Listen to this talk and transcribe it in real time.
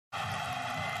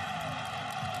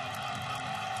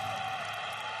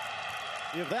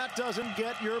if that doesn't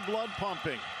get your blood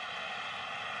pumping.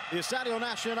 The Estadio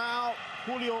Nacional,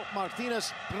 Julio,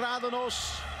 Martínez,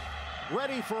 Prádanos,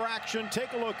 ready for action.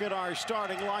 Take a look at our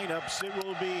starting lineups. It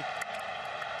will be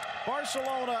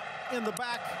Barcelona in the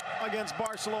back against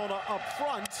Barcelona up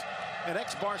front. An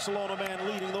ex-Barcelona man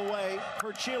leading the way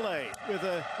for Chile with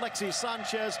Alexis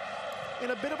Sanchez in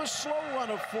a bit of a slow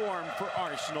run of form for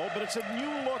Arsenal, but it's a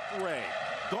new look, Ray.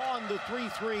 Gone the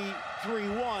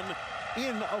 3-3-3-1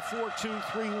 in a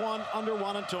 4-2-3-1 under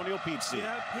Juan Antonio Pizzi.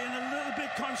 Yeah, being a little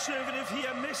bit conservative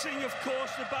here. Missing, of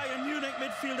course, the Bayern Munich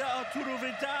midfielder Arturo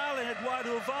Vidal and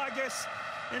Eduardo Vargas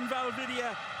in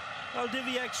Valdivia,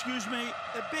 excuse me.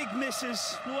 The big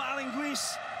misses. No Alan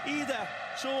Grease either.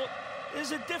 So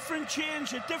there's a different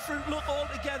change, a different look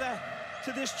altogether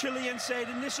to this Chilean side,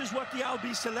 and this is what the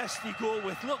Albiceleste go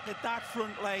with. Look at that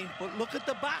front line, but look at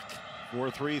the back.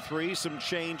 4-3-3, some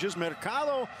changes.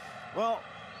 Mercado, well,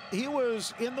 he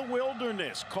was in the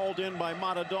wilderness, called in by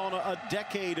Maradona a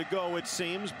decade ago, it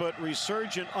seems, but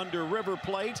resurgent under River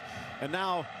Plate, and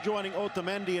now joining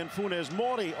Otamendi and Funes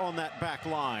Mori on that back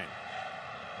line.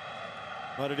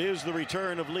 But it is the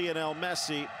return of Lionel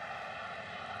Messi.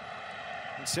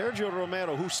 And Sergio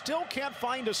Romero, who still can't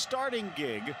find a starting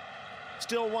gig,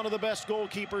 still one of the best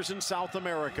goalkeepers in South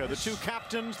America. The two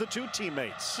captains, the two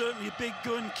teammates. Certainly a big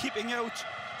gun keeping out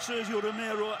Sergio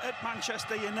Romero at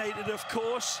Manchester United, of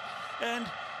course. And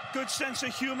good sense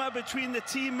of humour between the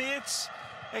teammates,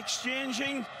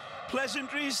 exchanging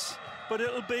pleasantries, but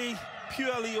it'll be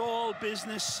purely all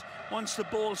business once the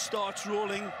ball starts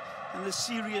rolling and the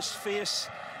serious face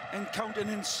and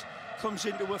countenance comes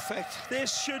into effect.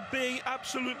 This should be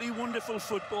absolutely wonderful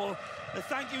football. A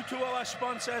thank you to our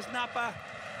sponsors, Napa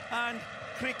and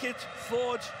Cricket,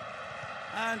 Ford,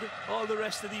 and all the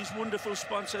rest of these wonderful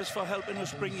sponsors for helping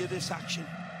us bring you this action.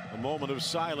 A moment of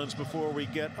silence before we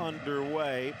get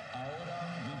underway.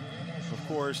 Of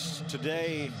course,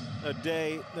 today, a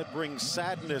day that brings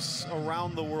sadness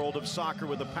around the world of soccer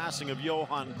with the passing of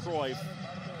Johan Cruyff.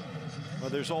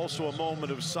 But there's also a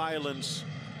moment of silence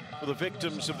for the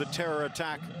victims of the terror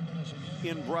attack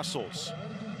in Brussels.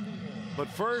 But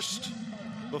first,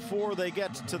 before they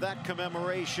get to that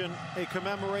commemoration, a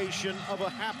commemoration of a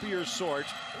happier sort.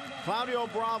 Claudio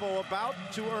Bravo about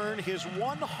to earn his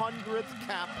 100th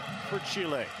cap for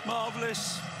Chile.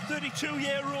 Marvellous.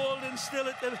 32-year-old and still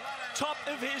at the top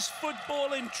of his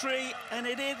footballing tree, and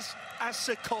it is a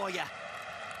Sequoia.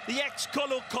 The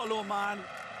ex-Colo-Colo man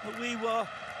that we were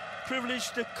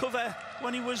privileged to cover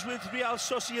when he was with Real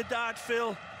Sociedad,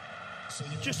 Phil.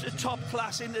 Just a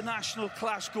top-class,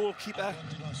 international-class goalkeeper.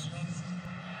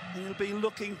 And he'll be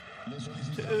looking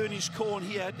to earn his corn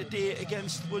here today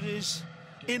against what is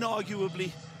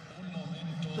inarguably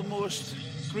the most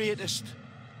greatest,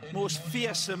 most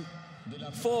fearsome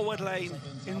forward line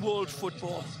in world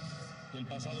football.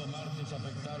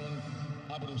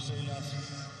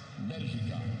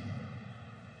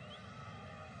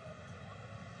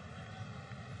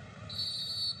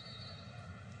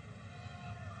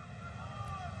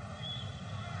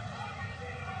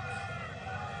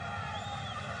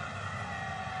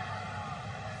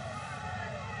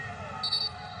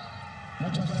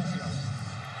 Muchas gracias.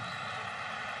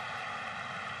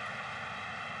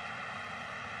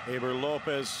 Héber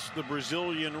Lopes, the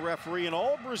Brazilian referee, and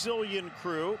all Brazilian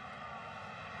crew.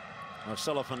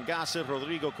 Marcelo Fangasser,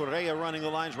 Rodrigo Correa running the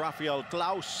lines, Rafael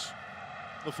Klaus,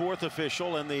 the fourth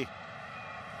official, and the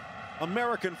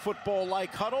American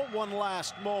football-like huddle. One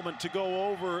last moment to go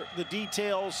over the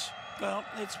details. Well,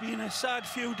 it's been a sad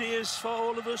few days for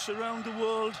all of us around the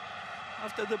world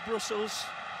after the Brussels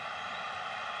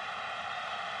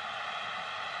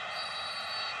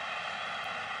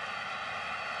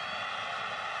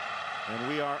and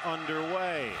we are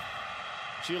underway.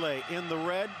 Chile in the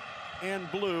red and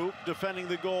blue, defending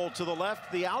the goal to the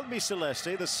left. The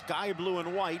Albiceleste, the sky blue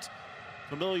and white,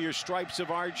 familiar stripes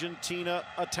of Argentina,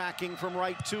 attacking from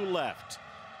right to left.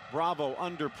 Bravo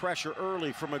under pressure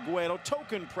early from Agüero.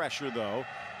 Token pressure, though.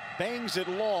 Bangs it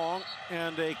long,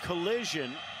 and a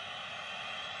collision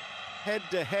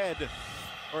head-to-head,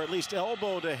 or at least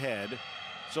elbow to head.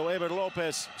 So Héber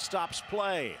Lopes stops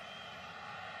play.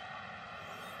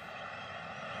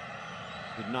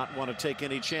 Did not want to take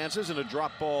any chances, and a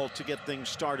drop ball to get things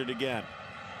started again.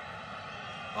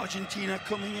 Argentina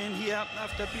coming in here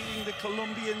after beating the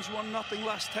Colombians 1-0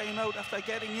 last time out, after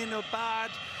getting in a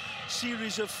bad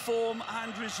series of form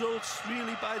and results,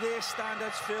 really by their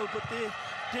standards, Phil, but they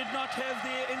did not have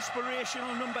their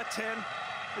inspirational number 10,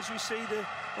 as we see the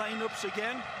lineups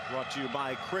again. Brought to you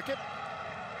by Cricket.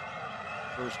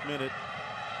 First minute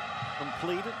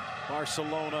completed.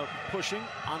 Barcelona pushing.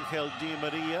 Angel Di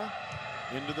Maria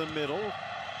Into the middle.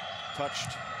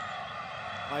 Touched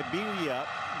by Biglia,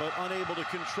 but unable to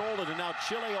control it. And now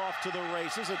Chile off to the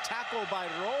races. A tackle by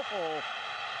Rojo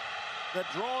that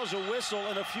draws a whistle,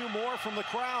 and a few more from the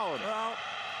crowd. Well,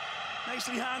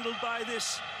 nicely handled by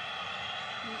this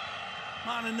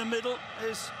man in the middle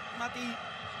as Matías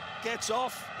gets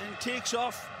off and takes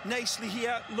off nicely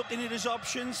here, looking at his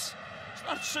options. It's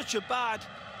not such a bad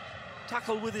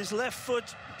tackle with his left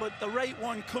foot, but the right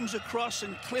one comes across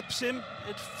and clips him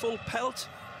at full pelt.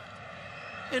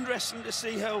 Interesting to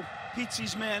see how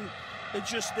Pizzi's men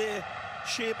adjust their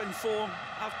shape and form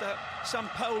after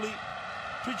Sampaoli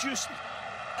produced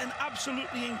an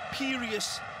absolutely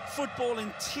imperious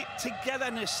footballing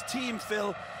togetherness team,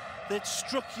 Phil, that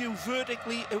struck you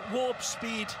vertically at warp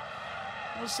speed.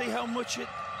 We'll see how much it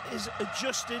is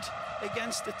adjusted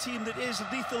against a team that is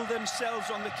lethal themselves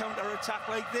on the counter-attack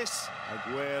like this.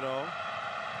 Aguero,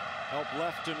 help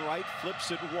left and right,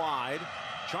 flips it wide.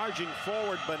 Charging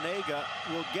forward, Banega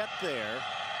will get there,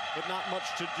 but not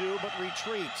much to do but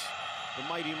retreat. The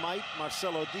mighty might,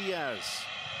 Marcelo Diaz,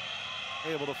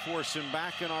 able to force him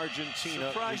back in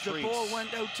Argentina. Surprised retreats. The ball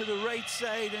went out to the right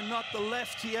side and not the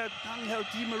left here. Angel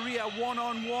Di Maria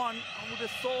one-on-one. I would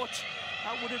have thought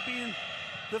that would have been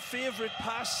the favourite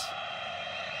pass.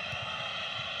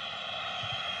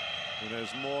 And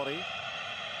there's Mori,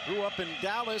 grew up in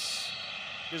Dallas.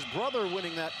 His brother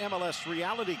winning that MLS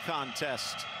reality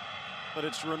contest. But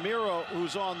it's Ramiro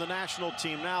who's on the national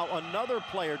team now. Another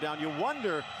player down. You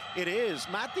wonder, it is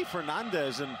Mati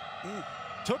Fernandez, and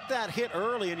took that hit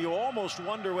early, and you almost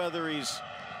wonder whether he's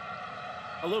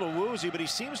a little woozy, but he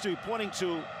seems to be pointing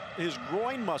to his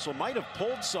groin muscle. Might have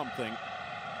pulled something.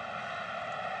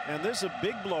 And this is a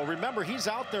big blow. Remember, he's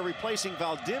out there replacing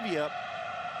Valdivia.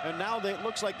 And now it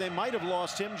looks like they might have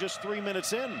lost him just 3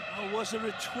 minutes in. Oh, was there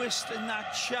a twist in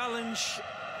that challenge?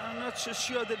 I'm not so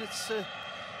sure that it's an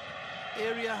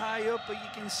area high up, but you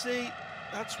can see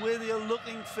that's where they're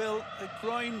looking, Phil. A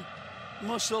groin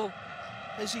muscle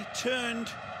as he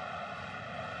turned.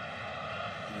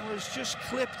 It was just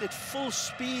clipped at full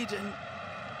speed, and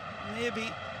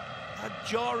maybe a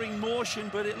jarring motion,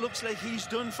 but it looks like he's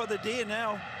done for the day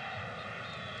now.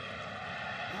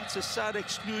 That's a sad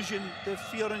exclusion, the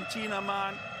Fiorentina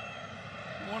man.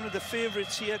 One of the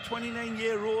favourites here,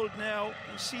 29-year-old now.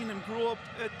 We've seen him grow up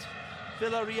at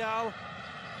Villarreal.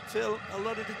 Phil, a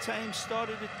lot of the time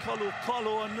started at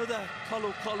Colo-Colo, another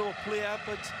Colo-Colo player,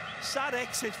 but sad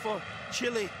exit for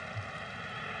Chile.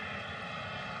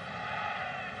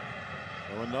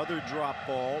 So another drop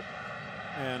ball,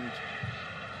 and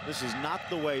this is not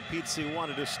the way Pizzi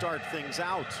wanted to start things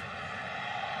out.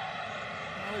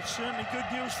 Well, it's certainly good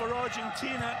news for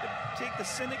Argentina to take the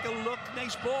cynical look.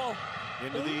 Nice ball.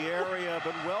 Into the area,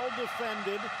 but well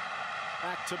defended.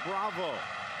 Back to Bravo.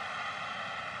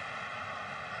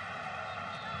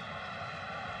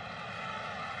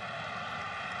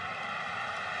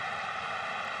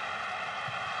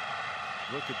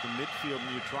 Look at the midfield,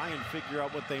 and you try and figure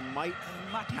out what they might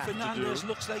Mati have Fernandez to do.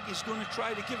 Looks like he's going to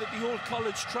try to give it the old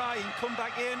college try and come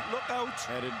back in. Look out.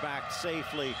 Headed back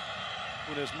safely.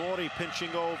 When there's Mori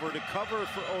pinching over to cover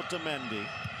for Otamendi.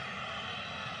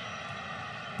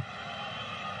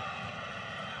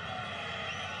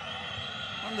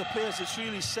 One of the players that's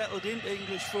really settled into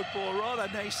English football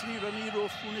rather nicely, Ramiro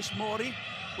Funes Mori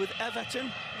with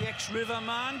Everton, the ex-River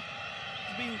man.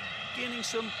 He's been gaining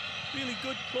some really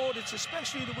good plaudits,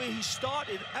 especially the way he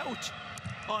started out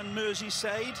on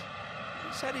Merseyside.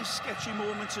 He's had his sketchy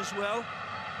moments as well.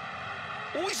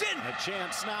 Oh, he's in! A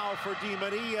chance now for Di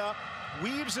Maria.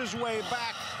 Weaves his way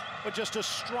back, but just a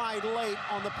stride late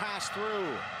on the pass through.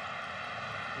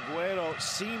 Aguero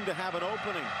seemed to have an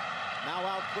opening. Now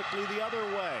out quickly the other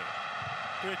way.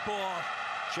 Great ball.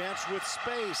 Chance with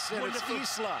space, and Wonderful.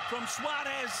 it's Isla. From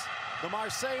Suarez. The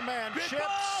Marseille man Great chips,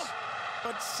 ball.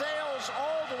 but sails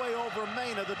all the way over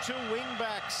Mena. The two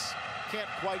wingbacks can't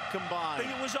quite I combine.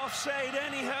 think it was offside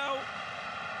anyhow,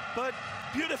 but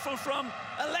beautiful from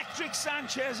Electric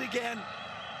Sanchez again,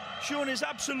 showing his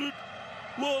absolute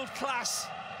world-class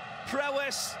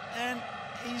prowess, and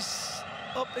he's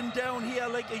up and down here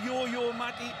like a yo-yo,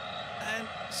 Mati, and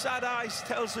sad eyes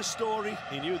tells the story.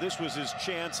 He knew this was his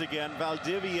chance again.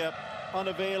 Valdivia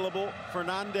unavailable.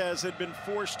 Fernandez had been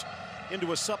forced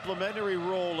into a supplementary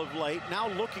role of late. Now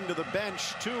looking to the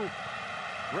bench, two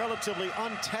relatively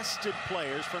untested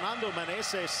players. Fernando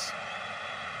Meneses,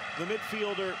 the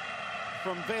midfielder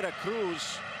from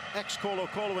Veracruz,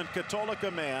 ex-Colo-Colo and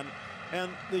Católica man, And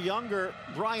the younger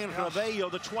Brian Ravello,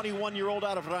 the 21-year-old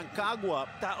out of Rancagua.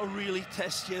 That'll really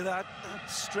test you, that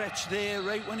stretch there,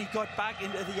 right when he got back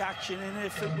into the action. And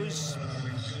if it was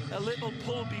a little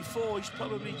pull before, he's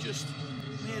probably just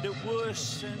made it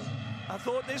worse. And I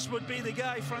thought this would be the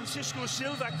guy. Francisco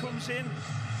Silva comes in,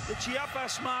 the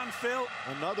Chiapas man, Phil.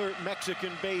 Another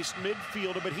Mexican-based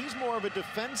midfielder, but he's more of a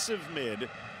defensive mid.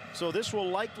 So this will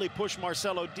likely push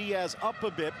Marcelo Diaz up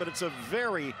a bit, but it's a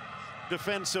very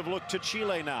defensive look to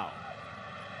Chile now.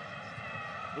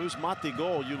 Lose Mati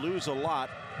goal, you lose a lot.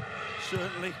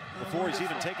 Certainly. Before he's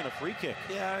even taken a free kick.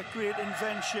 Yeah, great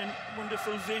invention,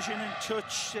 wonderful vision and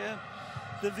touch.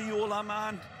 The Viola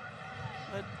man.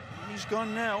 But he's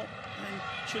gone now, and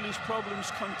Chile's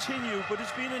problems continue. But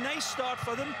it's been a nice start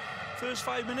for them, first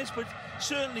 5 minutes, but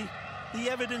certainly the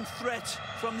evident threat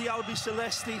from the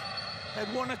Albiceleste. Had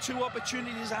 1 or 2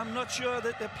 opportunities. I'm not sure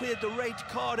that they played the right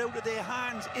card out of their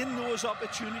hands in those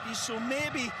opportunities. So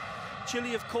maybe Chile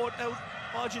have caught out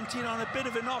Argentina on a bit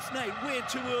of an off night. Way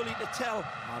too early to tell.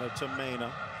 Tamena.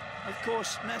 Of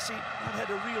course, Messi not had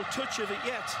a real touch of it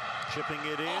yet. Chipping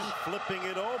it in, flipping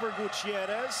it over,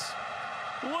 Gutierrez.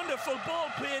 Wonderful ball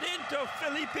played into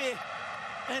Felipe.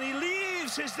 And he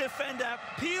leaves his defender,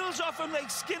 peels off him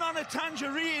like skin on a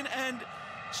tangerine, and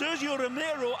Sergio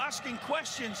Romero asking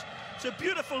questions. It's a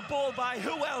beautiful ball by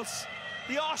who else?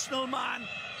 The Arsenal man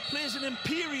plays an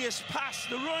imperious pass.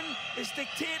 The run is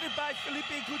dictated by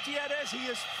Felipe Gutierrez. He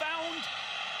is found,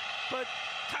 but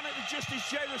cannot adjust his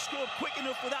gyroscope quick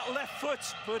enough with that left foot,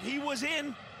 but he was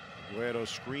in. Guerrero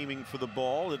screaming for the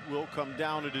ball. It will come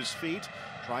down at his feet.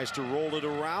 Tries to roll it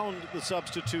around the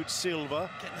substitute Silva.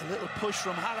 Getting a little push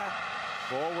from Jara.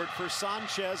 Forward for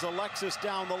Sanchez. Alexis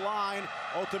down the line.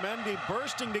 Otamendi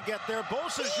bursting to get there.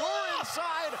 Beausejour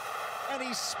inside. And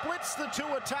he splits the 2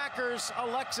 attackers.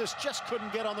 Alexis just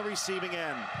couldn't get on the receiving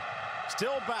end.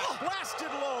 Still back. Blasted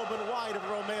low but wide of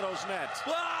Romero's net.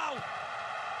 Wow!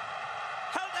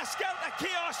 Helter-skelter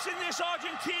chaos in this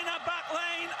Argentina back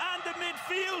line, and the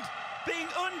midfield being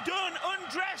undone,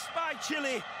 undressed by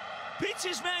Chile.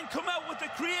 Pizz's men come out with the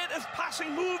creative passing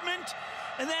movement,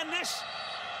 and then this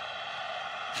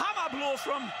hammer blow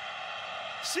from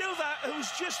Silva,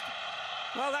 who's just,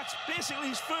 well, that's basically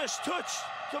his first touch.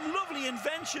 Some lovely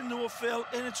invention though, Phil,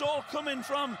 and it's all coming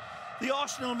from the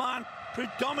Arsenal man,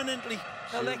 predominantly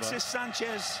Silva. Alexis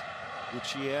Sanchez.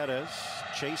 Gutierrez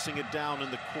chasing it down in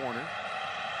the corner.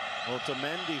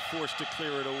 Otamendi forced to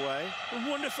clear it away. A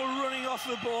wonderful running off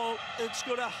the ball. It's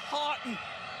got a hearten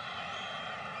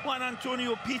Juan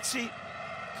Antonio Pizzi,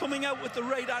 coming out with the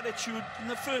right attitude in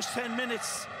the first 10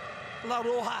 minutes. La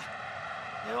Roja,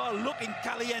 they are looking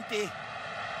caliente.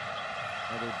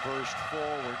 Another burst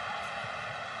forward.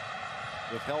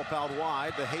 With help out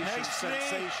wide, the Haitian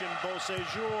sensation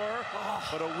Beausejour,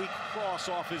 but a weak cross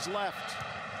off his left.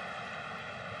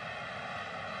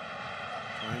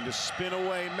 Trying to spin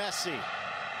away Messi.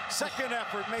 Second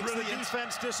effort makes the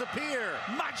defense disappear.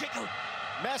 Magical.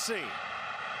 Messi.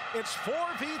 It's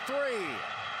 4v3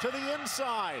 to the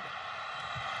inside.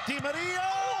 Di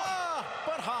Maria,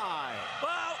 but high.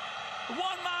 Well,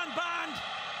 one-man band,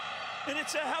 and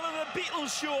it's a hell of a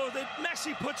Beatles show that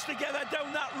Messi puts together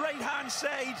down that right-hand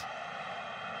side.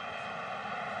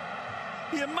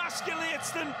 He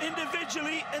emasculates them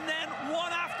individually, and then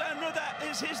one after another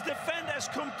as his defenders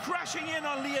come crashing in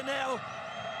on Lionel.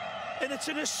 And it's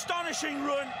an astonishing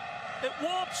run at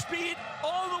warp speed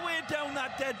all the way down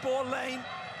that dead ball lane,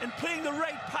 and playing the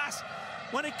right pass.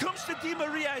 When it comes to Di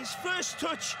Maria, his first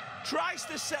touch tries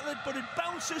to settle it, but it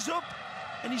bounces up,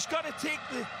 and he's got to take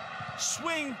the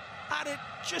swing at it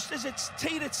just as it's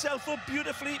teed itself up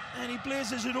beautifully, and he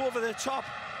blazes it over the top.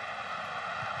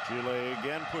 Chile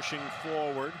again pushing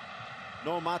forward.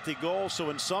 No Mati goal,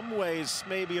 so in some ways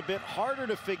maybe a bit harder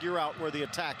to figure out where the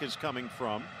attack is coming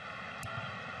from.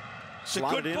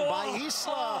 Slotted in by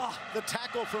Isla. The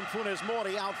tackle from Funes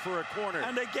Mori out for a corner.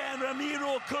 And again,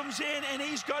 Ramiro comes in, and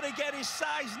he's got to get his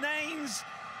size 9s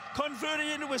converted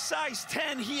into a size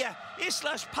 10 here.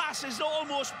 Isla's pass is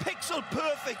almost pixel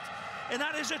perfect, and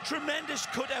that is a tremendous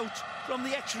cutout from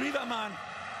the ex-River man.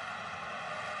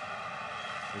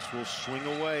 This will swing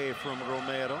away from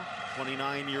Romero,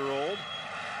 29-year-old,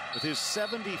 with his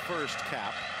 71st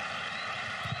cap.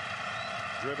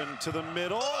 Driven to the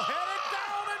middle.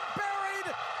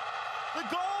 The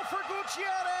goal for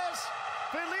Gutierrez.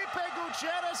 Felipe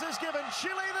Gutierrez has given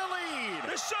Chile the lead.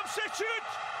 The substitute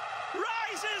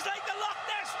rises like the Loch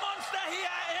Ness Monster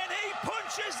here, and he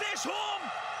punches this home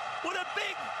with a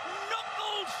big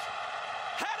knuckles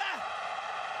header.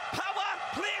 Power,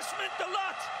 placement, the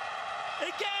lot.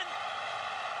 Again,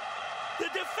 the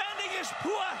defending is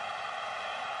poor.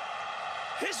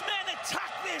 His men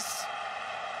attack this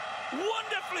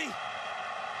wonderfully.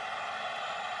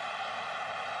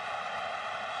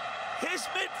 His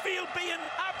midfield being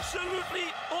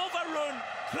absolutely overrun.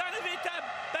 Kranevitter,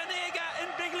 Banega and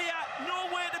Biglia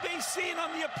nowhere to be seen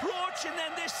on the approach, and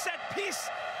then this set piece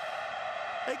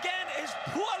again is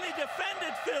poorly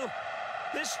defended, Phil.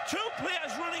 There's two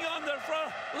players running on there for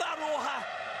La Roja.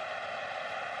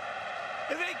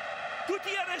 If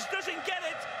Gutierrez doesn't get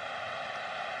it,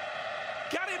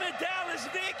 Gary Medel is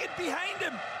vacant behind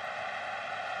him.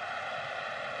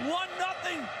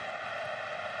 1-0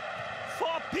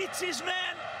 for Pizzi's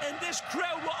men, and this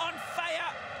crowd were on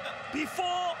fire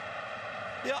before.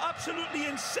 They're absolutely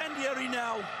incendiary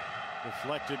now.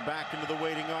 Deflected back into the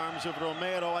waiting arms of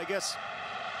Romero. I guess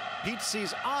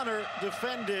Pizzi's honor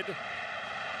defended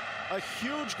a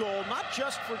huge goal, not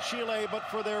just for Chile, but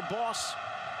for their boss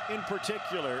in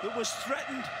particular. It was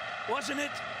threatened, wasn't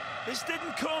it? This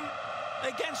didn't come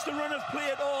against the run of play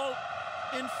at all.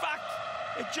 In fact,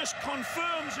 it just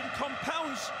confirms and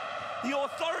compounds the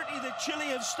authority that Chile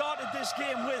have started this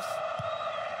game with.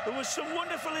 There was some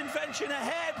wonderful invention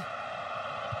ahead,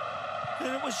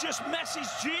 and it was just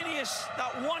Messi's genius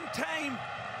that one time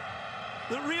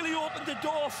that really opened the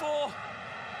door for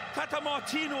Tata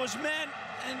Martino's men,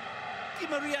 and Di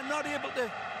Maria not able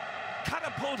to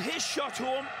catapult his shot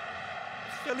home.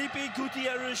 Felipe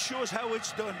Gutierrez shows how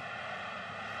it's done.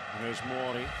 And there's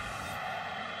Mori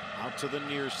out to the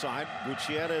near side.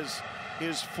 Gutierrez,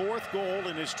 his 4th goal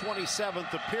in his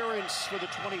 27th appearance for the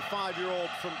 25-year-old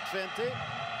from Twente.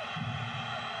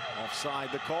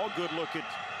 Offside the call. Good look at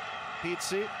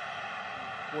Pizzi,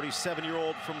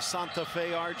 47-year-old from Santa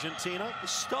Fe, Argentina. They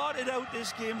started out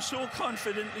this game so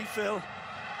confidently, Phil,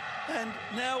 and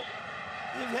now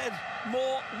they've had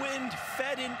more wind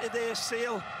fed into their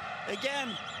sail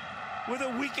again with a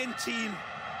weakened team.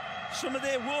 Some of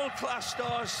their world-class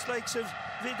stars, likes of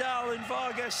Vidal and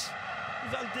Vargas,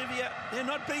 Valdivia, they're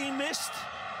not being missed.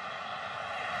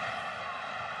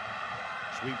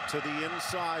 Sweep to the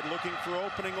inside, looking for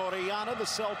opening. Orellana, the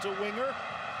Celta winger.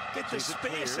 Get the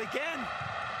space again.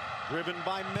 Driven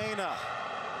by Mena.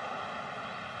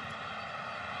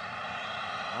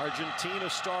 Argentina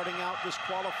starting out this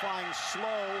qualifying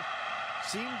slow.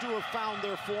 Seem to have found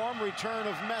their form. Return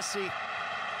of Messi.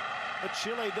 But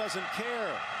Chile doesn't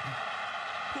care.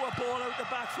 Poor ball out the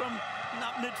back from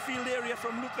that midfield area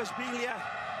from Lucas Biglia,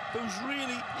 who's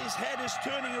really, his head is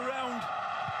turning around.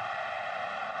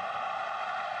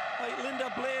 Like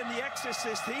Linda Blair in The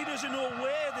Exorcist, he doesn't know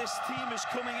where this team is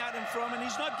coming at him from, and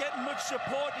he's not getting much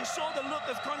support. You saw the look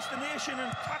of consternation in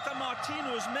Tata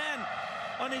Martino's men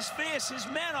on his face. His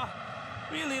men are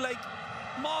really like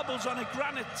marbles on a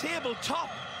granite tabletop.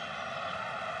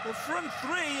 The front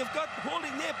three have got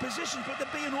holding their positions, but they're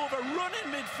being overrun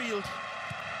in midfield.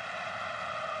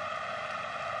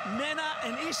 Mena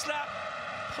and Isla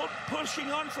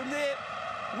pushing on from their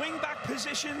wing-back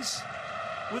positions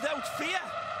without fear.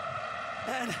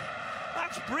 And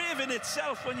that's brave in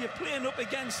itself when you're playing up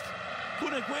against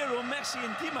Kun Agüero, Messi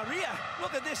and Di Maria.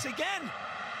 Look at this again.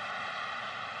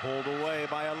 Pulled away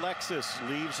by Alexis,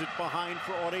 leaves it behind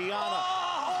for Orellana.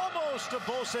 Oh! Almost a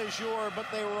beau séjour, but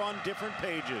they were on different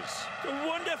pages. The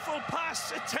wonderful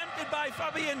pass attempted by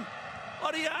Fabian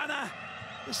Orellana.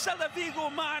 The Celta Vigo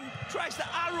man tries to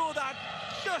arrow that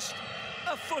just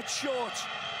a foot short.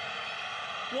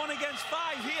 1 against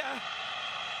 5 here.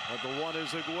 But the one is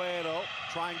Agüero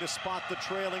trying to spot the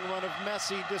trailing run of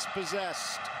Messi,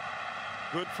 dispossessed.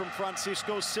 Good from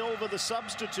Francisco Silva, the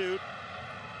substitute.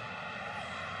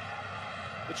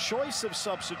 The choice of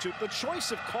substitute, the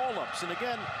choice of call-ups, and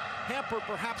again, hampered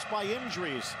perhaps by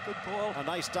injuries. Good ball. A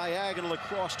nice diagonal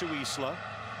across to Isla.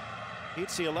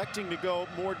 Pizzi electing to go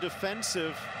more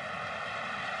defensive.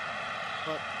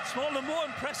 But it's all the more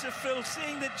impressive, Phil,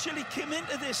 seeing that Chile came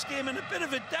into this game in a bit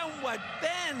of a downward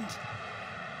bend.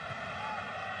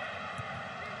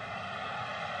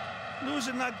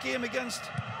 Losing that game against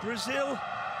Brazil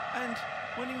and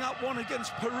winning that one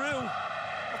against Peru.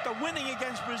 After winning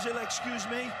against Brazil, excuse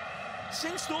me.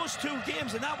 Since those 2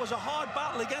 games, and that was a hard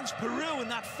battle against Peru in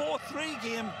that 4-3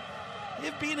 game,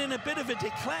 they've been in a bit of a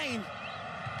decline.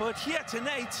 But here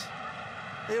tonight,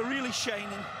 they're really shining.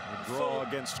 The draw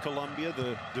against Colombia,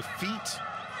 the defeat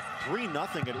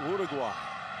 3-0 at Uruguay.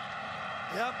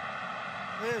 Yep,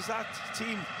 there's that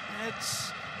team.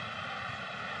 It's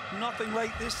nothing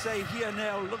like this side here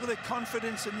now. Look at the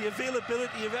confidence and the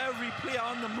availability of every player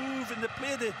on the move, and they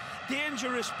play the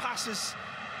dangerous passes.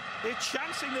 They're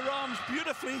chancing their arms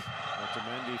beautifully.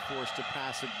 Otamendi forced to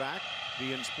pass it back.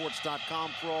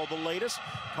 beINsports.com for all the latest.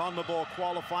 CONMEBOL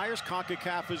qualifiers,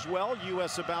 CONCACAF as well.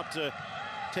 U.S. about to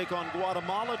take on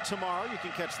Guatemala tomorrow. You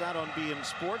can catch that on beIN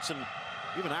Sports, and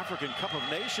even African Cup of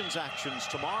Nations actions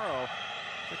tomorrow.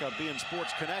 Check out beIN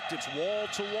Sports Connect. It's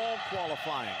wall-to-wall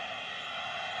qualifying.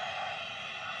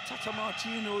 Tata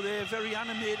Martino there, very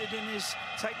animated in his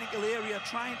technical area,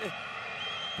 trying to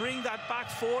bring that back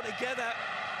four together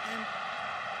and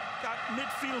got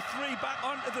midfield three back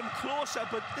onto them closer,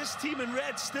 but this team in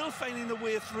red still finding the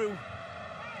way through.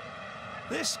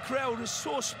 This crowd is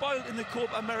so spoiled in the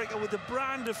Copa America with the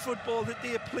brand of football that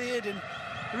they played, and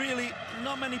really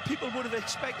not many people would have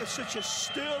expected such a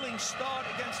sterling start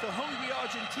against a hungry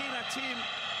Argentina team.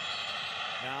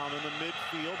 Down in the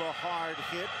midfield, a hard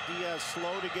hit. Diaz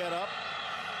slow to get up.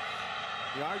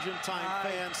 The Argentine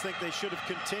fans think they should have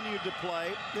continued to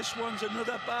play. This one's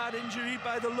another bad injury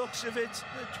by the looks of it.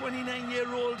 The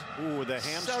 29-year-old the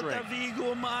hamstring. Celta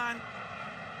Vigo man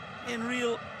in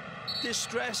real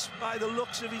distress by the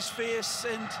looks of his face,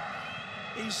 and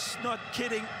he's not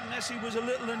kidding. Messi was a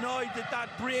little annoyed that that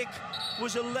break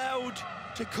was allowed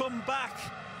to come back.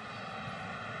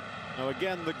 Now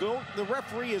again, the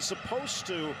referee is supposed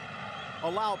to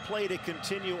allow play to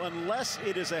continue unless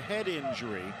it is a head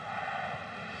injury.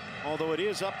 Although it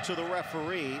is up to the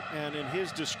referee, and in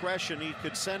his discretion, he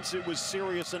could sense it was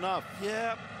serious enough.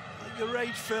 Yeah, you're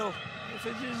right, Phil. If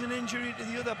it is an injury to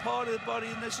the other part of the body,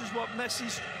 and this is what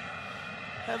Messi's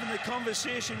having the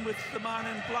conversation with the man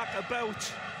in black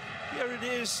about. Here it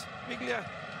is, Biglia.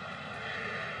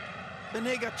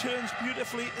 Banega turns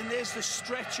beautifully, and there's the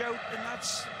stretch out, and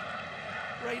that's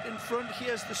right in front.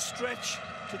 Here's the stretch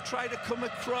to try to come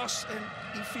across, and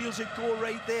he feels it go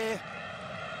right there.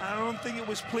 I don't think it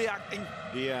was play acting.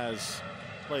 Diaz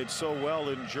played so well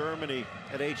in Germany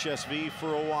at HSV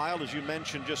for a while, as you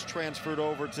mentioned, just transferred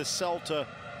over to Celta.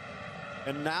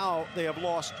 And now they have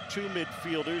lost two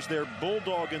midfielders. Their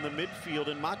bulldog in the midfield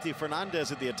and Mati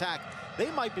Fernandez at the attack. They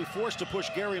might be forced to push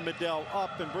Gary Medel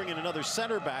up and bring in another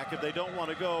center back if they don't want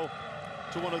to go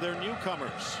to one of their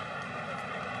newcomers.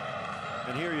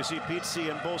 And here you see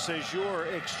Pizzi and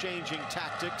Beausejour exchanging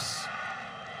tactics.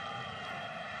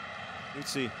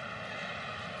 Pizzi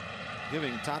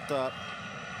giving Tata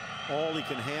all he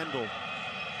can handle.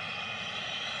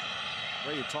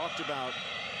 Ray, you talked about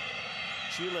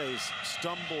Chile's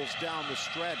stumbles down the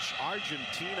stretch.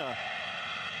 Argentina,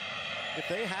 if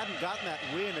they hadn't gotten that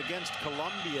win against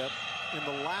Colombia in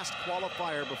the last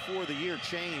qualifier before the year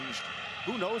changed,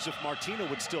 who knows if Martino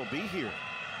would still be here.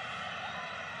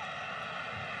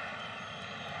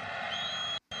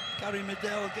 Gary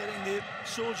Medel getting the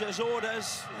soldiers'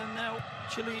 orders, and now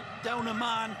Chile down a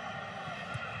man.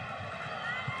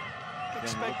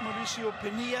 Expect Mauricio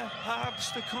Pinilla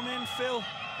perhaps to come in, Phil.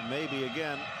 Maybe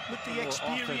again with the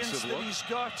experience that he's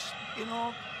got, you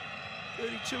know,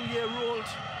 32-year-old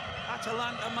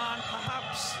Atalanta man,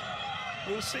 perhaps.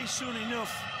 We'll see soon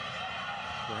enough.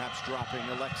 Perhaps dropping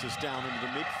Alexis down into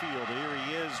the midfield. Here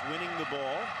he is winning the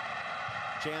ball.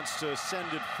 Chance to send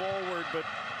it forward, but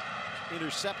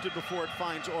intercepted before it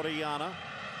finds Orellana.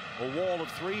 A wall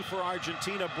of three for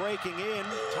Argentina breaking in.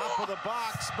 Top of the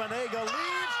box, Banega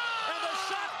leaves, and the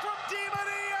shot from Di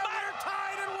Maria. They're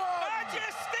tied at one.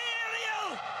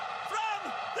 Magisterial from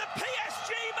the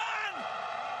PSG man.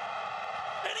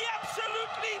 And he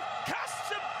absolutely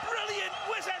casts a brilliant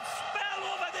wizard spell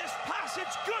over this pass.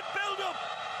 It's good build-up.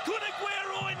 Good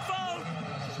Aguero involved.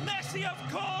 Messi, of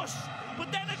course.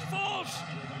 But then it falls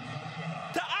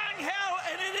to Angel,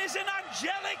 and it is an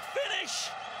angelic finish.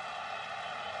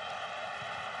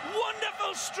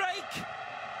 Wonderful strike.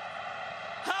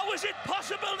 How is it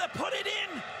possible to put it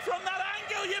in from that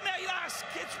angle, you may ask?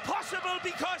 It's possible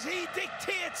because he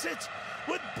dictates it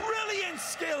with brilliant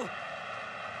skill.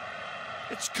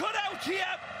 It's cut out here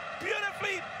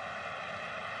beautifully.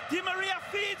 Di Maria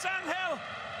feeds Angel.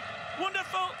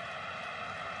 Wonderful.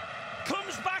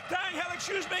 Comes back to Angel,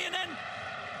 excuse me, and then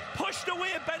pushed away.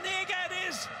 Banega it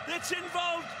is that's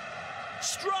involved.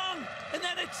 Strong, and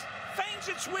then it finds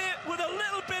its way with a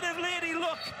little bit of lady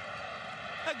luck.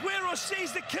 Aguero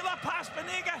sees the killer pass.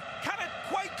 Banega cannot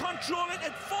quite control it.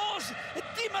 It falls.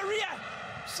 Di Maria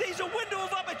sees a window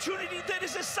of opportunity that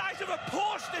is the size of a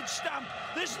postage stamp.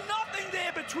 There's nothing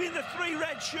there between the three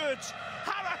red shirts.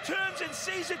 Hara turns and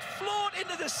sees it float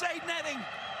into the side netting.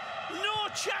 No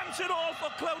chance at all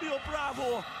for Claudio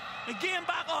Bravo. The game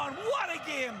back on. What a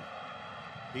game.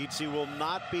 Pizzi will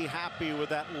not be happy with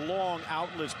that long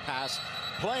outlet pass.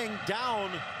 Playing down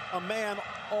a man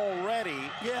already.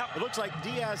 Yeah. It looks like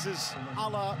Diaz is a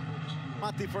la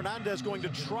Mati Fernandez going to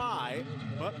try,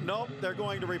 but nope, they're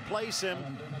going to replace him.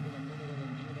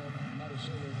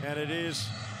 And it is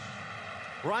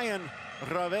Ryan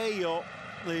Ravello,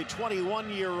 the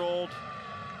 21-year-old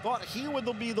Thought he would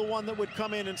be the one that would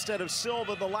come in instead of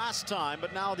Silva the last time,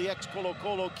 but now the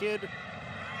ex-Colo-Colo kid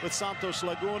with Santos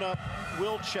Laguna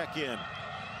will check in.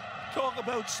 Talk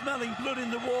about smelling blood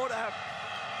in the water.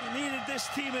 He needed this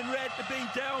team in red to be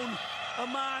down a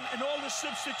man, and all the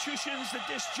substitutions, the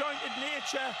disjointed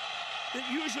nature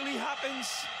that usually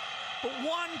happens. But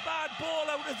one bad ball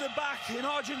out of the back, and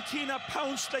Argentina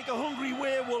pounced like a hungry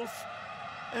werewolf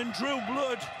and drew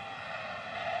blood.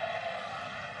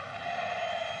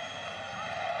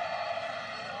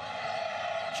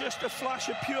 Just a flash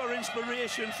of pure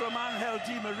inspiration from Angel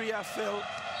Di Maria, Phil.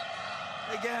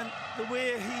 Again, the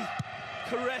way he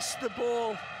caressed the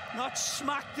ball, not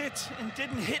smacked it and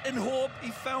didn't hit and hope.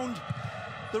 He found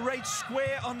the right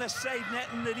square on the side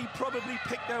netting that he probably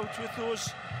picked out with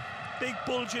those big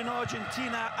bulging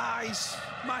Argentina eyes.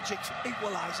 Magic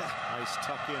equalizer. Nice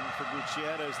tuck in for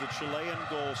Gutierrez, the Chilean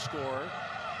goal scorer.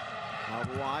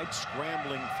 Out wide,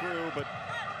 scrambling through, but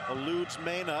eludes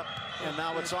Mena. And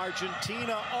now it's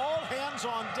Argentina, all hands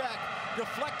on deck,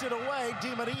 deflected away.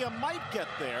 Di Maria might get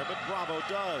there, but Bravo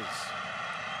does.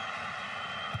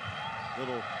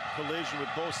 Little collision with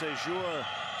Beausejour.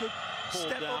 Good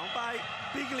step down. Up by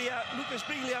Biglia. Lucas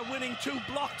Biglia winning 2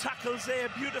 block tackles there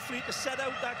beautifully to set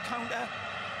out that counter.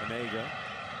 Banega.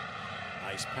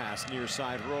 Nice pass near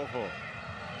side Rojo.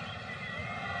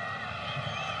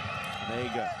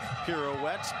 Banega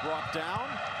pirouettes, brought down.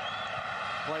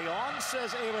 Play on,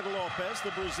 says Éver Lopes,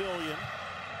 the Brazilian.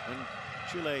 And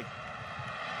Chile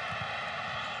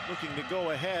looking to go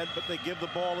ahead, but they give the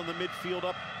ball in the midfield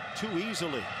up too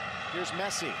easily. Here's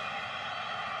Messi.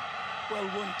 Well,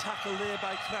 one tackle there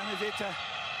by Kranevitter.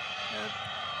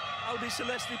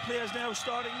 Albiceleste players now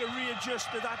starting to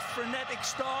readjust to that frenetic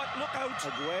start. Look out.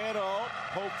 Aguero,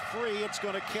 poke free. It's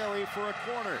going to carry for a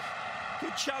corner.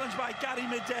 Good challenge by Gary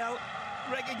Medel,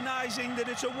 recognizing that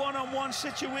it's a one-on-one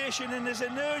situation and there's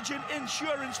an urgent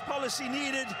insurance policy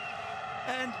needed.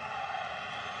 And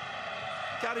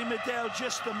Gary Medel,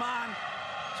 just the man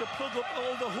to plug up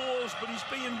all the holes, but he's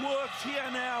being worked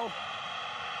here now.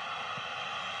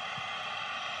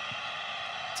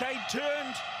 Tide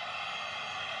turned.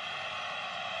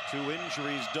 2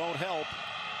 injuries don't help.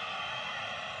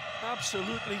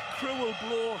 Absolutely cruel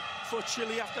blow for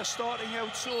Chile after starting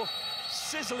out so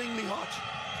sizzlingly hot.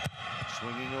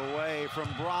 Swinging away from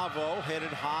Bravo, headed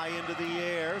high into the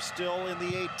air, still in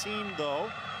the 18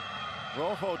 though.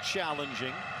 Rojo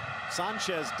challenging.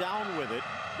 Sanchez down with it,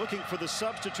 looking for the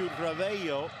substitute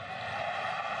Ravello.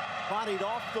 Bodied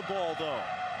off the ball though.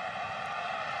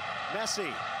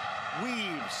 Messi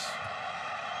weaves,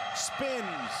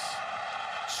 spins,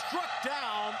 struck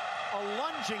down. A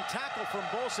lunging tackle from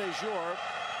Beausejour,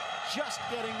 just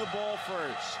getting the ball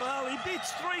first. Well, he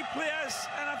beats 3 players,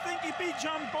 and I think he beat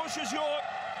John Beausejour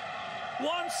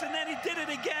once, and then he did it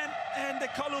again. And the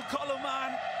Colo-Colo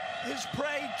man has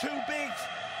prayed too big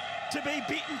to be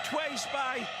beaten twice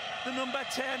by the number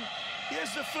 10.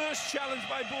 Here's the first challenge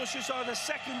by Beausejour, the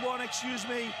second one, excuse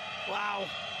me. Wow,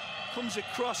 comes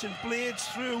across and blades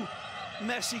through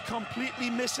Messi, completely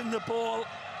missing the ball.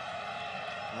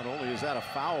 Not only is that a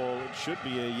foul, it should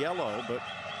be a yellow, but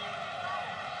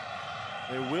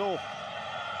they will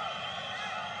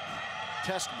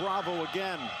test Bravo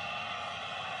again.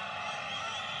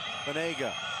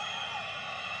 Banega,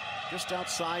 just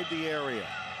outside the area.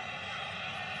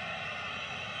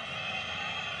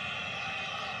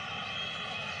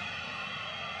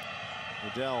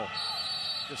 Medel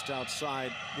just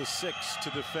outside the 6 to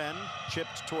defend,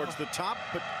 chipped towards the top,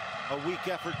 but a weak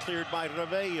effort cleared by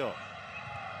Ravello.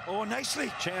 Oh,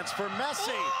 nicely. Chance for Messi.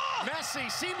 Oh!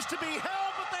 Messi seems to be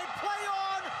held, but they play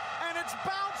on, and it's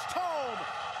bounced home.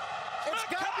 It's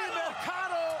got to be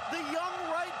Mercado, the young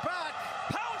right back.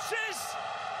 Pounces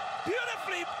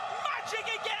beautifully. Magic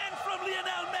again from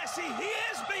Lionel Messi. He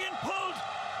is being pulled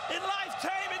in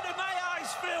lifetime into my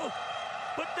eyes, Phil.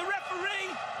 But the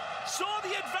referee saw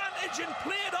the advantage and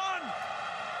played on.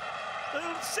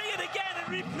 We'll see it again and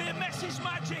replay. Messi's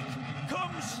magic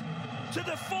comes to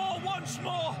the fore once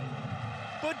more.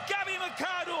 But Gabby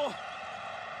Mercado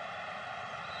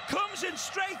comes and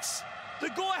strikes the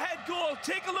go-ahead goal.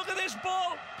 Take a look at this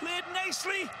ball. Played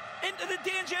nicely into the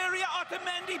danger area.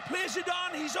 Otamendi plays it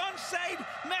on. He's onside.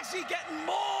 Messi getting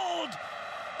mauled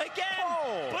again.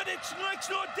 Oh. But it makes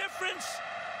no difference.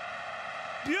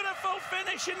 Beautiful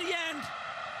finish in the end.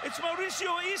 It's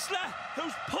Mauricio Isla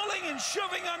who's pulling and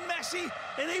shoving on Messi,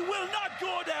 and he will not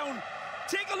go down.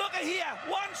 Take a look at here.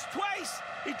 Once, twice.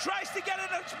 He tries to get it.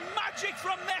 It's magic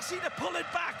from Messi to pull it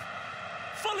back.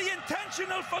 Fully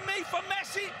intentional for me, for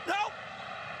Messi. No.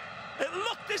 It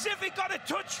looked as if he got a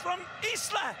touch from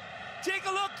Isla. Take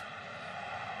a look.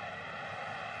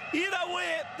 Either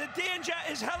way, the danger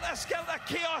is helter-skelter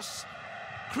chaos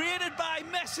created by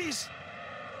Messi's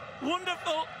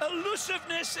wonderful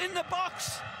elusiveness in the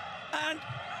box and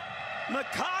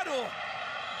Mercado.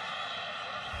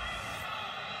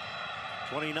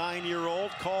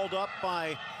 29-year-old called up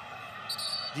by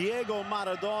Diego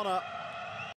Maradona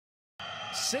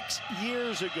 6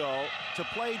 years ago to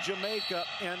play Jamaica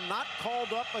and not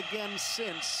called up again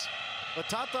since. But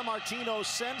Tata Martino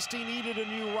sensed he needed a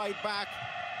new right back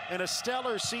and a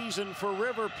stellar season for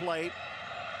River Plate.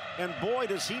 And boy,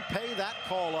 does he pay that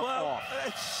call-up off.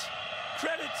 It's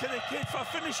credit to the kid for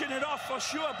finishing it off for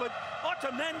sure, but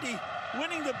Otamendi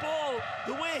winning the ball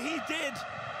the way he did,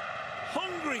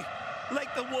 hungry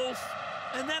like the wolf,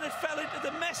 and then it fell into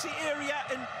the messy area,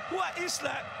 and Hua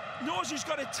Isla knows he's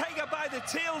got a tiger by the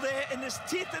tail there and his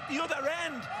teeth at the other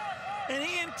end, and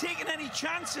he ain't taking any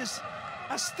chances.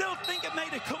 I still think it might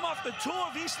have come off the toe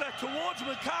of Isla towards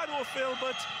Mercado, Phil,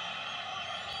 but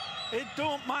it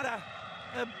don't matter.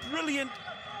 A brilliant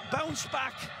bounce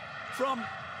back from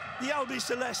the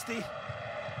Albiceleste.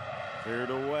 Cleared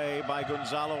away by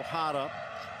Gonzalo Jara.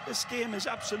 This game has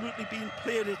absolutely been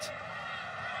played at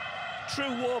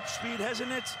true warp speed,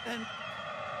 hasn't it? And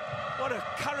what a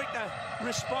character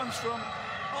response from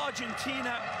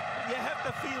Argentina. You have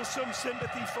to feel some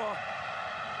sympathy for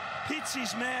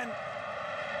Pizzi's man.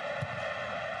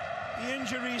 The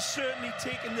injuries certainly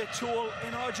taking their toll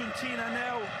in Argentina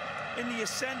now in the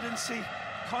ascendancy,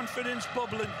 confidence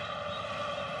bubbling.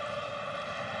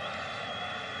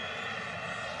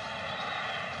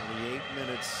 Only 8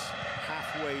 minutes,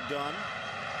 halfway done.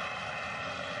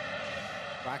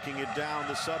 Backing it down,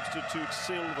 the substitute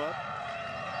Silva.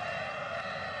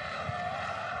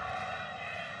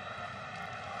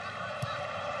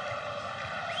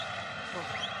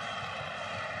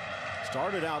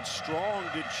 Started out strong,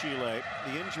 did Chile.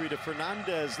 The injury to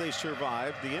Fernandez, they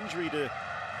survived. The injury to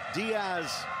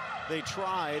Diaz, they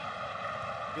tried.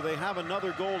 Do they have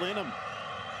another goal in them?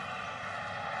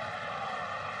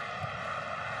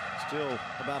 Still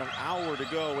about an hour to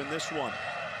go in this one.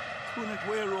 Kun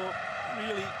Aguero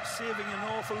really saving an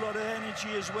awful lot of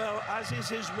energy as well, as is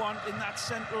his want in that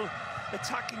central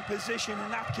attacking position,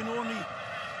 and that can only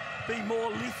be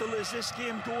more lethal as this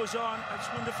game goes on. That's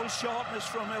wonderful sharpness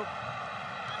from El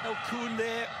Kun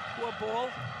there. Poor ball.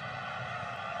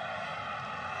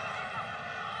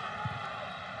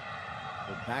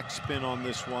 The backspin on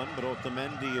this one, but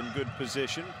Otamendi in good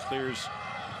position. Clears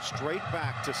straight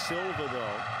back to Silva,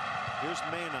 though. Here's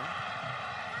Mena.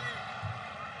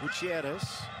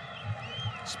 Gutierrez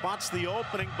spots the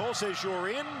opening.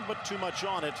 Bocejur in, but too much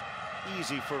on it.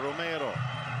 Easy for Romero.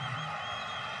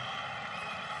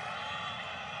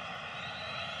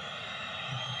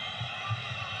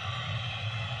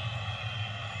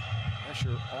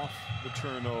 Pressure off the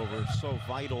turnover. So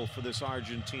vital for this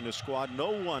Argentina squad.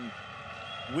 No one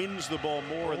wins the ball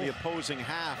more in the opposing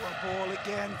half. Poor ball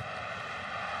again.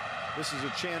 This is a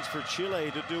chance for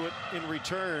Chile to do it in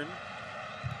return.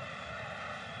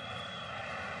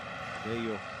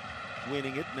 Bello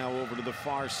winning it now over to the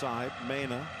far side.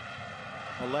 Mena,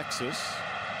 Alexis,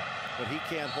 but he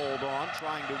can't hold on,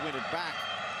 trying to win it back.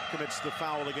 Commits the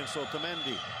foul against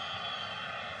Otamendi.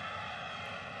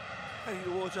 Heading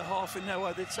towards a half an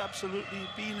hour that's absolutely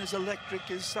been as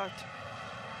electric as that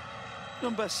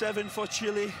number 7 for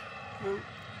Chile, who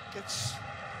gets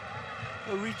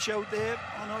a reach out there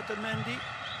on Otamendi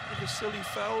with a silly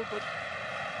foul, but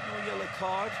no yellow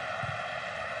card.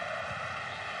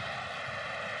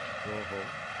 Rojo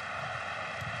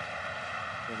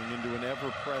turning into an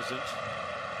ever-present.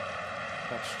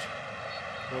 Touched,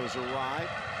 goes awry.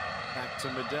 Back to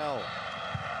Medel.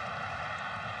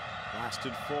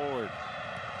 Blasted forward.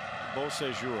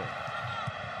 Bocejur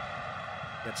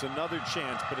gets another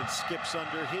chance, but it skips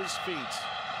under his feet.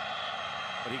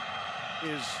 But he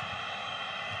is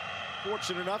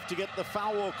fortunate enough to get the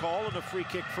foul call and a free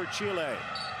kick for Chile.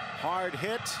 Hard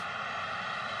hit,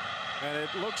 and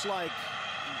it looks like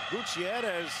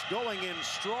Gutierrez going in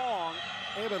strong.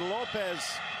 Héber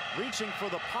Lopes reaching for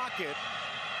the pocket,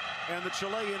 and the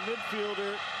Chilean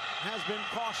midfielder has been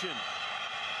cautioned.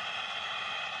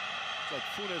 It's like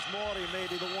Funes Mori may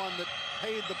be the one that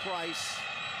paid the price.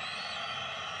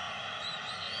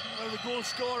 Well, the goal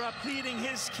scorer pleading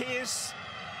his case.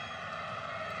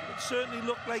 It certainly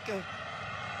looked like a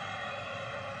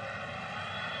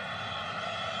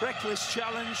reckless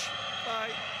challenge by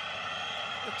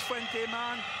the 20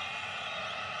 man.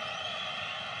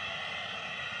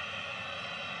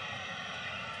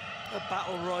 A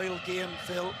battle royal game,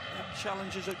 Phil. The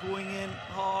challenges are going in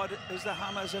hard as the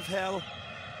hammers of hell,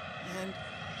 and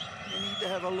you need to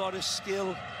have a lot of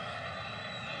skill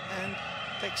and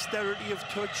dexterity of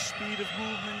touch, speed of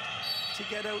movement to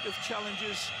get out of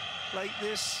challenges like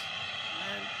this.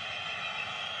 And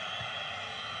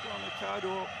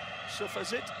Mercado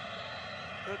suffers it,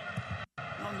 but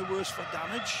none the worse for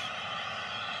damage.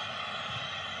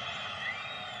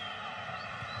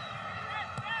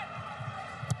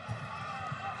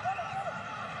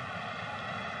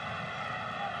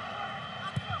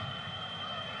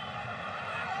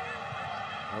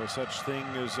 No such thing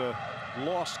as a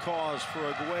lost cause for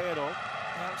Aguero.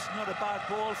 Well, it's not a bad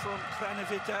ball from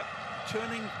Kranevitter,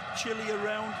 turning Chile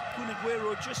around.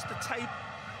 Aguero just the type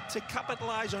to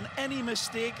capitalise on any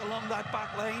mistake along that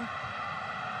back line.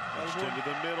 Pushed into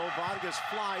the middle, Vargas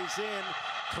flies in.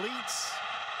 Cleats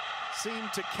seem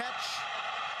to catch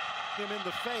him in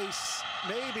the face,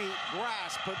 maybe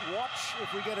grasp, but watch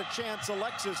if we get a chance.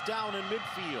 Alexis down in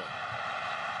midfield.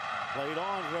 Played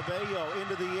on, Romero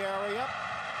into the area.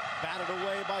 Batted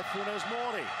away by Funes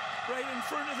Mori. Right in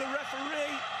front of the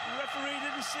referee. The referee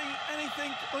didn't see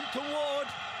anything untoward.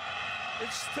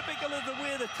 It's typical of the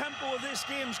way the tempo of this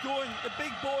game's going. The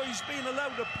big boys being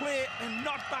allowed to play and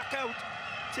not back out.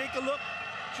 Take a look,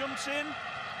 jumps in,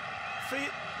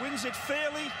 wins it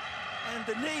fairly, and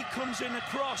the knee comes in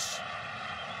across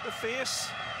the face.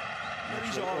 But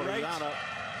he's all right.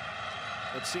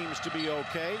 It seems to be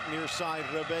okay. Near side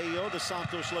Romero, the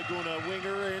Santos Laguna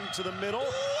winger into the middle.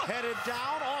 Ooh. Headed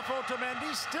down, off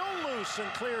Otamendi, still loose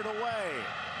and cleared away.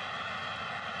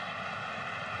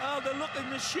 Well, they're looking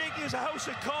as shaky as a house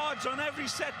of cards on every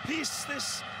set piece.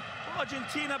 This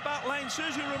Argentina back line.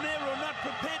 Sergio Romero not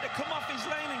prepared to come off his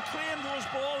line and claim those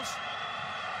balls.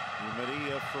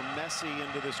 Maria for Messi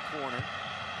into this corner.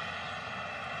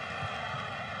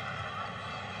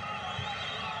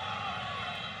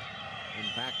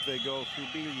 And back they go through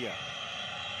Biglia.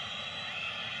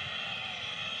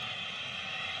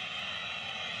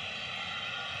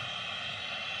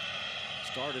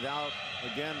 Started out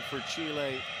again for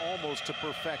Chile almost to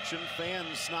perfection.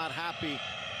 Fans not happy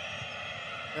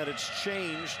that it's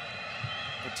changed.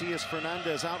 Matías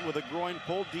Fernandez out with a groin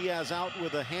pull, Diaz out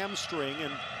with a hamstring,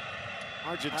 and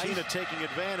Argentina taking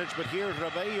advantage. But here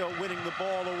Romero winning the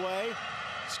ball away.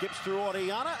 Skips through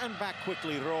Orellana and back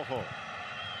quickly Rojo.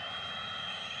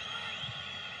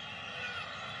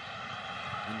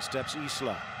 In steps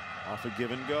Isla off a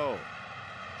give and go.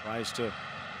 Tries to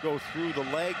go through the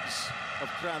legs of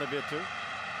Kranevitter.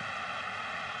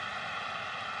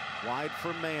 Wide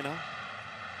for Mena.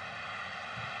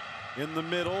 In the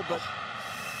middle, but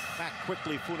back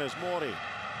quickly Funes Mori.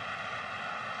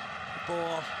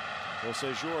 Ball.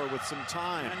 Beausejour with some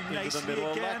time and into the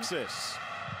middle. Again.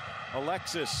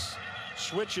 Alexis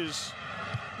switches.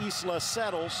 Isla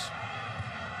settles.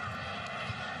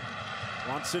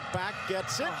 Wants it back,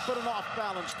 gets it, but an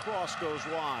off-balance cross goes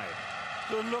wide.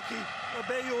 Unlucky.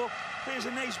 Romero plays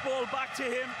a nice ball back to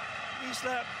him.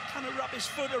 Isla kind of wrap his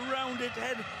foot around it.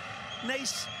 Had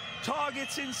nice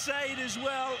targets inside as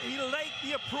well. He liked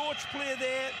the approach play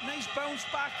there. Nice bounce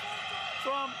back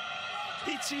from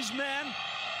Pizzi's man.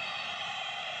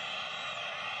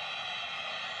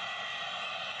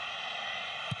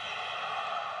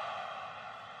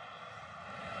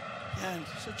 And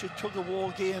such a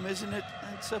tug-of-war game, isn't it?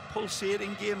 It's a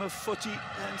pulsating game of footy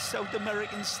and South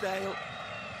American style.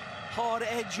 Hard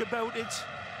edge about it,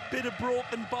 bit of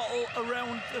broken bottle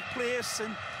around the place,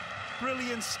 and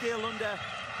brilliant skill under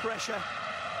pressure.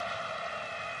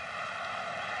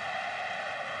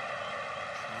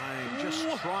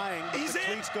 Trying, but the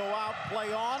cleats go out,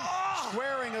 play on,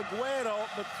 squaring Aguero,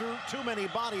 but through too many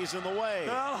bodies in the way.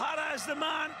 Well, Jara's the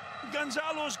man.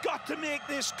 Gonzalo's got to make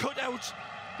this cutout,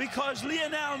 because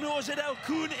Lionel knows that El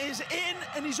Kun is in,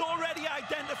 and he's already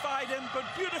identified him, but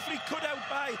beautifully cut out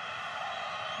by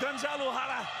Gonzalo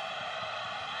Jara.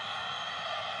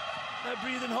 They're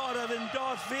breathing harder than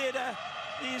Darth Vader,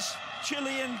 these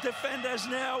Chilean defenders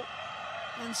now,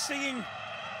 and seeing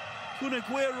Kun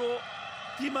Aguero,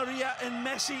 Di Maria and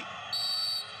Messi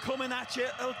coming at you.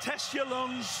 They'll test your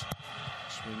lungs.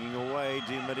 Swinging away,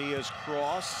 Di Maria's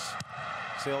cross.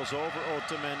 Sails over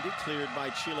Otamendi, cleared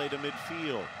by Chile to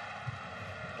midfield.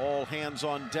 All hands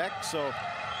on deck, so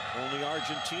only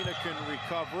Argentina can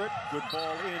recover it. Good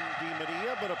ball in Di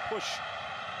Maria, but a push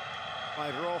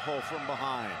by Rojo from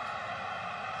behind.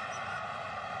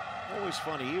 Always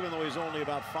funny, even though he's only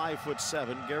about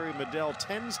 5'7", Gary Medel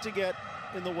tends to get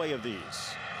in the way of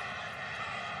these.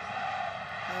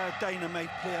 Dynamite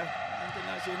player,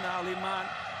 Internazionale man,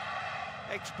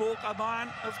 ex-Boca man,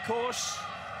 of course.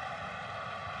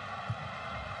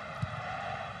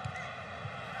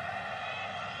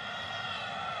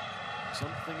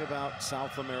 Something about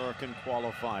South American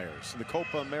qualifiers, the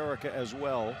Copa America as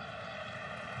well.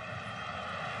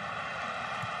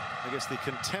 I guess the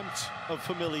contempt of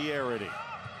familiarity.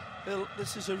 Bill,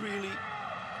 this is a really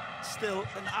still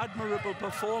an admirable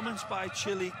performance by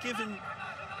Chile, given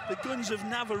the guns of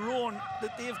Navarone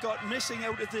that they've got missing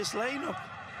out of this lineup,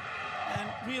 and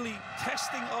really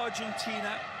testing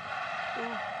Argentina, who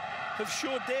have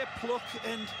showed their pluck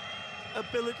and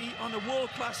ability on a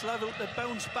world-class level to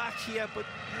bounce back here. But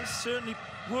there's certainly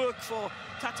work for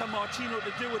Tata Martino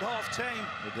to do at half-time,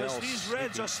 because these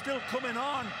Reds are still coming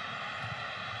on.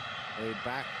 Laid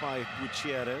back by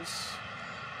Gutierrez.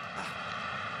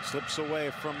 Slips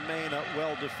away from Mena,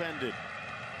 well defended.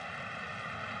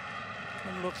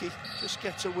 Unlucky, just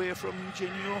gets away from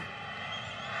Eugenio.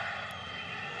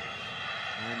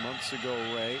 9 months ago,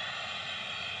 Ray,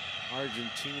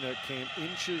 Argentina came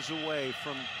inches away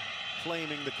from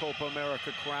claiming the Copa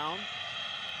America crown.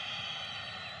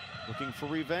 Looking for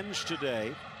revenge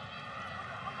today.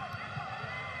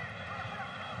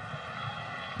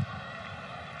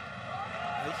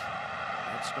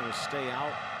 That's going to stay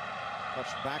out.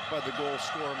 Touched back by the goal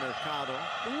scorer, Mercado.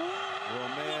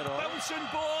 Romero. Bouncing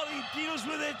ball, he deals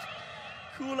with it.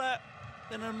 Cooler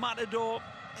than a matador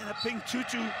in a pink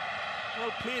tutu.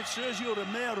 Well played, Sergio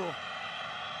Romero.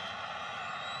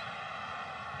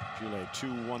 Chile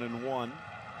 2-1-1.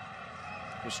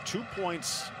 Just 2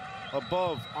 points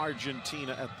above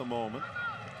Argentina at the moment.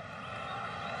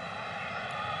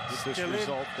 With this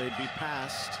result, they'd be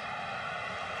passed.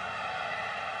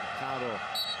 Mercado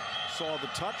saw the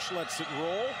touch, lets it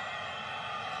roll.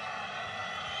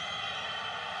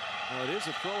 Now, it is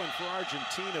a throw-in for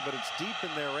Argentina, but it's deep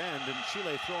in their end, and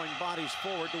Chile throwing bodies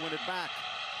forward to win it back.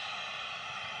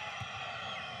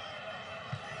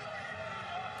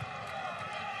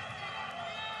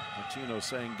 Martino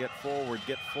saying, get forward,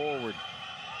 get forward.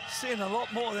 Saying a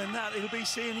lot more than that. He'll be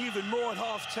saying even more at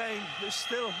half-time. There's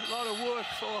still a lot of work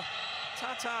for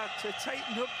Tata to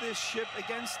tighten up this ship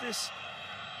against this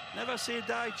never say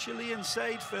die Chilean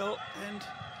side, Phil.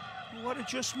 And what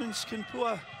adjustments can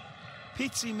poor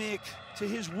Pizzi make to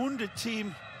his wounded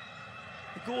team?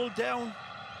 A goal down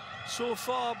so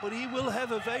far, but he will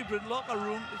have a vibrant locker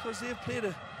room because they've played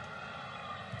a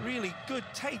really good,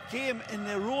 tight game in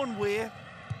their own way.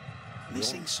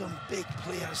 Missing some big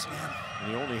players, man.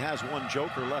 And he only has one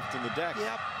joker left in the deck.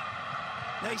 Yep.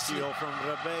 Nice heel from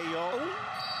Rebello.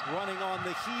 Running on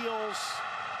the heels.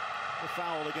 The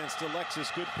foul against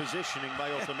Alexis. Good positioning by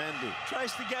Otamendi.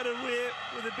 Tries to get away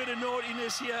with a bit of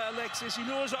naughtiness here, Alexis. He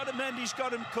knows Otamendi's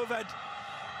got him covered,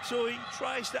 so he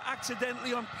tries to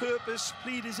accidentally, on purpose,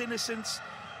 plead his innocence.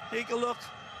 Take a look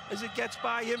as it gets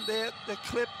by him there. The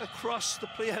clip across the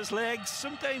player's legs.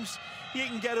 Sometimes he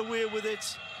can get away with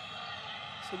it,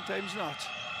 sometimes not.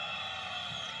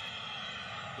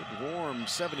 Good warm,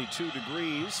 72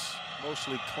 degrees.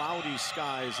 Mostly cloudy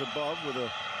skies above with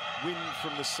a wind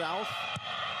from the south.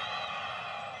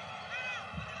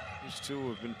 These two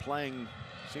have been playing,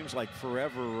 seems like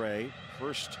forever, Ray.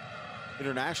 First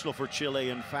international for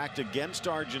Chile, in fact, against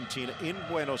Argentina in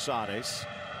Buenos Aires.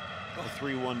 A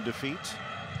 3-1 defeat.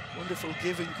 Wonderful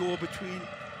give and go between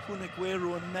Kun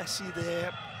Agüero and Messi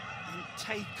there in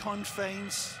tight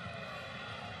confines.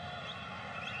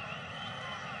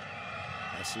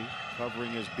 Messi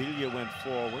covering as Biglia went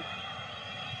forward.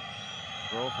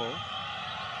 Rojo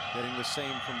getting the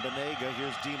same from Banega.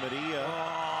 Here's Di Maria.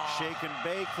 Shake and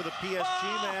bake for the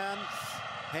PSG man.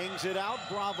 Hangs it out.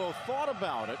 Bravo thought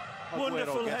about it.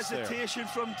 Wonderful hesitation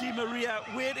from Di Maria,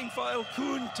 waiting for El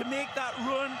Kun to make that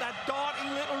run, that darting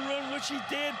little run, which he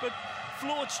did, but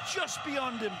floats just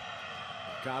beyond him.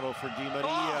 Mercado for Di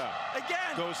Maria.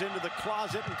 Again. Goes into the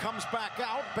closet and comes back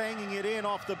out, banging it in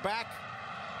off the back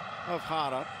of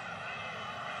Jara.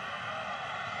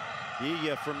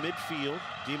 Biglia from midfield.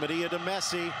 Di Maria to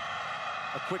Messi.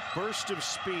 A quick burst of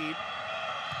speed.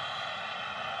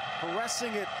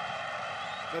 Caressing it.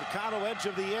 Mercado, edge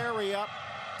of the area.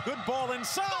 Good ball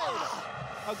inside.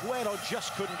 Agüero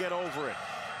just couldn't get over it.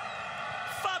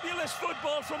 Fabulous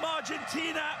football from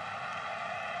Argentina.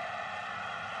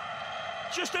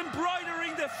 Just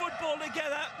embroidering the football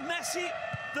together. Messi,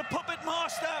 the puppet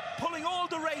master, pulling all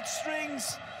the right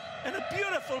strings. And a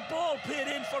beautiful ball played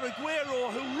in for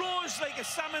Agüero, who rose like a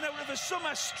salmon out of a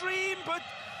summer stream, but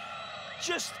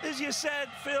just as you said,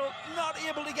 Phil, not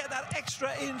able to get that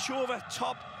extra inch over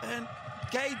top and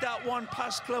guide that one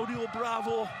past Claudio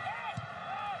Bravo.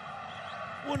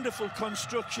 Wonderful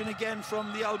construction again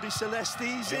from the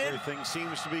Albicelestes. Everything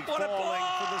seems to be falling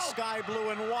for the sky blue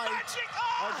and white.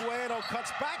 Agüero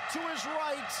cuts back to his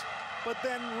right, but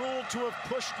then ruled to have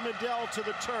pushed Medel to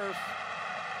the turf.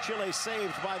 Chile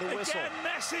saved by the whistle. Again,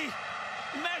 Messi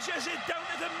measures it down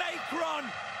to the micron.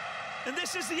 And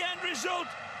this is the end result.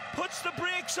 puts the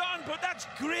brakes on, but that's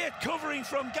great covering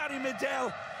from Gary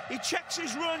Medel. He checks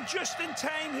his run just in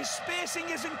time. His spacing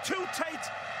isn't too tight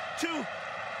to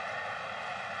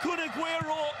Kun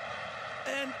Aguero,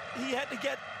 and he had to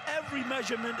get every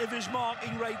measurement of his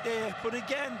marking right there. But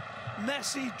again,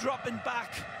 Messi dropping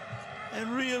back,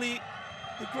 and really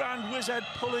the Grand Wizard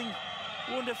pulling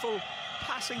wonderful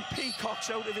passing peacocks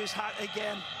out of his hat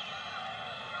again.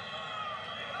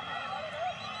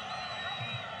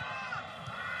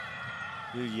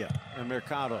 Biglia and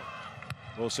Mercado.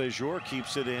 Beausejour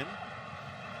keeps it in.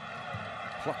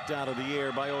 Plucked out of the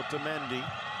air by Otamendi.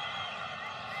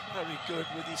 Very good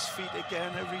with his feet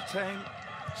again every time.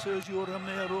 Sergio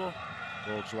Romero.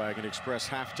 Volkswagen Express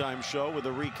halftime show with a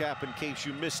recap in case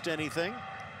you missed anything.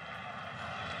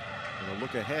 And a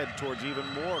look ahead towards even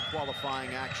more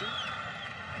qualifying action.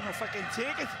 I don't know if I can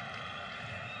take it.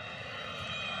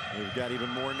 We've got even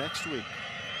more next week.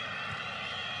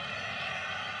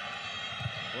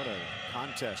 What a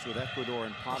contest with Ecuador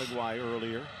and Paraguay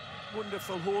earlier.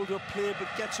 Wonderful hold-up play, but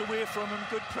gets away from him.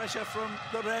 Good pressure from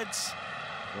the Reds.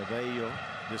 Robello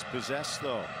dispossessed,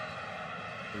 though.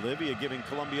 Bolivia giving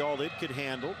Colombia all it could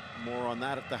handle. More on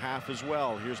that at the half as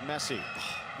well. Here's Messi.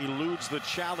 Eludes the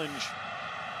challenge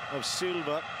of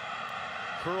Silva.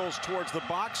 Curls towards the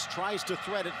box. Tries to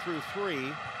thread it through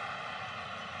three.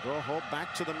 Rojo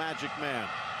back to the magic man.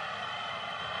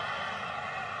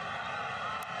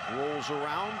 Rolls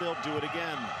around. They'll do it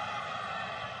again.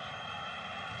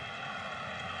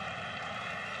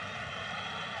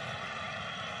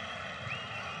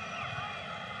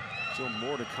 Still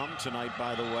more to come tonight,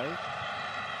 by the way.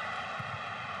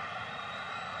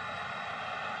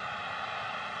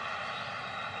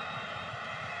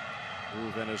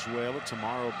 Peru, Venezuela.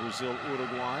 Tomorrow, Brazil,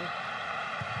 Uruguay.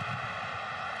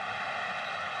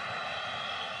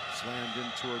 Slammed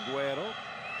into Aguero.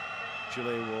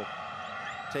 Chile will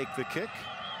take the kick.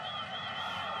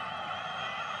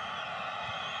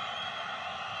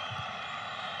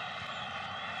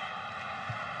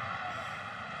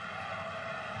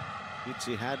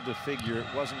 He had to figure it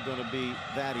wasn't going to be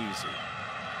that easy.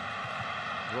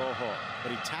 Rojo,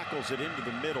 but he tackles it into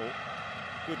the middle.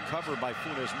 Good cover by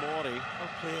Funes Mori. Well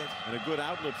played. And a good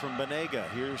outlet from Banega.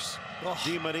 Here's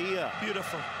Di Maria.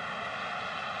 Beautiful.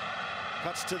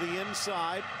 Cuts to the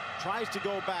inside. Tries to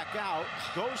go back out.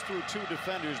 Goes through two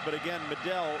defenders, but again,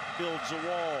 Medel builds a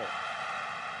wall.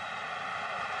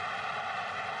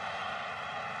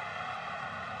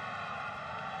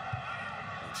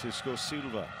 Francisco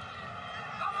Silva.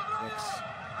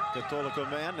 Ex-Católico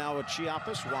man, now at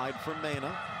Chiapas, wide for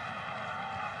Mena.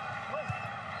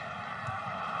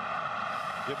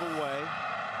 Give away.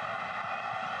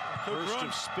 Burst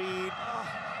of speed.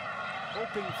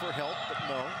 Hoping for help, but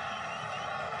no.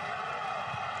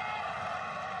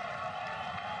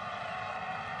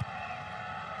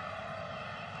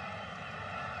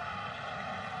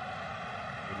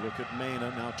 Good look at Mena,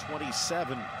 now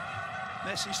 27.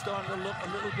 Messi starting to look a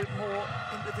little bit more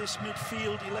into this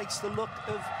midfield. He likes the look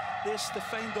of this to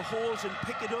find the holes and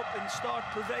pick it up and start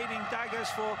providing daggers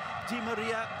for Di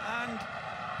Maria and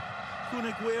Kun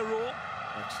Aguero.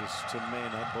 Access to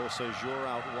Mena. Beausejour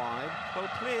out wide. Well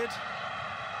played.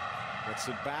 Gets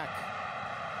it back.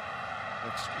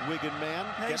 Next Wigan man.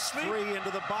 Nicely. Gets three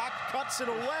into the box. Cuts it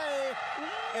away.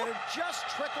 And it just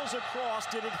trickles across.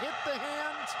 Did it hit the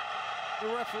hand? The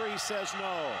referee says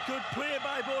no. Good play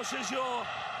by Beausejour.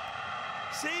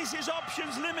 Sees his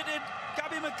options limited.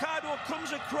 Gabi Mercado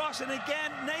comes across, and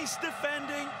again, nice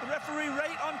defending. The referee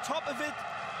right on top of it.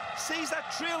 Sees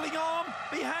that trailing arm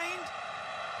behind.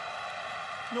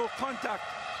 No contact.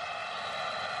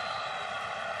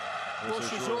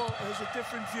 Beausejour has a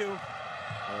different view.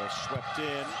 Swept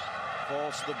in.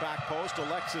 Falls to the back post.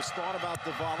 Alexis thought about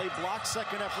the volley. Blocked,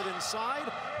 second effort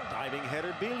inside. Diving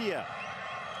header, Biglia.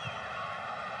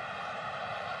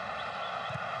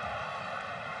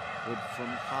 Good from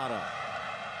Jara.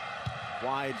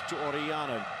 Wide to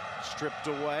Orellana. Stripped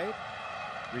away.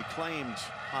 Reclaimed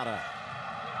Jara.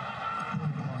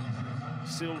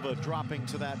 Silva dropping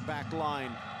to that back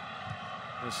line.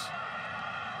 As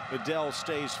Medel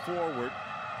stays forward.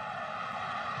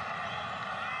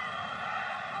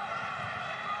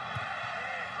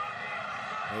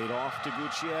 Laid off to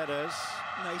Gutierrez.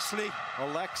 Nicely.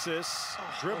 Alexis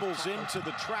dribbles into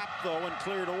the trap, though, and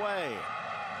cleared away.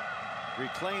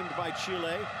 Reclaimed by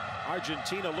Chile.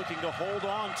 Argentina looking to hold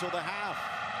on till the half.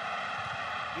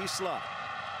 Isla.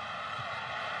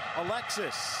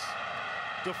 Alexis.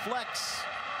 Deflects.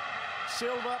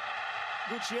 Silva.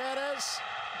 Gutierrez.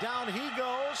 Down he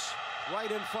goes.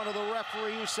 right in front of the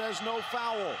referee who says no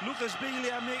foul. Lucas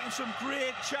Biglia making some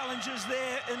great challenges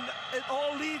there, and it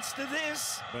all leads to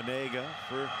this. Banega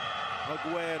for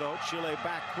Aguero. Chile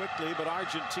back quickly, but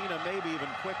Argentina maybe even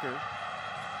quicker.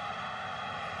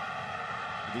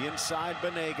 The inside,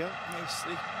 Banega.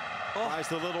 Nicely. Tries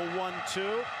the little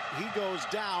 1-2. He goes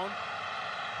down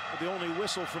with the only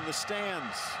whistle from the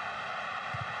stands.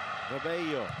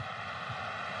 Romero.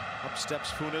 Up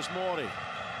steps Mori.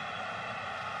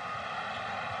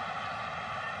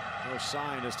 No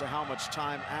sign as to how much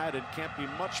time added. Can't be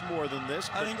much more than this.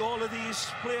 I think all of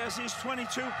these players, these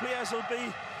 22 players, will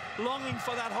be longing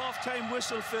for that half-time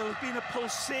whistle, Phil. It's been a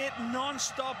pulsating,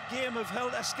 non-stop game of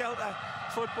helter-skelter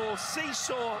football.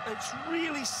 Seesaw. It's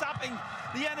really sapping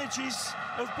the energies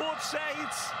of both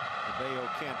sides. Bayo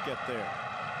can't get there.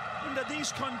 Under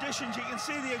these conditions, you can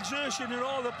see the exertion in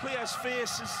all the players'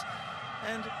 faces,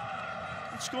 and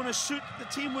it's going to suit the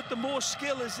team with the most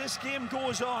skill as this game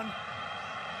goes on.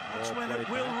 That's when it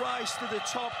will rise to the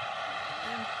top,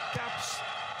 and gaps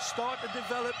start to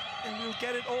develop, and we'll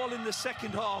get it all in the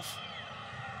second half.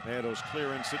 Meadows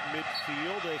clearance at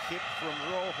midfield, a hit from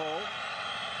Rojo.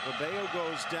 Romero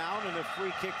goes down, and a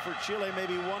free kick for Chile,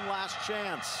 maybe one last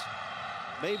chance.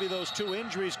 Maybe those two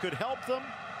injuries could help them.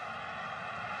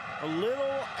 A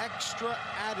little extra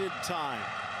added time.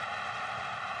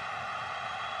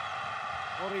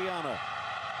 Oriana,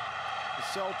 the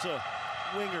Celta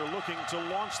winger, looking to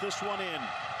launch this one in.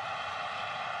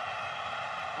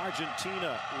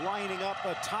 Argentina lining up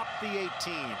atop the 18.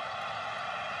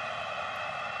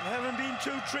 They haven't been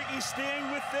too tricky,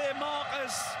 staying with their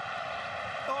markers.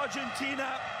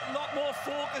 Argentina, a lot more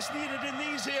focus needed in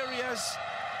these areas.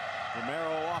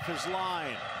 Romero off his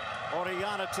line.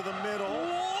 Oriana to the middle.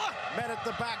 Whoa! Met at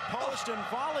the back post and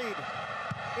volleyed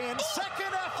in.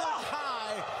 Second effort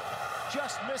high.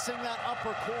 Just missing that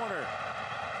upper corner.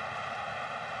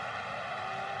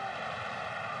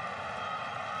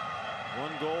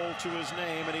 One goal to his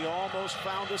name, and he almost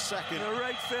found a second. You're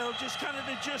right, Phil. Just kind of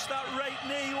adjust that right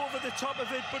knee over the top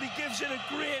of it, but he gives it a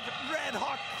great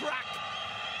red-hot crack.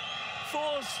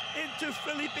 Falls into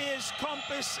Felipe's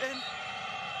compass, and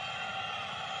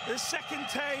the second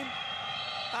time,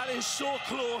 that is so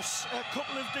close. A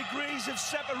couple of degrees of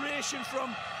separation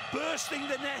from bursting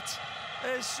the net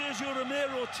as Sergio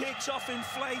Romero takes off in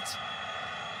flight.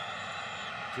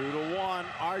 2-1.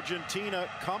 Argentina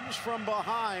comes from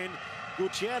behind.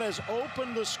 Gutierrez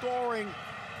opened the scoring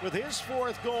with his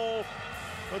fourth goal,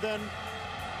 but then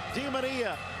Di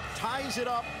Maria ties it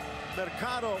up.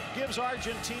 Mercado gives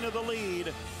Argentina the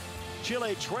lead.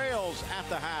 Chile trails at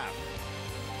the half.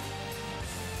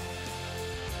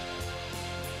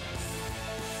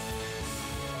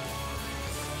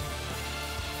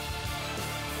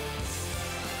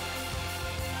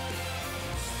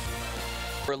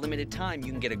 For a limited time,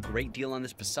 you can get a great deal on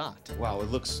this Passat. Wow, it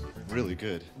looks really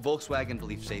good. Volkswagen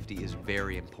believes safety is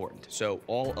very important, so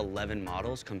all 11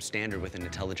 models come standard with an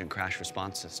intelligent crash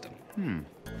response system.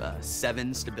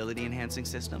 7 stability-enhancing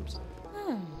systems.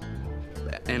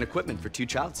 And equipment for 2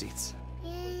 child seats.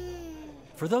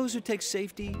 For those who take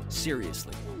safety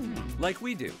seriously. Like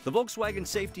we do. The Volkswagen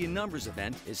Safety in Numbers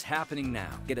event is happening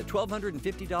now. Get a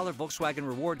 $1,250 Volkswagen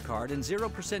reward card and 0%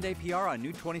 APR on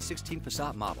new 2016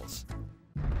 Passat models.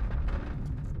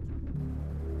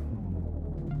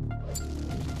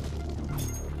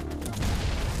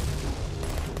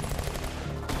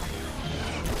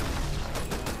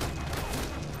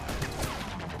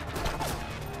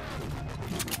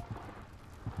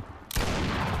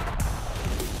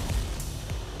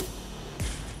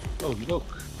 Oh, look.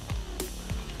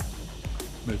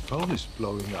 My phone is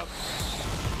blowing up.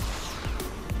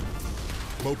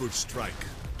 Mobile Strike.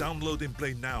 Download and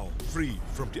play now, free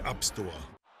from the App Store.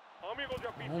 Amigos y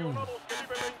aficionados que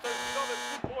viven la intensidad del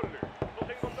fútbol, nos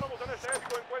encontramos en este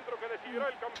épico encuentro que decidirá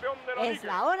el campeón de la liga. Es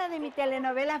la hora de mi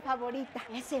telenovela favorita.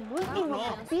 Es el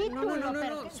último capítulo.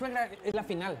 No, suegra, es la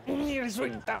final. Y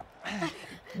resulta.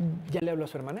 ¿Ya le habló a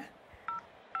su hermana?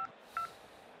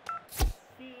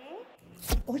 ¿Sí?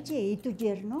 Oye, ¿y tu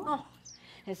yerno? Oh,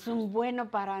 es un bueno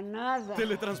para nada.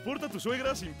 Teletransporta a tu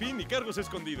suegra sin PIN ni cargos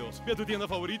escondidos. Ve a tu tienda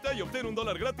favorita y obtén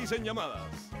 $1 gratis en llamadas.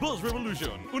 Boss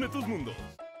Revolution, une tus mundos.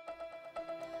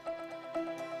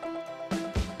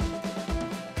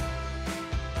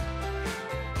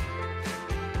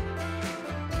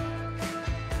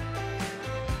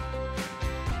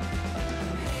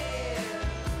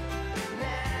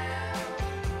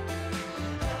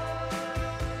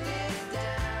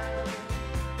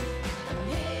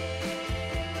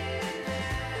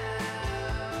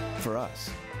 For us,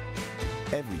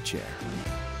 every chair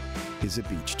is a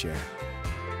beach chair.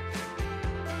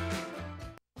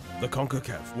 The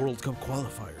CONCACAF World Cup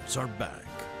qualifiers are back.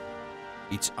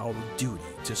 It's our duty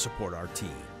to support our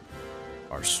team,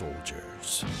 our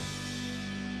soldiers.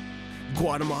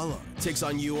 Guatemala takes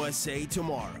on USA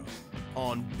tomorrow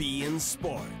on beIN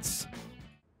Sports.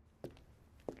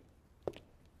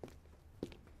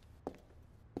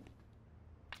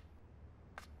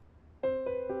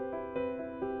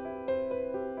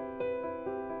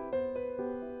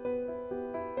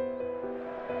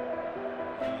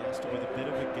 Iniesta with a bit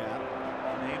of a gap.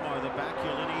 Neymar the back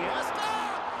heel, and Iniesta!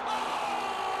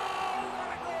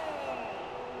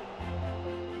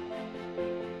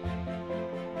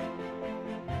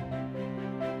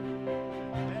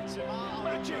 Benzema on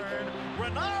the turn.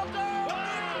 Ronaldo!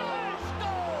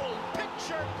 Goal!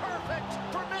 Picture perfect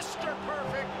for Mr.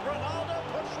 Perfect. Ronaldo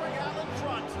puts Real in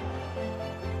front.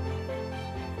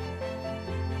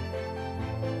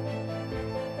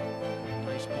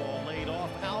 Nice ball laid off.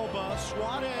 Alba,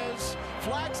 Suarez.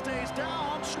 Flag stays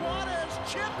down. Suarez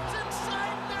chips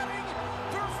inside netting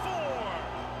for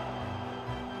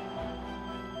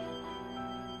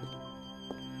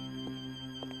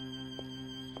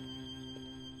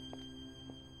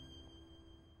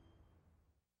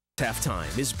 4.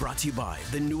 Halftime is brought to you by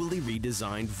the newly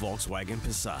redesigned Volkswagen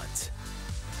Passat.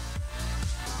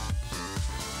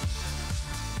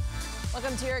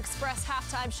 Welcome to your Express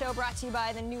Halftime Show, brought to you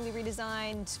by the newly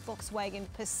redesigned Volkswagen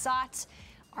Passat.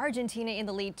 Argentina in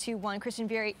the lead 2-1. Christian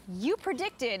Vieri, you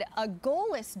predicted a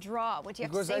goalless draw. What do you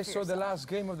have to say Because I saw the last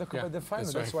game of the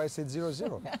final. That's why I said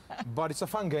 0-0. But it's a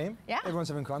fun game. Yeah. Everyone's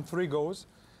having fun. 3 goals.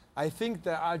 I think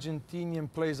the Argentinian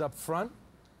players up front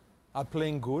are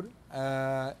playing good.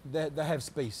 They have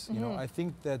space. You know, I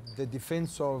think that the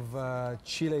defense of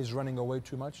Chile is running away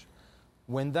too much.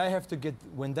 When they have to get,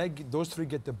 those 3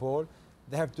 get the ball,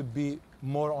 they have to be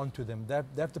more onto them. They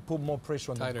have to put more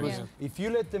pressure on them. Because if you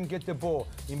let them get the ball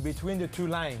in between the 2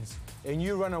 lines and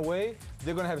you run away,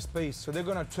 they're going to have space. So they're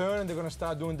going to turn and they're going to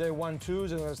start doing their 1-2s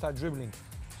and they're going to start dribbling.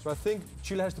 So I think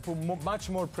Chile has to put much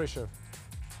more pressure.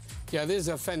 Yeah, this is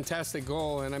a fantastic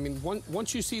goal. And I mean,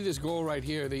 once you see this goal right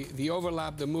here, the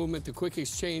overlap, the movement, the quick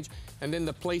exchange, and then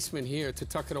the placement here to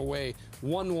tuck it away,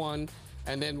 1-1.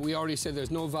 And then we already said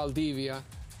there's no Valdivia,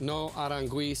 no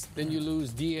Aranguiz. Then you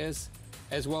lose Diaz,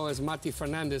 as well as Mati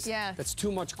Fernandez. Yeah. That's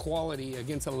too much quality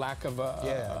against a lack of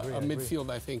a midfield,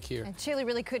 I think, here. And Chile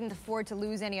really couldn't afford to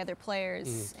lose any other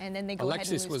players, and then they go ahead and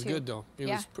Alexis lose was 2. good, though. He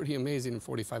was pretty amazing in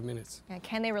 45 minutes.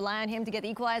 Can they rely on him to get the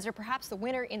equalizer, perhaps the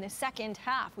winner in the second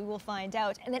half? We will find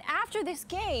out. And then after this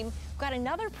game, we've got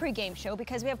another pregame show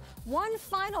because we have one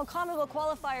final CONMEBOL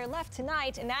qualifier left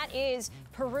tonight, and that is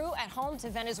Peru at home to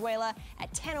Venezuela at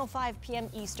 10:05 p.m.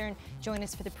 Eastern. Join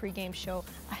us for the pregame show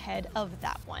ahead of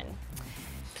that one.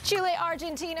 Chile,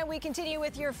 Argentina, we continue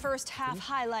with your first half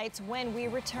highlights when we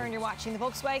return. You're watching the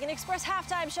Volkswagen Express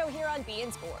Halftime Show here on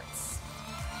beIN Sports.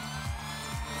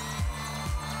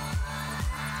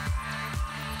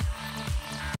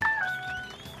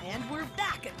 And we're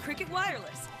back at Cricket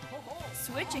Wireless.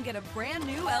 Switch and get a brand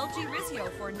new LG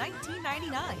Rizio for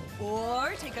 $19.99.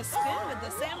 Or take a spin with the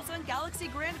Samsung Galaxy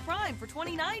Grand Prime for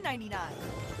 $29.99.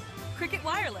 Cricket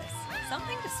Wireless,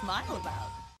 something to smile about.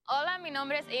 Hola, mi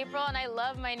nombre es April and I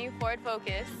love my new Ford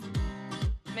Focus.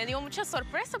 Me dio mucha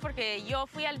sorpresa porque yo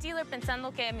fui al dealer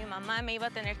pensando que mi mamá me iba a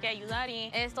tener que ayudar y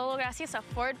es todo gracias a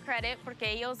Ford Credit porque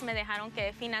ellos me dejaron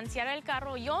que financiara el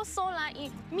carro yo sola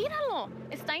y míralo,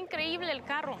 está increíble el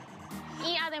carro.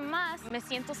 Y además me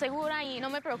siento segura y no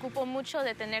me preocupo mucho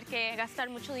de tener que gastar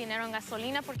mucho dinero en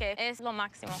gasolina porque es lo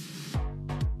máximo.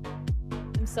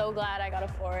 I'm so glad I got a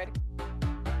Ford.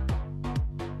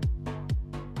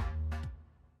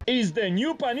 Is the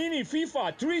new Panini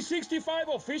FIFA 365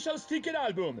 official sticker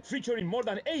album, featuring more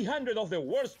than 800 of the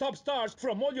world's top stars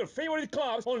from all your favorite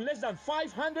clubs on less than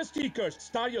 500 stickers.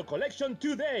 Start your collection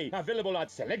today. Available at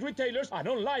select retailers and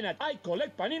online at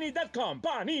icollectpanini.com.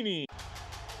 Panini.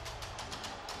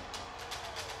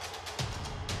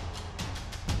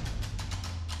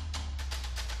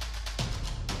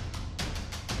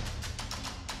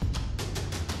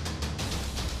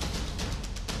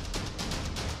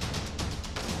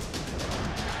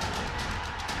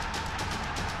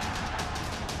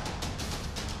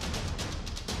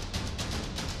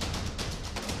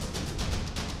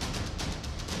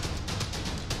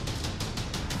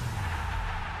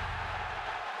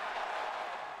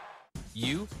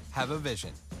 You have a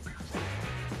vision.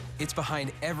 It's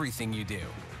behind everything you do.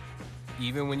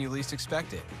 Even when you least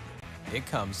expect it, it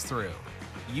comes through.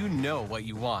 You know what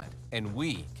you want, and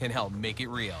we can help make it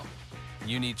real.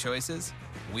 You need choices?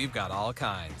 We've got all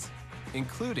kinds,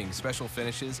 including special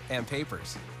finishes and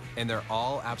papers, and they're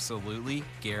all absolutely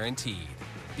guaranteed.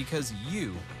 Because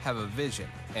you have a vision,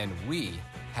 and we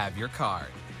have your card.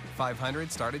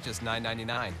 500 start at just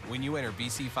 $9.99 when you enter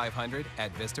BC 500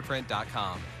 at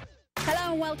Vistaprint.com.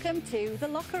 Hello and welcome to the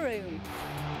locker room.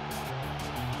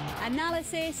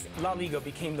 Analysis. La Liga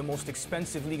became the most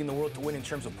expensive league in the world to win in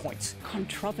terms of points.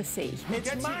 Controversy.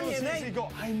 It's money,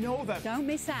 I know that. Don't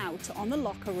miss out on the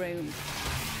locker room.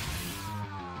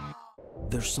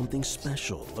 There's something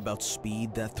special about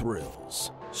speed that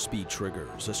thrills. Speed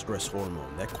triggers a stress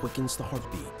hormone that quickens the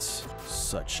heartbeats.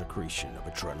 Such secretion of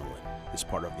adrenaline is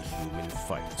part of the human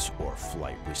fight or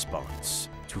flight response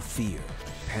to fear,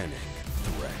 panic,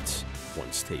 threat.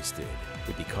 Once tasted,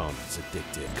 it becomes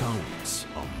addictive. Comes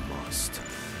a must.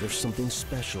 There's something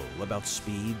special about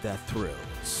speed that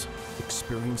thrills.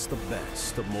 Experience the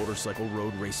best of motorcycle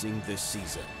road racing this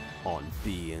season on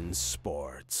beIN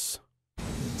Sports.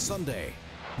 Sunday,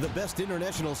 the best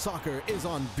international soccer is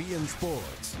on beIN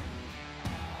Sports.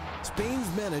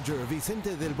 Spain's manager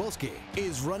Vicente del Bosque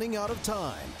is running out of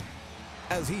time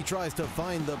as he tries to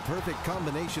find the perfect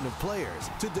combination of players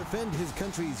to defend his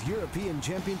country's European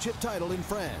Championship title in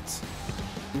France.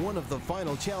 One of the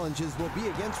final challenges will be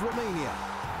against Romania,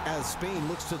 as Spain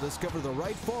looks to discover the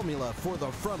right formula for the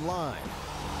front line.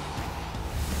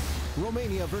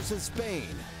 Romania versus Spain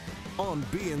on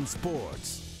beIN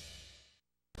Sports.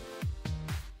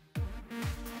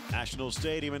 National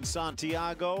Stadium in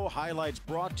Santiago. Highlights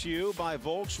brought to you by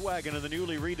Volkswagen and the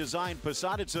newly redesigned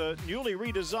Passat. It's a newly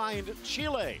redesigned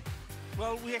Chile.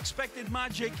 Well, we expected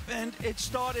magic, and it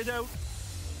started out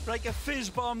like a fizz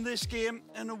bomb this game,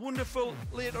 and a wonderful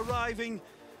late arriving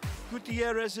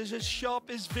Gutierrez is as sharp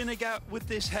as vinegar with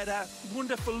this header.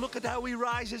 Wonderful. Look at how he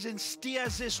rises and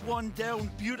steers this one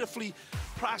down beautifully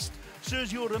past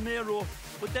Sergio Romero.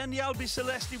 But then the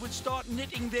Albiceleste would start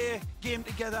knitting their game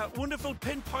together. Wonderful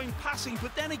pinpoint passing,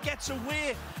 but then it gets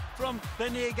away from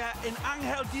Banega, and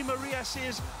Angel Di Maria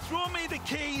says, throw me the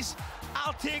keys,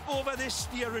 I'll take over this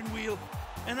steering wheel.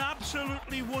 And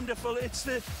absolutely wonderful. It's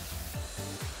the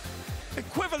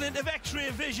equivalent of X-ray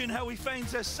vision, how he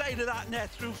finds the side of that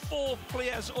net through 4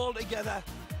 players all together.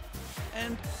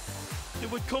 And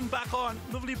it would come back on.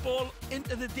 Lovely ball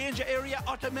into the danger area.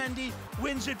 Otamendi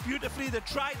wins it beautifully. They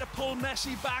try to pull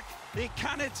Messi back. They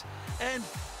can it. And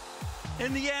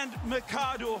in the end,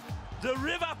 Mercado, the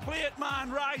River Plate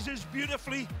man, rises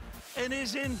beautifully and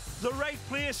is in the right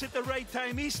place at the right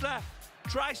time. Isla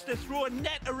tries to throw a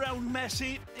net around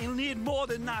Messi. He'll need more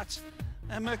than that.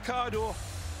 And Mercado,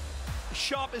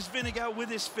 sharp as vinegar with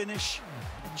his finish.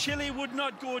 Chile would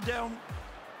not go down.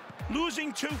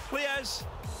 Losing 2 players,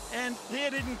 and they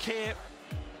didn't care.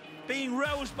 Being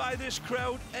roused by this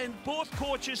crowd, and both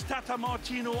coaches, Tata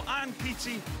Martino and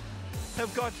Pizzi,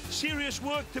 have got serious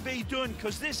work to be done,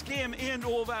 because this game ain't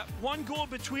over. 1 goal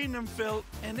between them, Phil,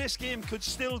 and this game could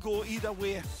still go either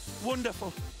way.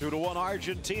 Wonderful. 2-1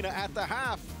 Argentina at the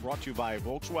half. Brought to you by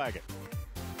Volkswagen.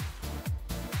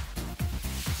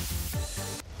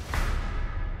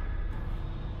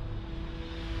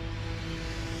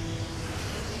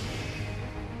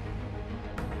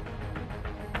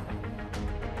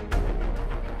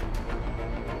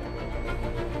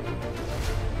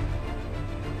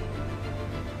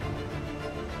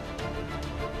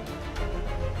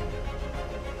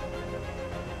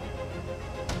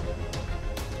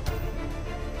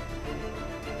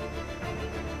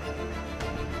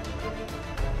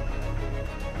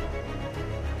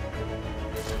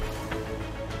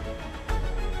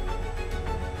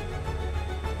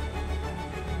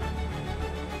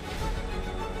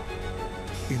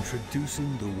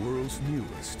 Introducing the world's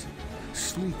newest,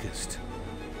 sleekest,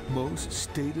 most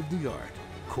state-of-the-art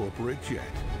corporate jet.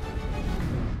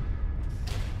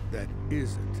 That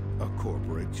isn't a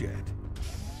corporate jet.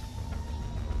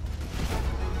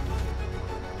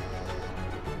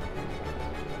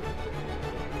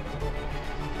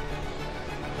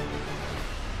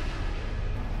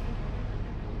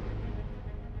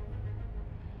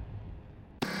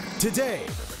 Today,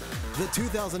 the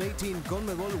 2018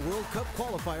 CONMEBOL World Cup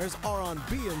qualifiers are on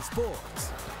beIN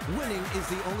Sports. Winning is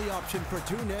the only option for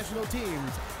 2 national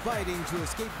teams fighting to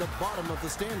escape the bottom of the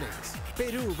standings.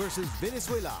 Peru versus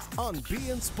Venezuela on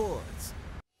beIN Sports.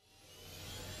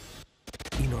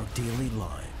 In our daily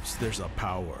lives, there's a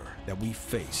power that we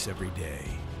face every day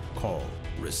called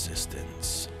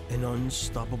resistance. An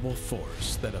unstoppable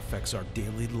force that affects our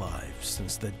daily lives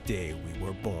since the day we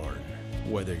were born.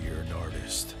 Whether you're an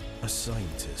artist, a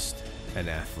scientist, an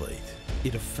athlete,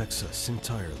 it affects us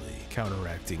entirely,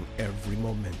 counteracting every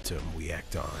momentum we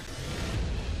act on.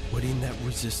 But in that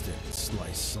resistance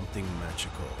lies something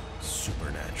magical,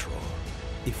 supernatural,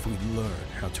 if we learn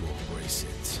how to embrace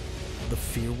it. The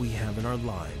fear we have in our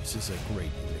lives is a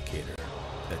great indicator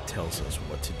that tells us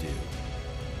what to do.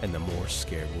 And the more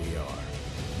scared we are,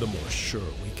 the more sure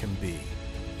we can be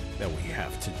that we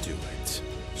have to do it.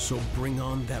 So bring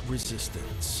on that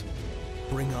resistance.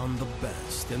 Bring on the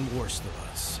best and worst of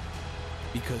us.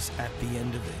 Because at the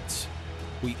end of it,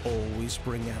 we always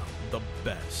bring out the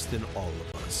best in all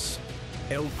of us.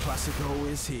 El Clasico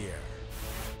is here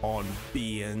on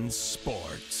beIN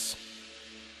Sports.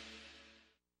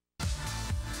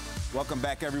 Welcome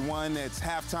back, everyone. It's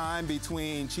halftime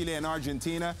between Chile and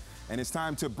Argentina, and it's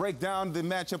time to break down the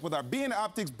matchup with our beIN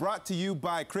Optics, brought to you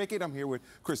by Cricket. I'm here with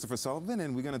Christopher Sullivan,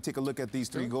 and we're going to take a look at these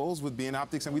three goals with beIN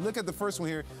Optics. And we look at the first one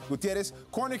here, Gutierrez,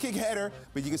 corner kick header,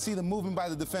 but you can see the movement by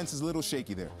the defense is a little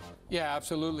shaky there. Yeah,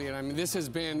 absolutely. And I mean, this has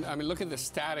been, look at the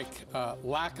static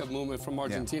lack of movement from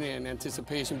Argentina in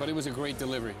anticipation, but it was a great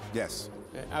delivery. Yes.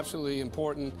 Absolutely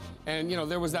important. And, you know,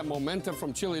 there was that momentum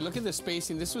from Chile. Look at the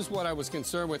spacing. This was what I was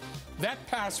concerned with. That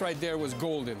pass right there was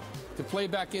golden. To play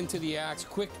back into the axe,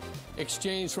 quick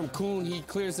exchange from Kuhn. He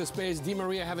clears the space. Di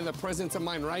Maria having the presence of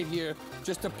mind right here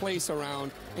just to place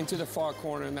around into the far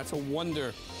corner, and that's a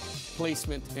wonder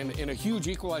placement and a huge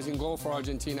equalizing goal for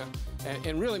Argentina,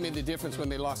 and really made the difference when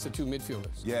they lost the two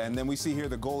midfielders. Yeah, and then we see here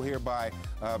the goal here by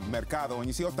Mercado, and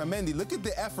you see Otamendi. Look at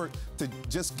the effort to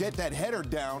just get that header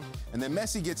down, and then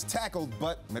Messi gets tackled,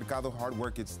 but Mercado, hard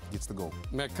work, gets the goal.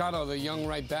 Mercado, the young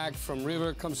right back from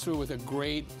River, comes through with a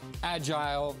great,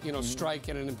 agile, strike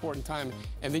at an important time.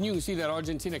 And then you can see that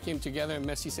Argentina came together, and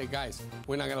Messi said, guys,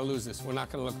 we're not going to lose this. We're not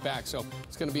going to look back. So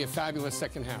it's going to be a fabulous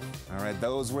second half. All right,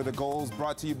 those were the goals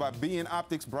brought to you by beIN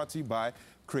Optics, brought to you by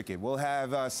Cricket. We'll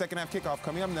have second half kickoff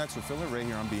coming up next with Phil and Ray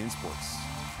here on beIN Sports.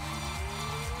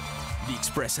 The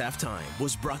Express Halftime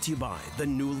was brought to you by the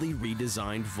newly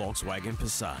redesigned Volkswagen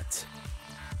Passat.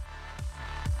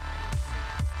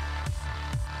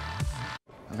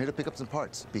 I'm here to pick up some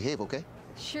parts. Behave, okay?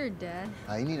 Sure, Dad.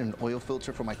 I need an oil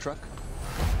filter for my truck.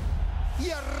 Y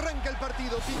arranca el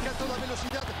partido, pica a toda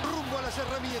velocidad, rumbo a las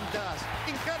herramientas.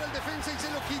 Encara el defensa y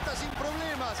se lo quita sin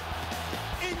problemas.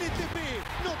 NTP,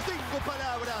 no tengo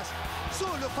palabras,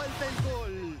 solo falta el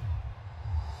gol.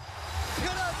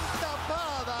 Gran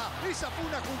tapada, esa fue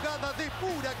una jugada de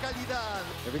pura calidad.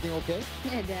 Everything okay?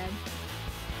 Yeah, Dad.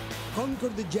 Conquer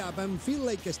the job and feel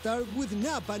like a star with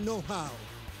Napa know-how.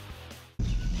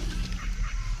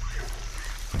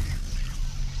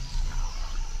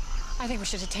 I think we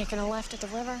should have taken a left at the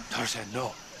river. Tarzan,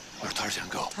 no. Where Tarzan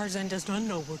go? Tarzan does not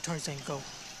know where Tarzan go.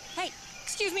 Hey,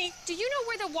 excuse me, do you know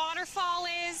where the waterfall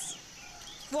is?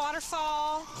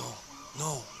 Waterfall?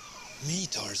 No. Me,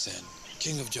 Tarzan.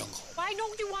 King of jungle. Why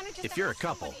don't you want to just... If you're a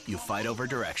couple, you fight over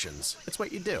directions. It's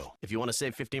what you do. If you want to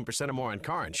save 15% or more on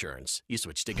car insurance, you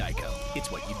switch to Geico.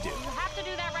 It's what you do. You have to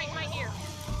do that right in my ear.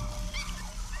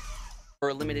 For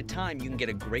a limited time, you can get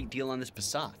a great deal on this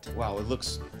Passat. Wow, it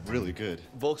looks really good.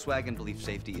 Volkswagen believes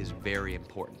safety is very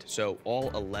important, so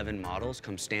all 11 models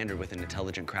come standard with an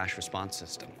intelligent crash response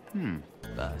system.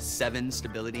 7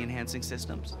 stability-enhancing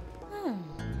systems.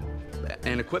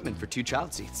 And equipment for 2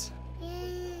 child seats.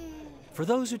 For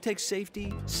those who take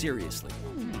safety seriously,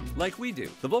 like we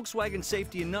do, the Volkswagen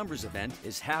Safety in Numbers event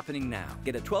is happening now.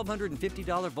 Get a $1,250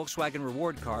 Volkswagen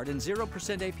reward card and 0%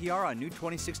 APR on new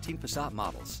 2016 Passat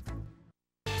models.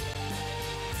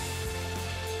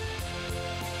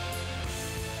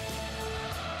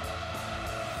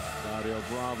 Estadio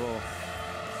Bravo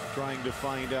trying to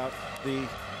find out the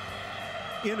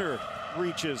inner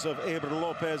reaches of Héber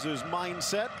Lopez's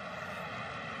mindset.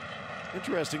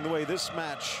 Interesting the way this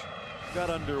match got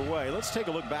underway. Let's take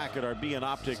a look back at our beIN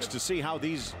Optics to see how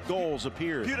these goals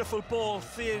appeared. Beautiful ball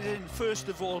faded in first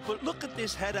of all, but look at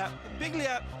this header.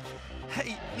 Biglia,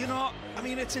 hey,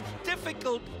 it's a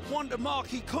difficult one to mark.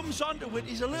 He comes onto it,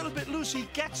 he's a little bit loose, he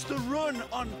gets the run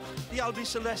on the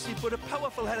Albiceleste, but a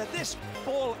powerful header. This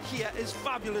ball here is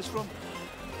fabulous from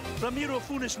Ramiro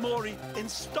Funes Mori, and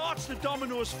starts the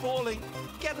dominoes falling.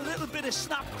 Get a little bit of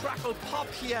snap, crackle, pop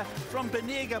here from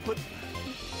Banega, but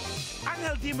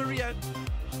Angel Di Maria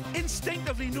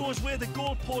instinctively knows where the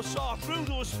goalposts are through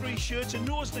those 3 shirts and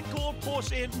knows the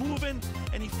goalposts ain't moving,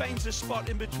 and he finds a spot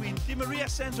in between. Di Maria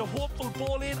sends a hopeful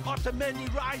ball in.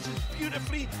 Otamendi rises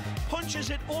beautifully, punches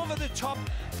it over the top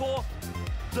for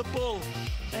the bull,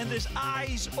 and there's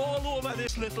eyes all over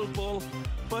this little bull,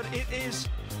 but it is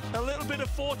a little bit of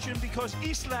fortune because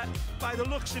Isla, by the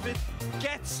looks of it,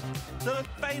 gets the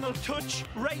final touch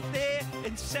right there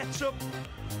and sets up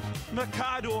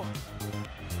Mercado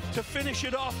to finish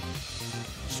it off.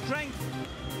 Strength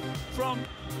from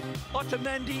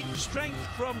Otamendi, strength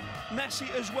from Messi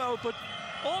as well, but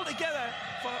all together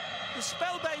for the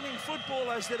spellbinding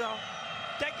footballers that are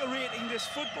decorating this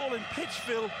footballing pitch,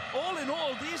 Phil. All in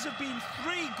all, these have been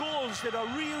 3 goals that are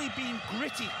really been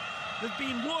gritty. They've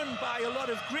been won by a lot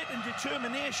of grit and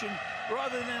determination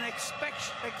rather than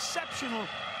exceptional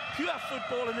pure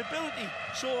footballing ability.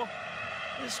 So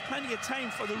there's plenty of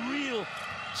time for the real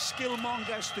skill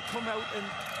mongers to come out and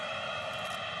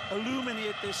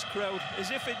illuminate this crowd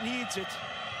as if it needs it.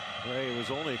 Ray, it was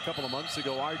only a couple of months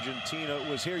ago Argentina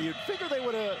was here. You'd figure they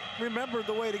would have remembered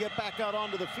the way to get back out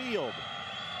onto the field.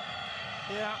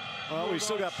 Yeah. Well, we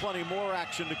still got plenty more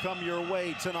action to come your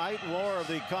way tonight. More of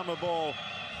the CONMEBOL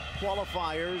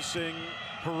qualifiers in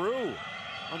Peru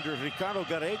under Ricardo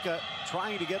Gareca,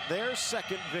 trying to get their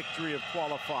second victory of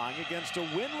qualifying against a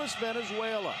winless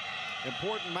Venezuela.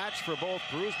 Important match for both.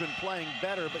 Peru's been playing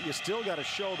better, but you still got to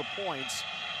show the points.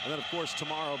 And then, of course,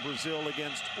 tomorrow, Brazil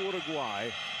against Uruguay.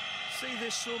 See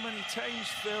this so many times,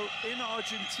 Phil, in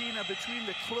Argentina between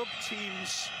the club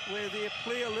teams where they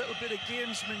play a little bit of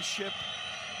gamesmanship.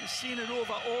 You've seen it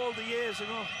over all the years. I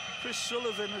know Chris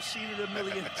Sullivan has seen it a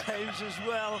million times as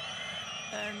well.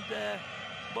 And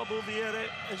Bob Oliveira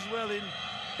as well in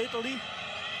Italy.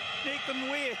 Make them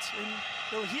wait, and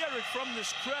they'll hear it from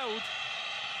this crowd.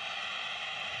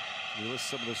 You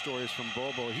listen to some of the stories from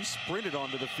Bobo. He sprinted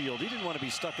onto the field. He didn't want to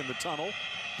be stuck in the tunnel.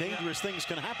 Dangerous things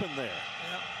can happen there.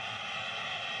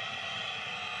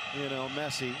 You know,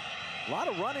 Messi. A lot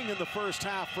of running in the first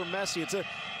half for Messi. It's a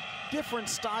different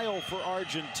style for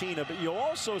Argentina, but you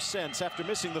also sense after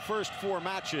missing the first 4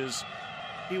 matches,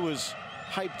 he was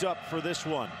hyped up for this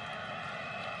one.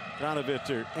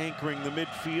 Kranevitter anchoring the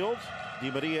midfield.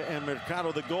 Di Maria and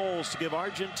Mercado the goals to give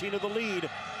Argentina the lead.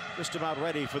 Just about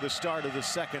ready for the start of the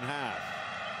second half.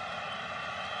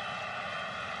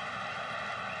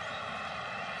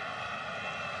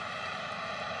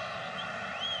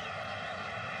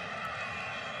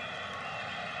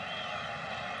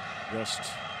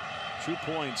 Just 2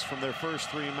 points from their first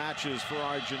 3 matches for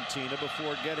Argentina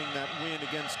before getting that win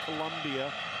against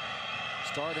Colombia,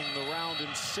 starting the round in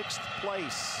 6th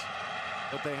place.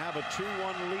 But they have a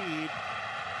 2-1 lead,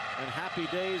 and happy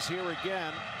days here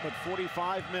again, but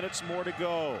 45 minutes more to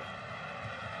go.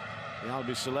 The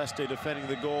Albiceleste defending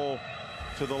the goal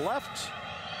to the left.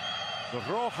 The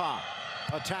Rojo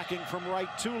attacking from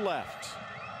right to left.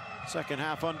 Second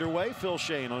half underway. Phil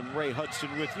Shane and Ray Hudson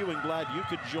with you, and glad you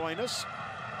could join us.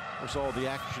 There's all the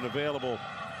action available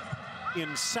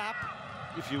in SAP.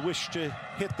 If you wish to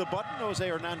hit the button, Jose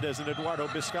Hernandez and Eduardo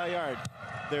Biscayard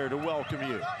there to welcome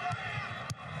you.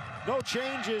 No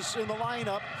changes in the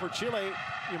lineup for Chile.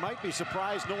 You might be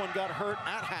surprised no one got hurt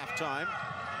at halftime.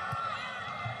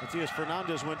 Matías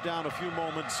Fernandez went down a few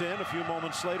moments in. A few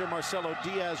moments later, Marcelo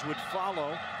Diaz would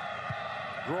follow.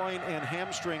 Groin and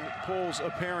hamstring pulls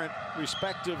apparent,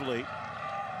 respectively.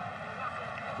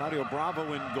 Mario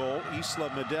Bravo in goal. Isla,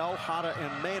 Medel, Jara,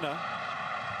 and Mena.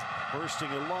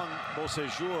 Bursting a lung,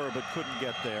 Beausejour, but couldn't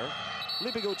get there.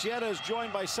 Felipe Gutierrez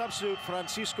joined by substitute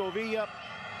Francisco Villa.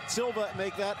 Silva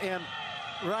make that, and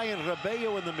Ryan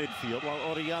Rebello in the midfield, while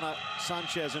Oriana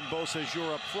Sanchez and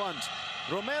Beausejour up front.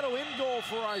 Romero in goal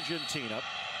for Argentina.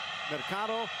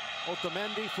 Mercado,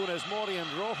 Otamendi, Funes Mori,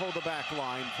 and Rojo the back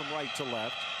line from right to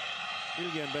left.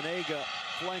 Biglia and Banega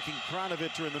flanking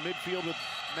Kranevitter in the midfield with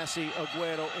Messi,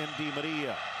 Agüero, and Di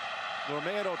Maria.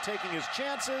 Romero taking his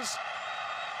chances,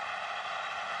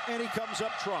 and he comes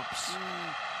up trumps.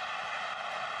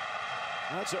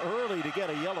 That's early to get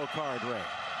a yellow card, Ray.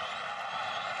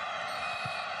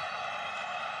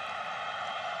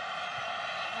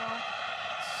 Well,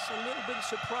 it's a little bit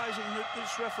surprising that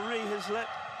this referee has let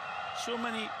so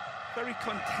many very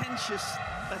contentious,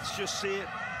 let's just say it,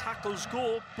 tackles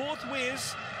go both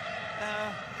ways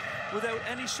without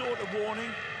any sort of warning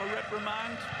or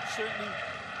reprimand. Certainly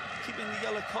keeping the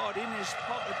yellow card in his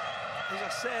pocket, as I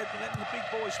said, letting the big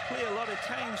boys play a lot of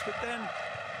times, but then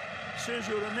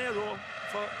Sergio Romero,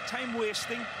 for time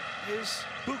wasting, is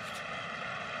booked.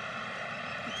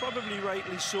 And probably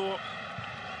rightly so.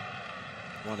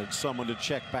 Wanted someone to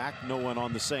check back, no one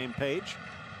on the same page.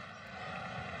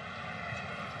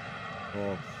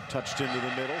 Ball touched into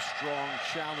the middle. Strong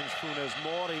challenge. Funes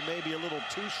Mori maybe a little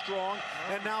too strong.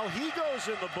 And now he goes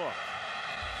in the book.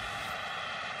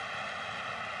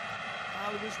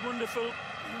 Well, it was wonderful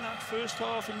in that first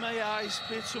half in my eyes.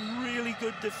 Played some really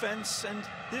good defense. And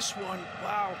this one,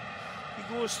 wow.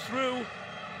 He goes through.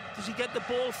 Does he get the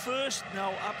ball first?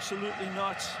 No, absolutely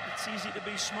not. It's easy to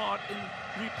be smart in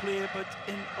replay, but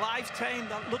in live time,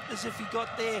 that looked as if he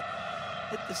got there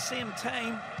at the same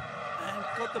time and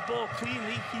got the ball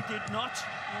cleanly. He did not.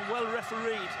 Well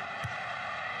refereed.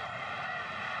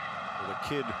 For the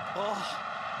kid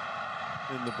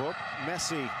in the book,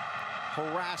 Messi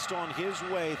harassed on his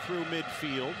way through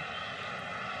midfield.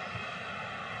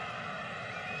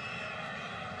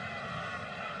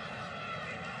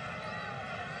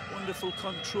 Wonderful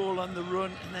control on the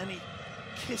run, and then he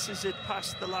kisses it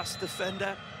past the last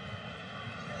defender.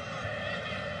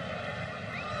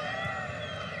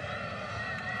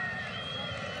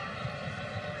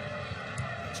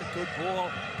 It's a good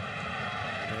ball.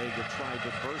 Banega tried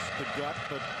to burst the gut,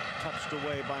 but touched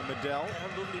away by Medel.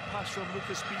 A lovely pass from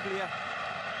Lucas Biglia.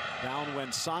 Down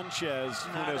went Sanchez.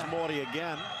 Funes Mori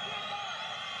again.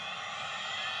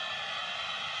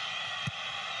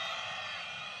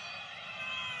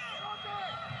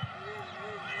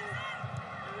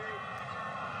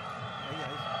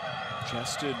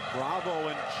 Chested Bravo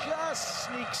and just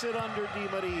sneaks it under Di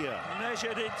Maria.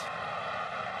 Measured it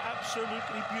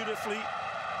absolutely beautifully.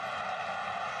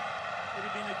 Would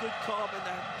have been a good carve in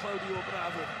there, Claudio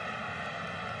Bravo.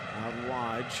 Out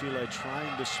wide, Chile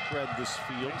trying to spread this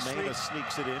field. Mena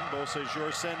sneaks it in.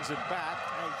 Beausejour sends it back.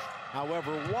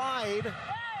 However, wide.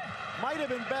 Might have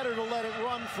been better to let it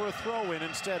run for a throw-in.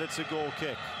 Instead, it's a goal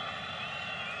kick.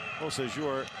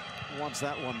 Beausejour wants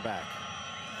that one back.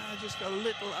 Just a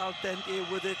little al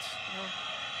dente with it.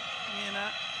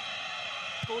 Mena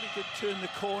thought he could turn the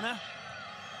corner.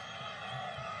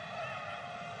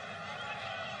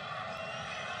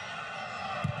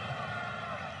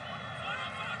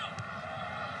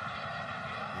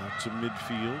 Out to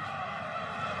midfield.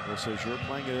 Beausejour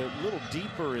playing it a little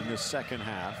deeper in this second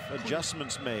half.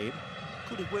 Adjustments made.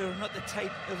 Qualifier not the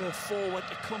type of a forward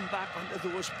to come back onto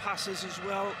those passes as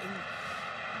well. And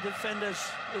defenders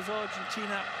of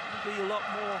Argentina would be a lot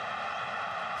more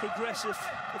progressive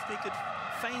if they could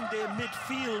find their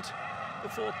midfield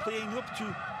before playing up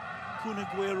to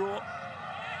Qualifier.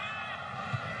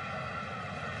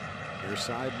 Near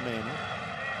side Mena.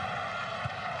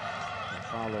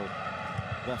 Follow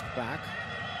left back.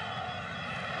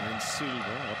 And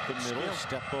Silva up the middle.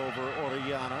 Step over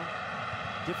Orellana.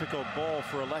 Difficult ball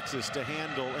for Alexis to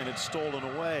handle, and it's stolen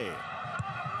away.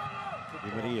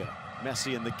 Di Maria.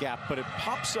 Messi in the gap, but it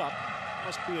pops up.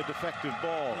 Must be a defective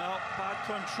ball. No, bad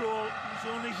control. He's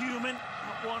only human.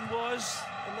 That one was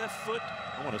the left foot.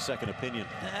 I want a second opinion.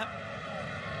 Yeah.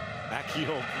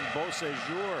 Bacchio from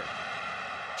Beausejour.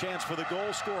 Chance for the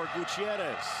goal scorer,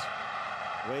 Gutierrez.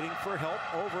 Waiting for help.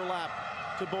 Overlap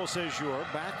to Beausejour.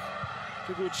 Back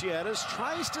to Gutierrez.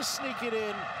 Tries to sneak it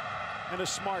in. And a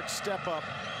smart step up.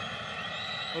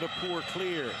 But a poor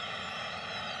clear.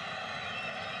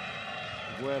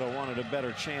 Guerra wanted a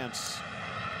better chance.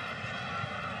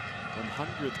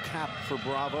 100th cap for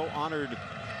Bravo, honored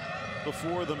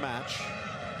before the match.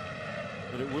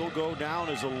 But it will go down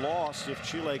as a loss if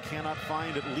Chile cannot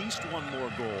find at least one more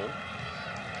goal.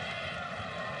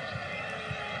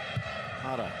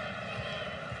 Hara.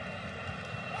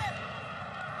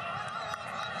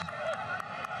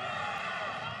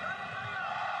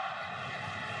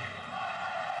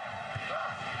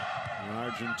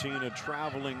 Argentina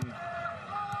traveling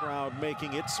crowd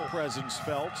making its presence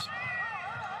felt.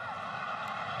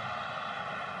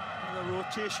 A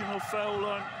rotational foul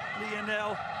on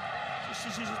Lionel. Just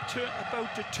as he's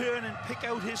about to turn and pick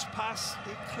out his pass,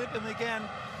 they clip him again.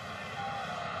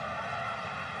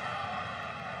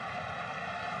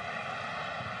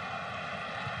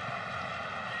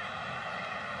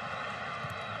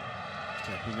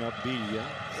 Stepping up Biglia.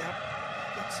 Yep,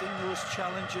 gets in those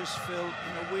challenges, Phil,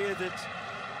 in a way that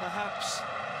perhaps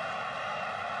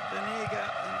Banega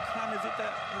and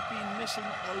Kranevitter have been missing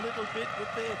a little bit with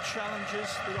their challenges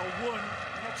that are won.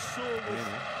 Not so with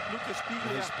Lucas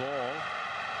Biglia. Nice ball.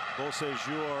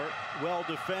 Beausejour, well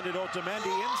defended.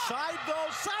 Otamendi inside though.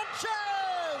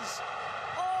 Sanchez!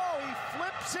 Oh, he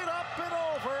flips it up and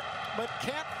over, but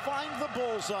can't find the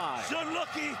bullseye. So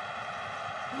unlucky.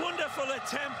 Wonderful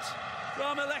attempt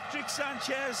from Electric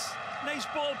Sanchez. Nice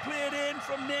ball played in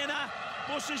from Mena.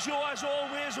 Beausejour, as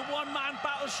always, a one-man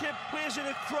battleship, plays it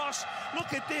across.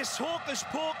 Look at this, hocus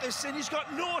pocus, and he's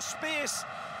got no space.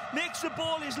 Makes the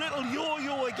ball his little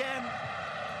yo-yo again.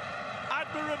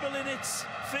 Admirable in its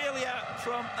failure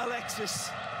from Alexis.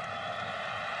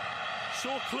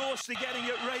 So close to getting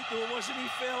it right, though, wasn't he,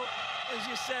 Phil? As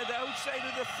you said, the outside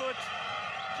of the foot,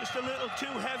 just a little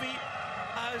too heavy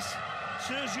as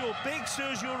Sergio, big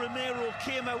Sergio Romero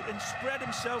came out and spread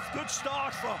himself. Good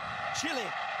start for Chile.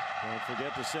 Don't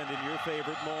forget to send in your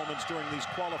favorite moments during these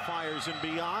qualifiers and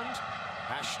beyond.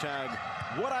 Hashtag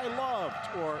what I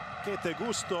loved or que te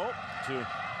gusto to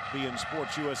beIN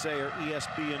Sports USA or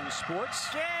ESPN Sports.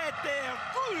 Que te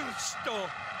gusto.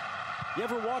 You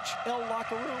ever watch El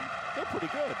Locker Room? They're pretty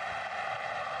good.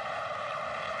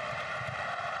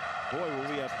 Boy, will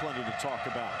we have plenty to talk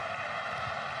about.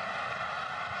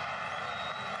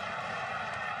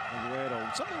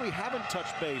 Aguero. Something we haven't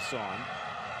touched base on.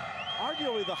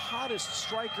 Arguably the hottest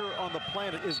striker on the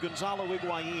planet is Gonzalo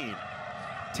Higuain.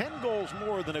 10 goals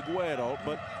more than Aguero,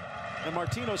 and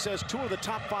Martino says 2 of the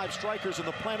top 5 strikers on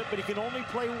the planet, but he can only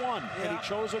play 1, and he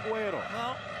chose Aguero.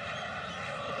 Well,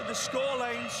 look at the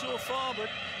scoreline so far, but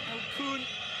Alcun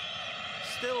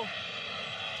still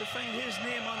to find his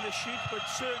name on the sheet, but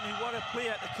certainly what a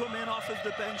player to come in off of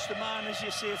the bench. The man, as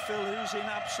you say, Phil, who's in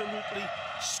absolutely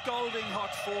scalding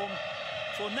hot form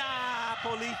for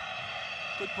Napoli.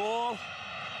 Good ball.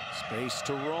 Space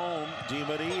to Rome. Di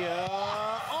Maria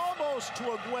almost to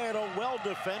Aguero. Well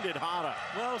defended, Jara.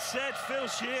 Well said, Phil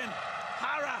Shane.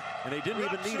 Jara. And he didn't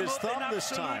even need his thumb this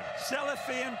time.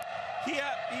 Cellophane.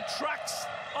 Here he tracks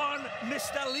on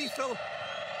Mr. Lethal.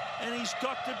 And he's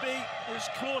got to be as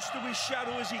close to his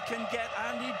shadow as he can get.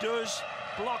 And he does.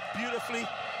 Blocked beautifully.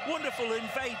 Wonderful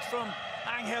invite from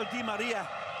Angel Di Maria.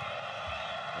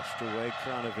 Pushed away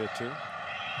Kranevitter.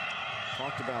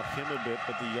 Talked about him a bit,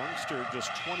 but the youngster,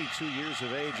 just 22 years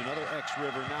of age, another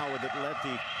ex-River now with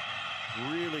Atleti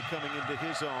really coming into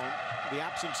his own. The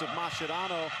absence of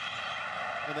Mascherano,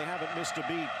 and they haven't missed a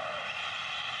beat.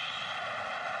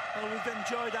 Well, we've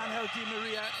enjoyed Angel Di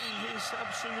Maria in his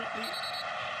absolutely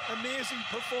amazing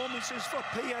performances for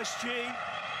PSG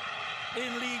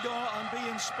in Liga on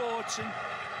beIN Sports, and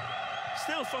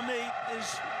still for me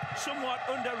is somewhat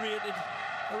underrated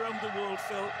around the world,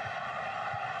 Phil.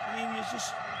 I mean, you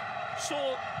just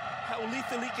saw how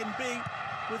lethal he can be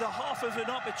with a half of an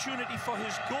opportunity for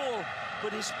his goal,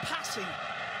 but his passing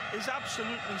is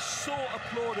absolutely so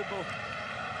applaudable.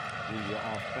 Biglia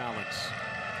off balance.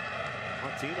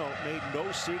 Martino made no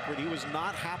secret he was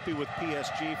not happy with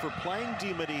PSG for playing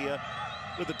Di Maria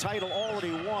with the title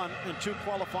already won and 2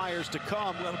 qualifiers to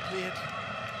come. Well played.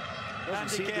 Doesn't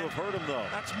seem to have hurt him, though.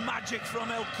 That's magic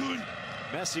from El Kun.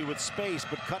 Messi with space,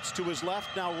 but cuts to his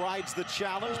left, now rides the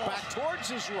challenge, back towards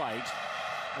his right,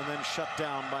 and then shut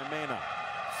down by Mena.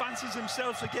 Fancies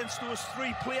himself against those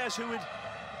 3 players who had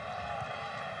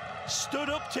stood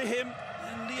up to him,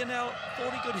 and Lionel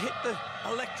thought he could hit the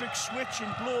electric switch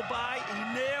and blow by. He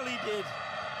nearly did.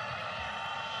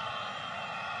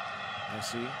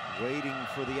 Messi waiting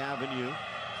for the avenue.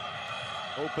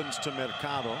 Opens to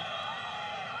Mercado.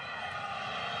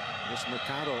 This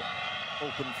Mercado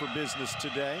open for business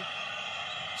today.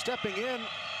 Stepping in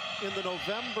the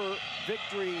November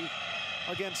victory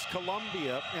against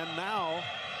Colombia, and now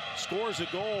scores a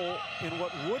goal in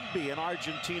what would be an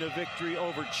Argentina victory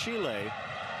over Chile.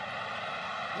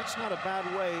 That's not a bad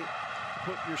way to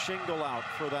put your shingle out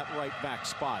for that right back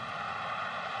spot.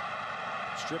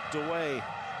 Stripped away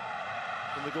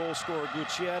from the goal scorer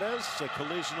Gutierrez. A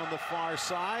collision on the far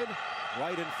side.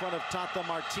 Right in front of Tata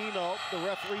Martino. The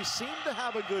referee seemed to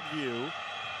have a good view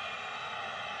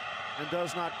and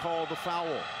does not call the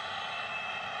foul.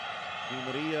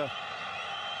 Di Maria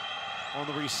on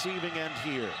the receiving end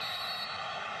here.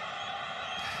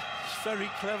 It's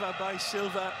very clever by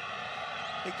Silva.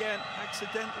 Again,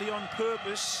 accidentally on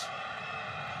purpose.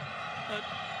 But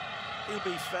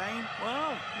he'll be fine.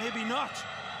 Well, maybe not.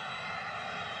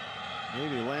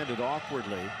 Maybe landed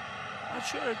awkwardly. Not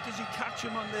sure, does he catch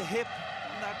him on the hip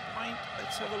on that point?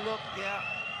 Let's have a look, yeah.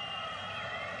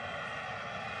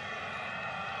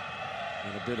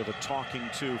 And a bit of a talking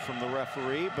to from the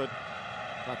referee, but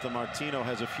Tata Martino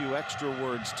has a few extra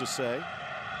words to say.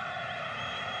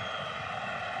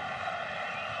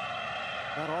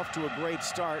 Got off to a great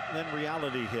start, and then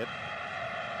reality hit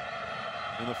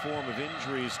in the form of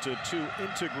injuries to 2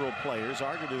 integral players,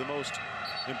 arguably the most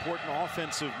important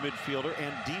offensive midfielder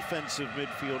and defensive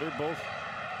midfielder, both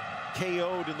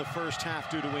KO'd in the first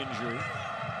half due to injury.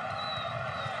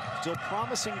 Still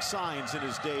promising signs in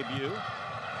his debut.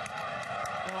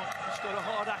 Well, he's got a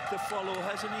hard act to follow,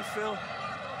 hasn't he, Phil?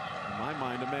 In my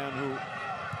mind, a man who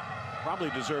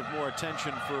probably deserved more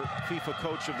attention for FIFA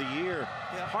Coach of the Year.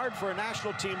 Yeah. Hard for a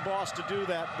national team boss to do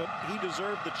that, but he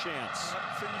deserved the chance.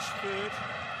 Finished 3rd.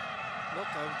 Look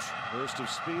out. Burst of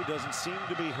speed, doesn't seem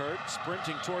to be hurt.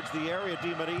 Sprinting towards the area,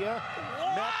 Di Maria.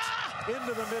 Met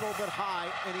into the middle, but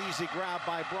high. An easy grab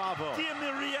by Bravo. Di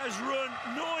Maria's run,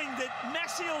 knowing that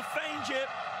Messi will find you.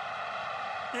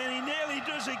 And he nearly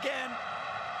does again.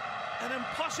 An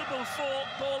impossible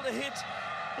ball to hit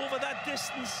over that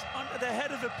distance onto the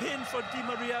head of a pin for Di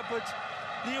Maria, but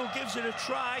Leo gives it a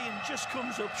try and just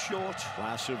comes up short.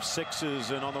 Flash of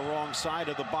 6s, and on the wrong side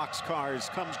of the boxcars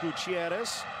comes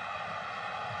Gutierrez.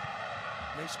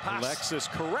 Nice pass. Alexis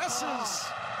caresses,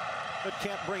 but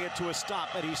can't bring it to a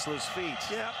stop at Isla's feet.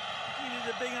 Yeah, he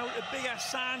needed to bring out a bigger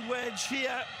sand wedge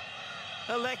here.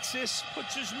 Alexis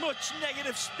puts as much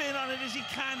negative spin on it as he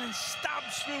can and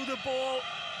stabs through the ball.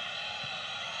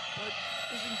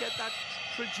 doesn't get that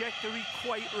trajectory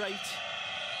quite right.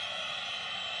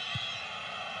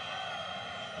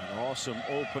 An awesome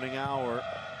opening hour,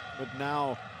 but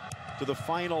now to the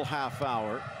final half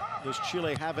hour. Does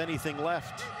Chile have anything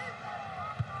left?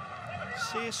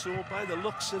 Say so by the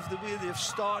looks of the way they've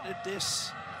started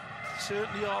this.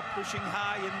 Certainly are pushing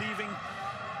high and leaving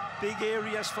big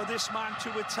areas for this man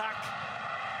to attack.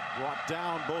 Brought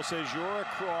down, Beausejour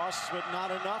across, but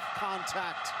not enough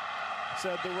contact,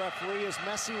 said the referee, as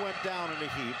Messi went down in a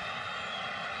heap.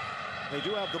 They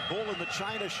do have the bull in the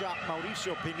China shop,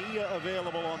 Mauricio Pinilla,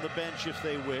 available on the bench if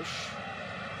they wish.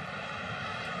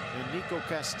 And Nico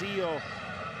Castillo,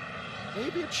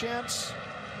 maybe a chance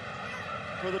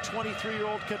for the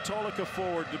 23-year-old Católica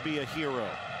forward to be a hero.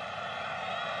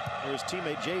 Or his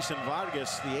teammate Jason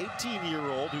Vargas, the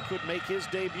 18-year-old who could make his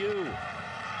debut.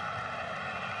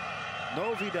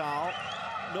 No Vidal,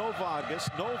 no Vargas,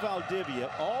 no Valdivia,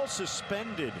 all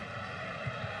suspended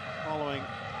following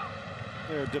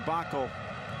their debacle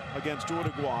against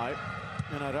Uruguay.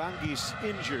 And Aranguiz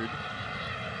injured.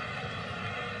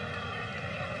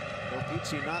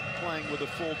 Lopes not playing with a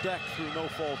full deck through no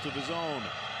fault of his own.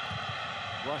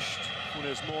 Rushed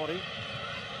Funes Mori.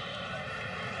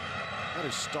 Got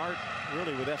his start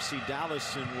really with FC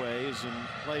Dallas in ways, and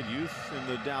played youth in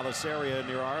the Dallas area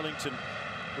near Arlington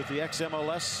with the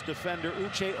ex-MLS defender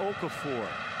Uche Okafor.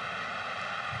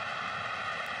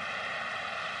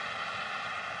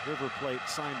 River Plate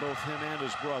signed both him and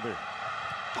his brother.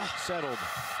 Settled.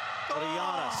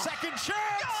 Orellana, second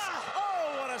chance!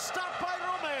 Oh, what a stop by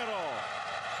Romero!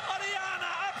 Orellana,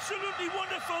 absolutely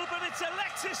wonderful, but it's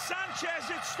Alexis Sanchez.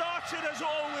 It started as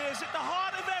always. At the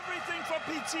heart of everything for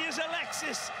PT is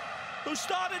Alexis, who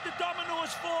started the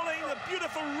dominoes falling, the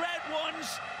beautiful red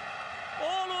ones,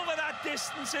 all over that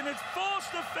distance, and it falls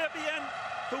to Fabian,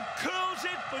 who curls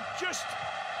it, but just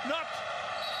not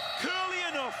curly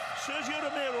enough. Sergio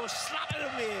Romero slap it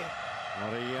away.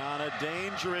 Orellana,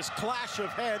 dangerous clash of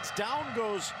heads. Down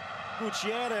goes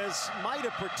Gutierrez. Might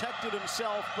have protected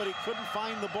himself, but he couldn't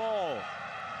find the ball.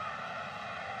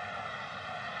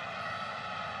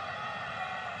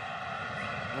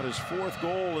 That his fourth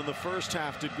goal in the first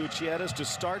half to Gutierrez to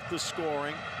start the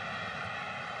scoring.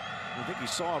 I think he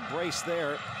saw a brace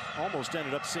there. Almost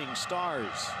ended up seeing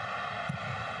stars.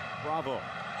 Bravo.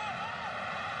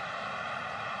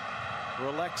 For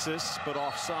Alexis, but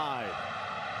offside.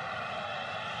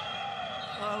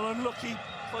 Well, unlucky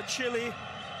for Chile,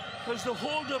 because the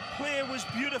hold-up play was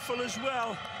beautiful as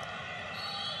well.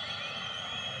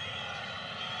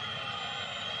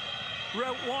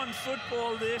 Route 1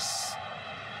 football this.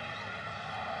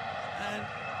 And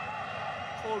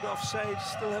called offside.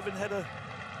 Still haven't had a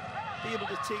be able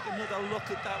to take another look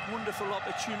at that wonderful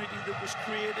opportunity that was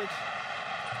created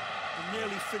and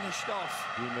nearly finished off.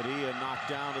 Di Maria knocked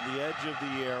down to the edge of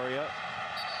the area.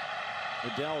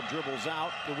 Medel dribbles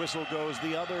out. The whistle goes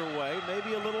the other way.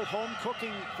 Maybe a little home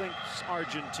cooking, thinks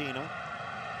Argentina.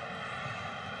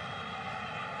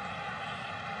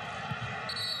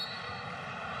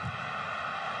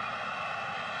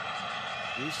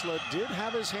 Isla did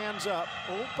have his hands up,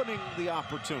 opening the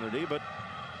opportunity, but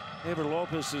Héber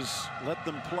Lopes has let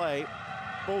them play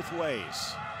both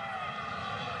ways.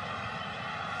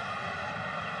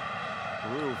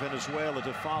 Peru, Venezuela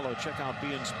to follow. Check out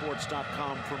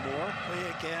beINsports.com for more. Play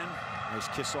again. Nice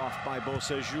kiss off by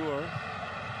Beausejour.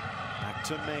 Back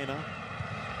to Mena.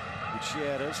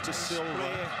 Gutierrez to Silva.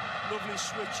 Play. Lovely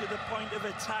switch at the point of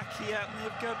attack here. And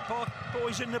they've got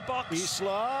boys in the box.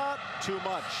 Isla, too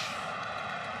much.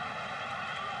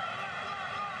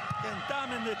 Again,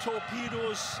 damning the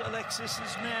torpedoes,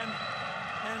 Alexis's men.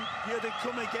 And here they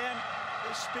come again.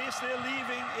 The space they're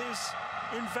leaving is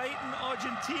inviting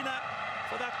Argentina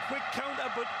for that quick counter,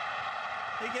 but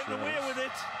they're getting away with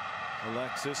it.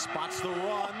 Alexis spots the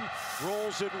run,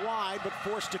 rolls it wide, but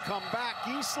forced to come back.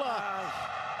 Isla,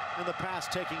 and the pass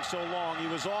taking so long, he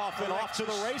was off, and off to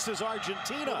the races,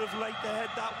 Argentina. Would have liked to head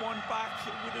that one back.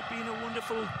 It would have been a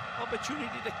wonderful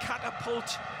opportunity to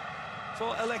catapult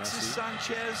for Alexis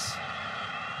Sanchez.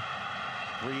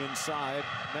 Three inside,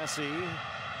 Messi.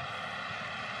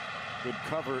 Good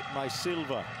cover by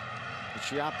Silva, the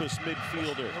Chiapas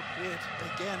midfielder.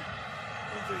 Again,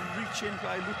 lovely reach in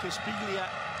by Lucas Biglia.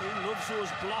 He loves those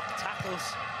block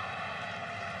tackles.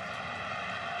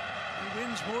 He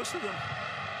wins most of them.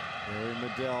 Gary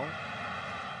Medel.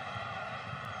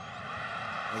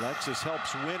 Alexis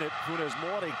helps win it. Funes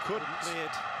Mori couldn't play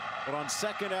it. But on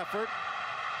second effort,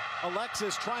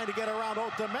 Alexis trying to get around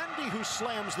Otamendi, who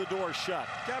slams the door shut.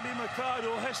 Gabi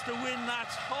Mercado has to win that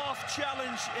half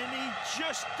challenge, and he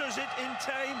just does it in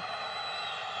time.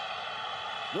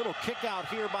 Little kick out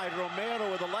here by Romero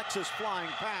with Alexis flying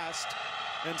past,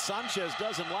 and Sanchez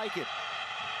doesn't like it.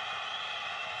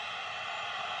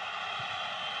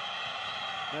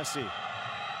 Messi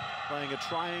playing a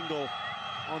triangle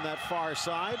on that far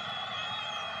side.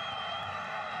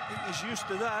 I think he's used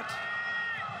to that.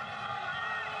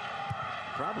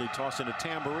 Probably tossing a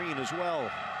tambourine as well.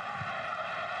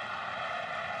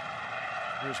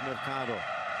 Here's Mercado.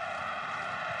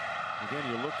 Again,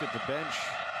 you look at the bench.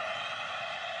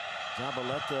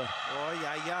 Zabaleta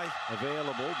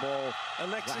available. Ball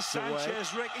Alexis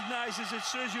Sanchez recognizes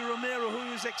it's Sergio Romero who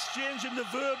he was exchanging the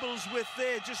verbals with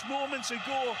there just moments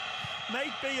ago.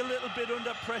 Might be a little bit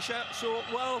under pressure, so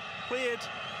well played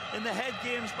in the head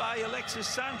games by Alexis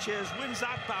Sanchez. Wins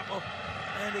that battle,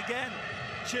 and again,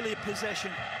 Chile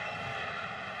possession.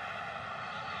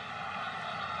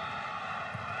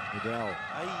 Midel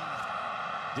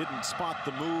didn't spot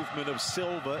the movement of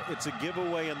Silva. It's a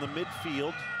giveaway in the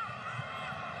midfield.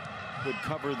 Good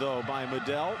cover, though, by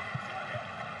Midel.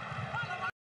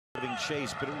 Getting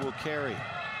chased, but it will carry.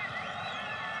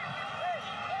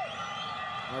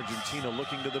 Argentina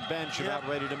looking to the bench, about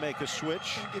ready to make a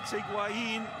switch. I think it's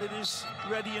Higuain that is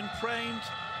ready and primed.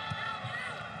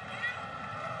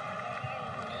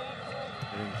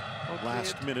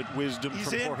 Last-minute wisdom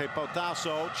from Jorge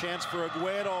Pautasso. Chance for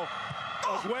Agüero.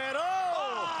 Agüero!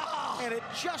 And it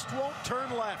just won't turn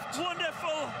left.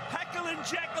 Wonderful Heckle and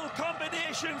Jekyll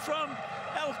combination from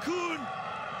El Kun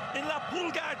in La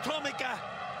Pulga Atomica.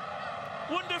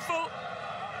 Wonderful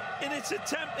in its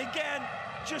attempt again.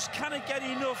 Just cannot get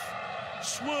enough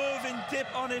swerve and dip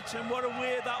on it. And what a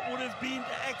way that would have been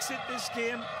to exit this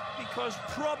game, because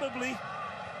probably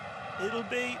it'll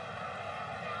be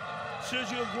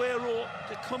Sergio Agüero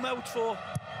to come out for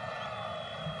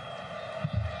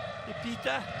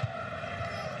Pepita.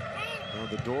 Well,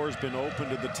 the door's been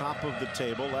opened at the top of the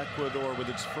table. Ecuador with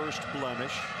its first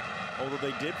blemish, although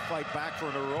they did fight back for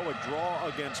an heroic draw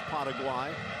against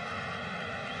Paraguay.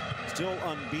 Still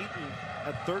unbeaten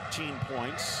at 13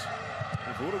 points.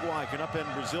 If Uruguay can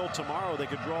upend Brazil tomorrow, they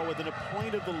could draw within a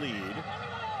point of the lead.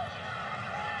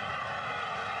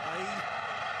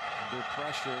 Under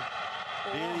pressure.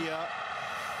 Biglia.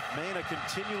 Mena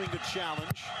continuing to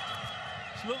challenge.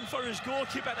 He's looking for his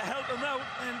goalkeeper to help him out,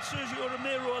 and Sergio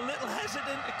Romero a little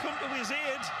hesitant to come to his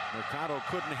aid. Mercado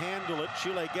couldn't handle it.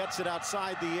 Chile gets it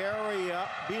outside the area.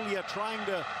 Biglia trying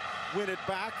to win it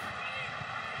back.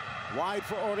 Wide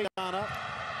for Orellana.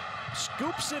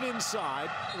 Scoops it inside.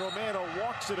 Romero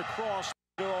walks it across.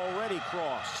 They're already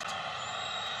crossed.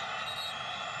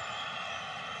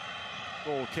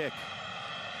 Goal kick.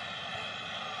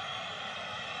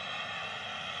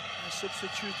 A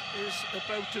substitute is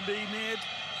about to be made,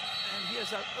 and here's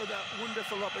that other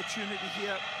wonderful opportunity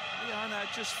here.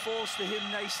 Rihanna just falls to him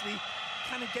nicely.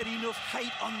 Cannot get enough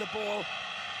height on the ball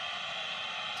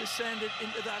to send it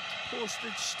into that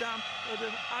postage stamp. But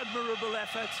an admirable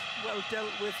effort, well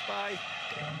dealt with by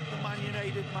the Man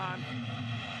United man.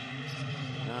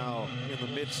 Now in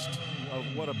the midst of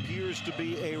what appears to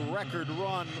be a record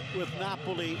run with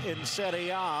Napoli in Serie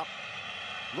A,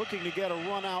 looking to get a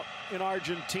run out in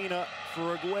Argentina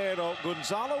for Agüero.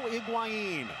 Gonzalo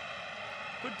Higuain.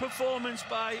 Good performance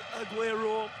by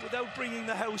Agüero without bringing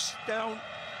the house down.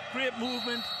 Great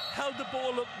movement, held the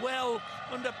ball up well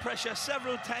under pressure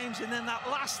several times, and then that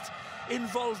last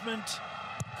involvement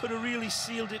could have really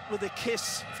sealed it with a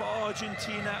kiss for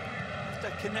Argentina after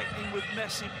connecting with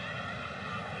Messi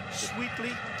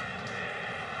sweetly.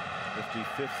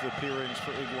 55th appearance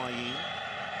for Higuain.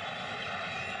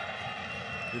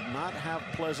 Did not have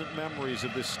pleasant memories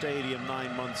of this stadium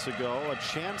 9 months ago. A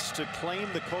chance to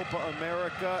claim the Copa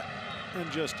America, and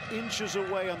just inches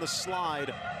away on the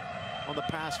slide on the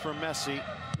pass for Messi,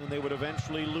 and they would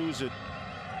eventually lose it.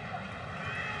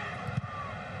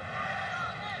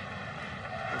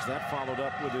 As that followed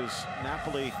up with his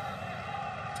Napoli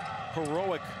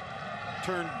heroic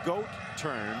goat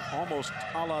turn, almost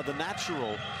a la the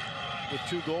natural, with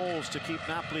 2 goals to keep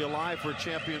Napoli alive for a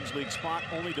Champions League spot,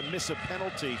 only to miss a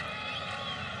penalty.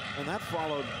 And that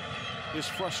followed his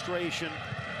frustration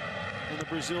in the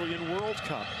Brazilian World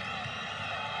Cup.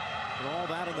 And all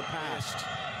that in the past.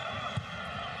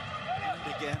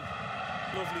 And again,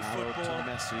 lovely football.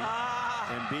 Messi.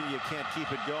 And Biglia can't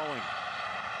keep it going.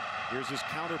 Here's his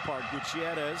counterpart,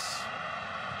 Gutierrez.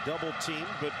 Double team,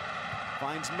 but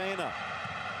finds Mena.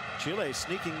 Chile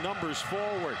sneaking numbers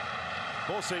forward.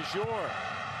 Bocejur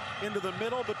into the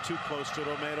middle, but too close to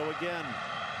Romero again.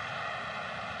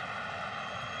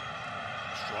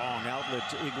 Strong outlet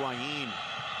to Higuain.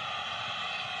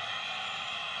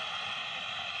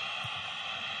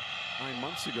 9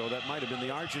 months ago, that might have been the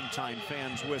Argentine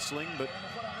fans whistling, but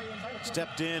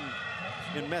stepped in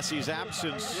Messi's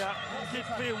absence. Yeah, did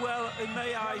play well in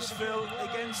my eyes, Phil,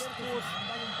 against both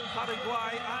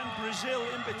Paraguay and Brazil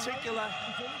in particular.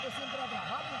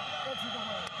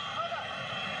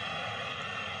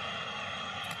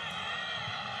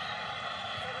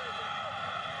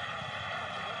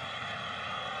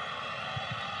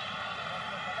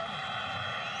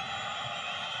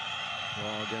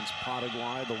 Well, against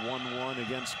Paraguay, the 1-1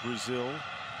 against Brazil.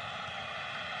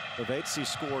 Lavezzi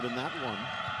scored in that one.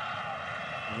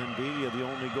 And then Biglia, the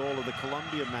only goal of the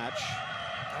Colombia match.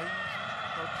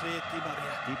 Well played, Di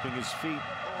Maria. Keeping his feet,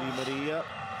 Di Maria,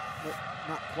 but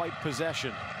not quite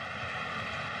possession.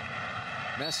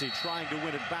 Messi trying to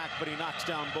win it back, but he knocks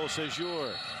down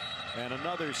Beausejour. And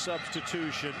another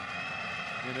substitution.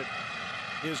 And it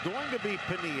is going to be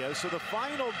Pinilla. So the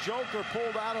final joker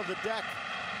pulled out of the deck.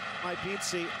 My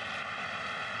Pizzi.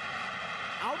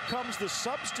 Out comes the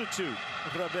substitute,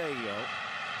 Rebello.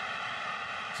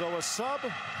 So a sub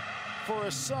for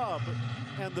a sub,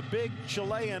 and the big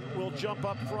Chilean will jump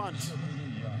up front.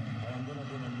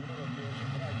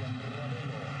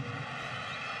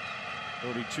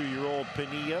 "32-year-old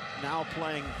Pinilla now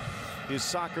playing his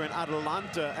soccer in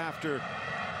Atalanta after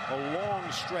a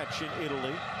long stretch in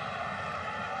Italy.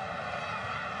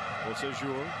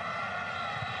 Beausejour.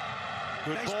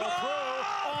 Good nice ball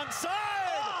through, onside!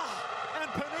 And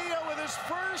Pinilla with his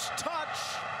first touch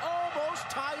almost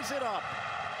ties it up.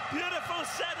 Beautiful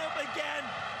setup again.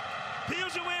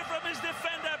 Peels away from his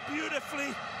defender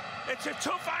beautifully. It's a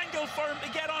tough angle for him to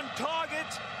get on target.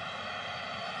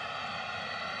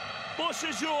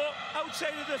 Beausejour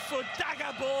outside of the foot,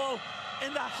 dagger ball,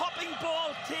 and the hopping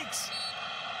ball takes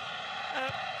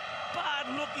a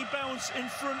bad lucky bounce in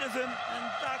front of him,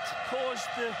 and that caused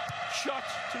the shot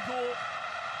to go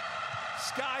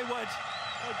skyward.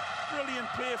 A brilliant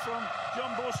play from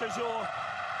John Beausejour.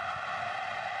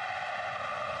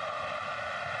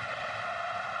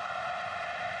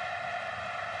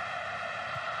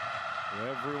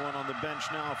 Everyone on the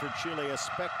bench now for Chile, a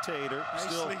spectator.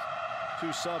 Nicely.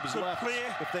 Still 2 subs Good left play.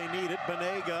 if they need it.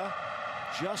 Banega,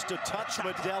 just a touch,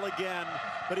 Medell again,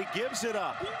 but he gives it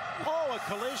up. Oh, a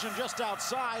collision just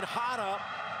outside, hot up.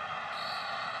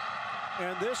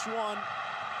 And this one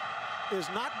is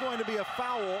not going to be a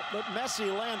foul, but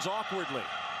Messi lands awkwardly.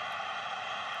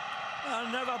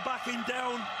 Never backing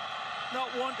down. Not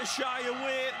one to shy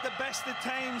away at the best of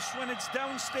times when it's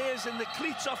downstairs and the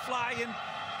cleats are flying.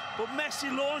 But Messi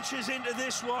launches into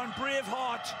this one,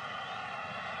 Braveheart,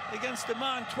 against a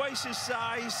man twice his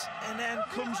size, and then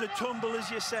comes a tumble,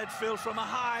 as you said, Phil, from a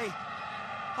high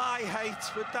height.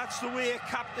 But that's the way a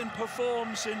captain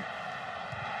performs and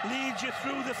leads you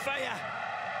through the fire.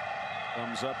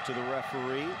 Thumbs up to the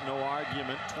referee, no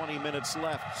argument, 20 minutes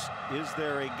left. Is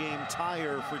there a game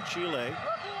tire for Chile?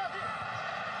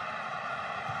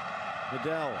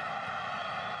 Medell,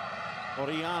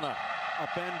 Orellana,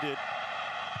 upended.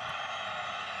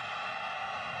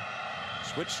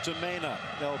 Switch to Mena.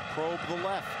 They'll probe the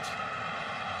left.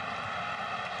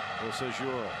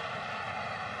 Beausejour.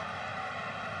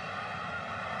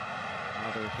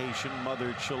 Mother Haitian,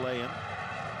 mother Chilean.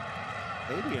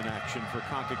 Maybe in action for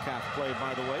CONCACAF play,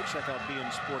 by the way. Check out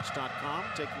beINsports.com,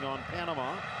 taking on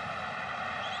Panama.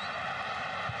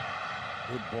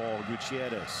 Good ball,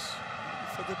 Gutierrez.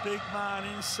 For the big man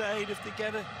inside, if they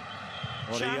get a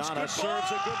chance. Orellana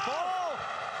serves a good ball.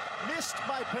 Missed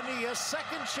by Pinilla,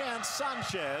 second chance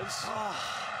Sanchez.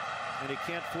 And he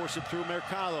can't force it through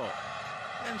Mercado.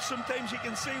 And sometimes you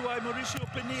can see why Mauricio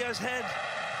Pinilla's had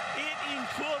 18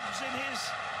 clubs in his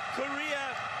career.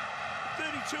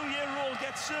 32-year-old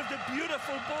gets served a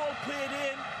beautiful ball played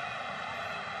in.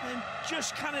 And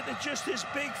just cannot adjust his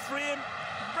big frame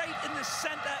right in the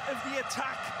center of the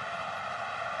attack.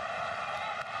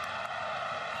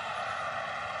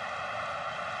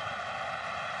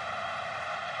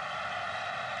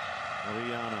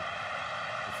 Orellana,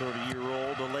 the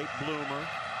 30-year-old, a late bloomer.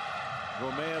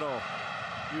 Romero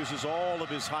uses all of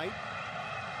his height.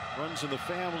 Runs in the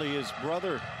family, his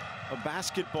brother, a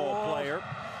basketball player.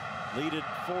 Lead it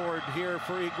forward here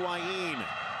for Higuain.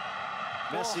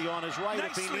 Messi on his right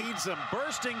if he needs him.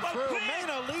 Bursting through,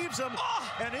 Mena leaves him,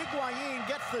 and Higuain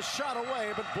gets the shot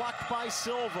away, but blocked by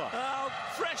Silva.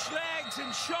 Fresh legs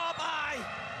and sharp eye.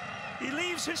 He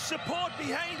leaves his support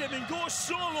behind him and goes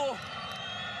solo.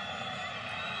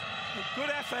 A good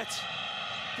effort,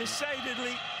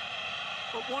 decidedly,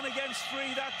 but 1 against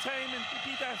 3 that time, and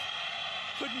Peter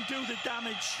couldn't do the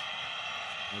damage.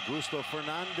 Augusto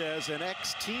Fernandez, an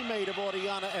ex-teammate of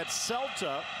Orellana at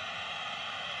Celta,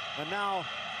 and now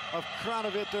of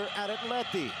Kranevitter at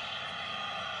Atleti.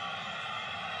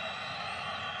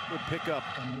 would pick up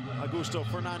Augusto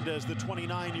Fernandez, the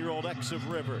 29-year-old ex of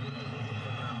River.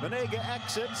 Banega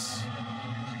exits.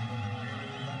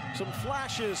 Some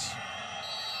flashes,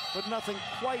 but nothing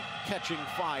quite catching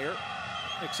fire,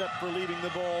 except for leaving the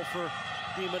ball for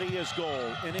Di Maria's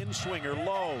goal. An in-swinger,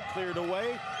 low, cleared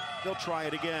away. They'll try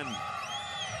it again.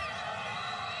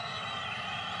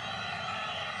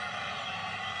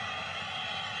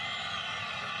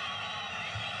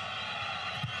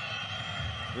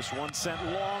 This one sent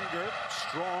longer,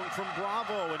 strong from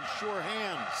Bravo and sure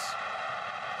hands.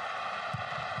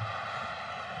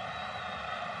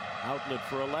 Outlet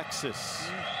for Alexis.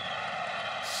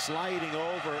 Sliding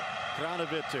over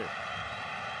Kranevitter.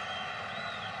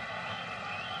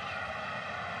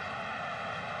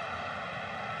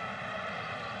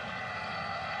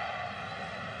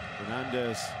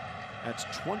 Fernandez, that's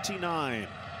 29.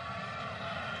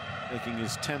 Making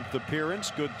his 10th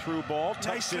appearance. Good through ball.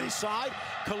 Touched inside.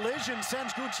 Collision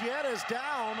sends Gutierrez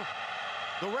down.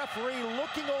 The referee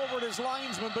looking over at his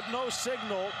linesman, but no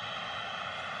signal.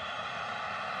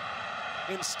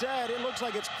 Instead, it looks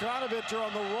like it's Kranevitter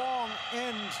on the wrong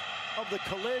end of the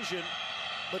collision,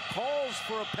 but calls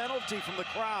for a penalty from the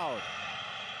crowd.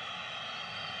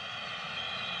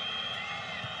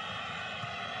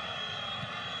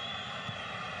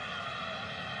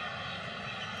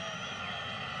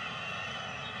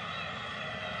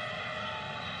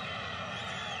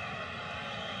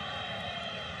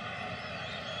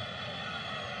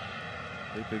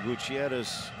 Felipe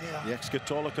Gutierrez, the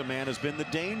ex-Católica man, has been the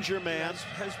danger man.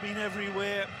 Has been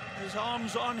everywhere. His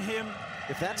arms on him.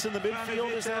 If that's in the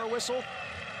midfield, is there a whistle?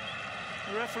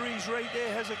 The referee's right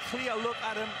there, has a clear look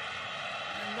at him.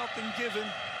 And nothing given.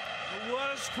 It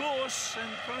was close, and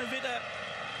Kranevitter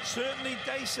certainly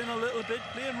dicing a little bit,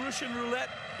 playing Russian roulette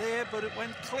there, but it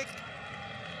went click.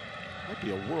 Might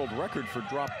be a world record for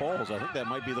drop balls. I think that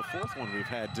might be the 4th one we've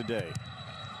had today.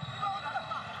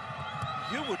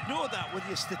 You would know that with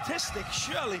your statistics,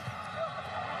 surely.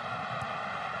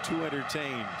 Too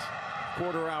entertained.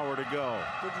 Quarter hour to go.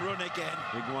 Good run again.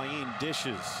 Higuain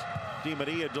dishes. Di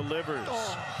Maria delivers.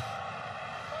 Oh.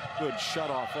 Good shut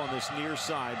off on this near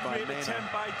side by Great Mena.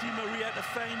 attempt by Di Maria to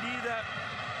find either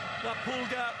La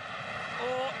Pulga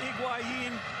or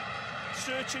Higuain.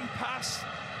 Searching pass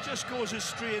just goes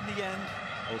astray in the end.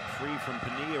 Poke free from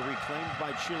Pinilla, reclaimed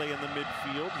by Chile in the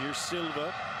midfield. Here's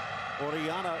Silva.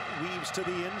 Orellana weaves to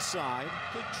the inside.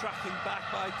 Good tracking back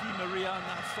by Di Maria on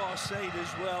that far side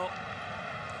as well.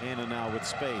 Anna now with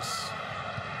space.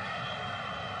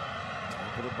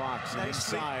 Top of the box and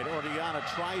inside. Orellana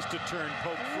tries to turn,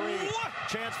 poke free. What?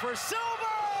 Chance for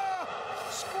Silva!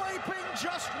 Scraping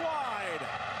just wide.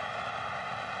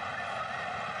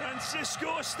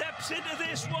 Francisco steps into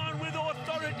this one with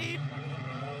authority.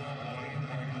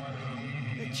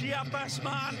 The Chiapas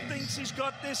man thinks he's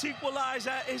got this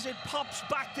equaliser as it pops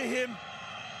back to him.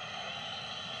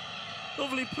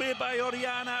 Lovely play by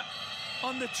Orellana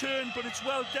on the turn, but it's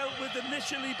well dealt with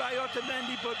initially by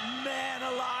Otamendi, but man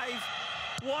alive,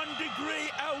 1 degree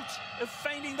out of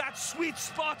finding that sweet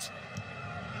spot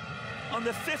on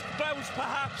the 5th bounce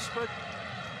perhaps, but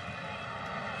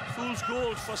fool's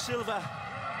gold for Silva.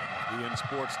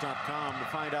 beINsports.com to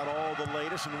find out all the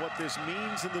latest and what this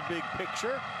means in the big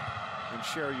picture, and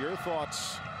share your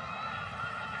thoughts.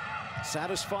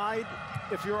 Satisfied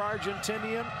if you're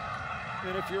Argentinian,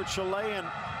 and if you're Chilean,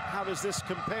 how does this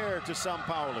compare to São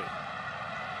Paulo?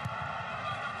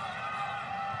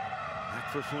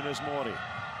 Back for Funes Mori.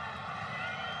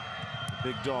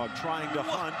 The big dog trying to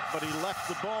hunt, but he left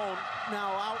the bone.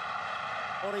 Now out.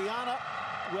 Orellana,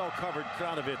 well covered,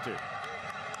 Kranevitter.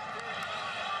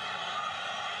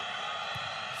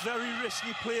 Very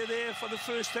risky play there for the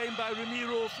first time by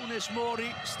Ramiro. Funes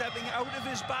Mori stepping out of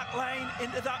his back line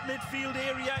into that midfield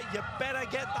area. You better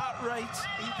get that right.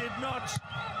 He did not.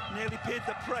 Nearly paid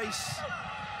the price.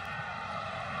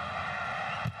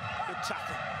 Good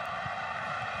tackle.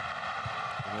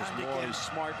 And Mori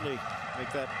smartly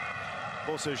make that.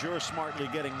 Beausejour smartly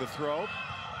getting the throw.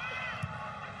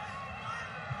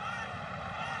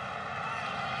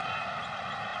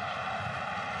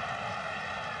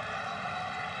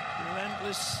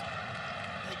 Relentless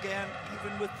again,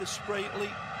 even with the sprightly,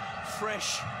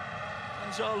 fresh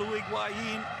Gonzalo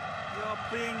Higuain. They are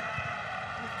playing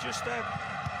with just 2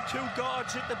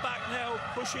 guards at the back now,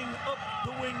 pushing up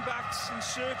the wing backs in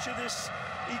search of this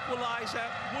equaliser.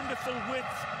 Wonderful width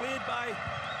played by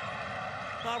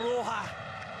La Roja.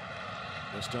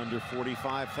 Just under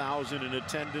 45,000 in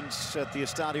attendance at the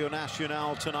Estadio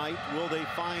Nacional tonight. Will they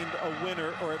find a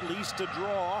winner or at least a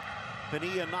draw?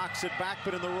 Pinilla knocks it back,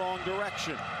 but in the wrong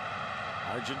direction.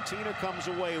 Argentina comes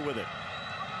away with it.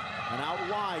 And out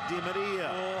wide, Di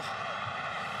Maria.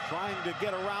 Trying to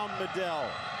get around Medel.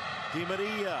 Di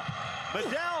Maria.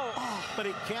 Medel! But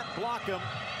he can't block him.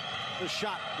 The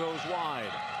shot goes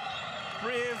wide.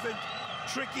 Brave and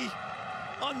tricky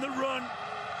on the run.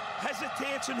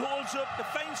 Hesitates and holds up to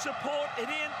find support. It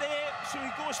ain't there, so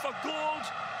he goes for gold.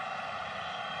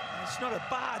 It's not a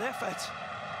bad effort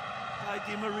by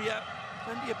Di Maria.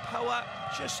 Plenty of power,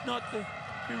 just not the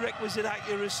prerequisite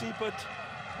accuracy, but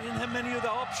he didn't have many other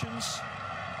options.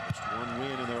 Just one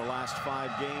win in their last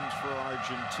 5 games for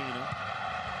Argentina.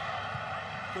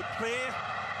 Good play.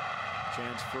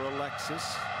 Chance for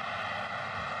Alexis.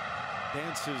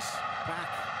 Dances back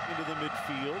into the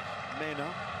midfield.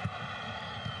 Mena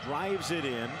drives it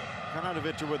in.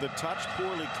 Kranevitter with a touch,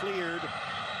 poorly cleared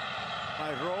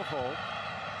by Rojo.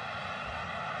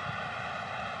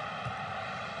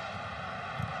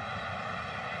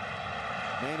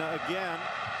 Mena again.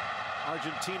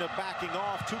 Argentina backing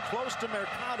off, too close to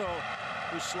Mercado,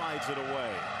 who slides it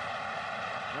away.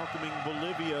 Welcoming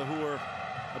Bolivia, who are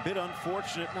a bit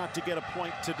unfortunate not to get a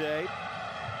point today.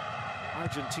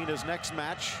 Argentina's next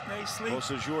match. Nicely.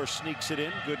 Osajur sneaks it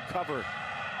in. Good cover.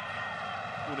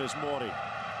 Mori.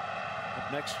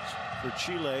 Up next for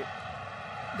Chile.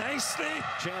 Nicely.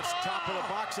 Chance top of the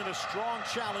box and a strong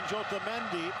challenge.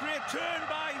 Otamendi. Great turn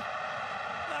by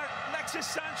Alexis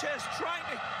Sanchez, trying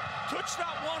to touch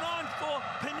that one on for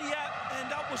Pinilla,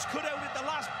 and that was cut out at the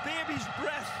last baby's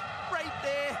breath right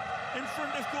there in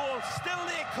front of goal. Still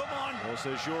there, come on.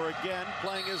 Osajur again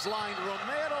playing his line.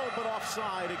 Romero, but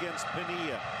offside against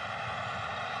Pinilla.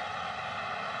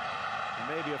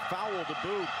 And maybe a foul to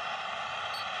boot.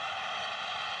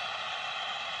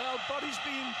 Well, body's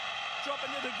been dropping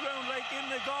to the ground like in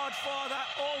the Godfather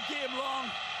all game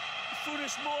long.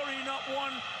 Mori not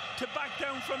one to back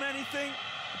down from anything.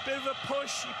 A bit of a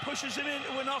push. He pushes him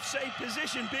into an offside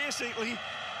position, basically.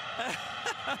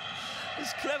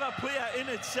 This clever player in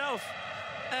itself.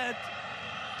 And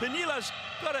Pinilla's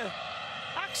got an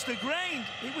axe to grind.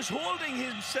 He was holding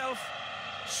himself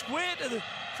square to the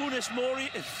Mori,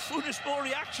 and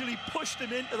Mori actually pushed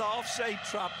him into the offside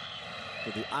trap.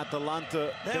 For the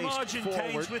Atalanta Them based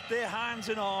Argentines forward. with their hands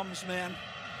and arms, man.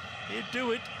 They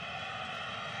do it.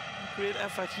 Great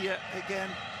effort here again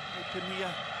by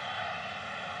Pinilla.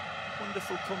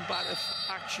 Wonderful combative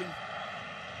action.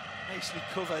 Nicely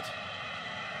covered.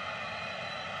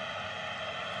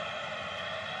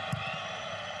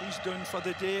 He's done for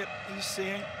the day, he's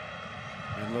saying.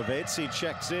 And Lavezzi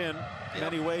checks in. In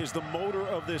many ways, the motor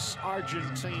of this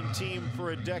Argentine team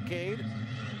for a decade.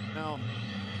 Now,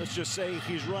 let's just say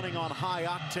he's running on high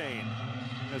octane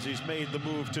as he's made the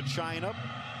move to China.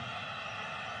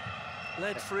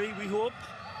 Lead free, we hope.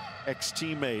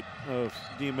 Ex-teammate of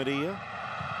Di Maria.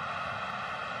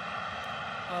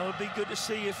 Well, it'll be good to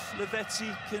see if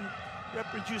Lavezzi can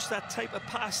reproduce that type of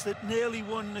pass that nearly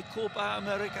won the Copa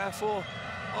America for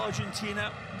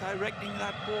Argentina, directing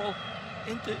that ball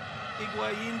into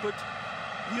Higuain, but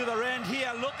the other end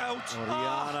here, look out.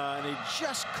 Oriana, and he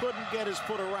just couldn't get his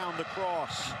foot around the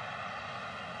cross.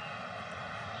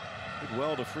 Did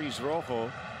well to freeze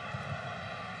Rojo.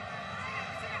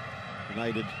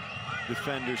 United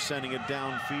defender sending it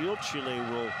downfield. Chile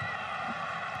will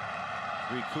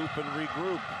recoup and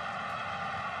regroup.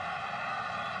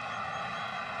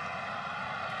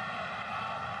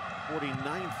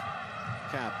 '49th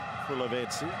cap for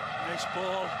Lavezzi. Nice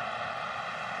ball.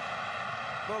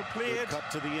 Well played. Good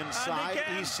cut to the inside.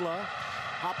 Isla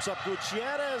hops up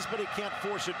Gutierrez, but he can't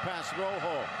force it past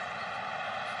Rojo.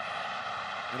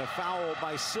 And a foul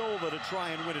by Silva to try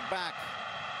and win it back.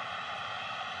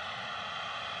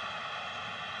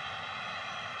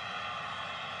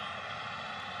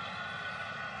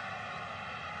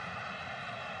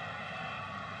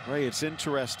 Ray, it's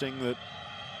interesting that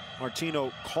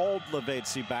Martino called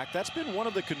Lavezzi back. That's been one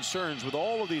of the concerns with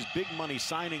all of these big money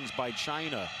signings by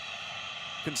China,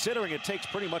 considering it takes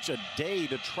pretty much a day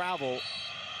to travel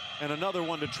and another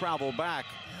one to travel back.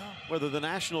 Whether the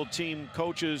national team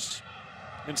coaches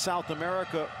in South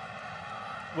America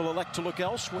will elect to look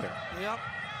elsewhere. Yep,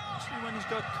 especially when he's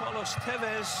got Carlos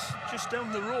Tevez just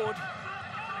down the road,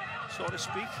 so to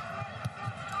speak.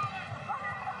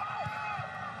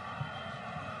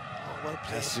 Well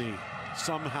played. Messi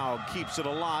somehow keeps it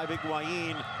alive.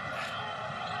 Higuain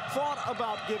thought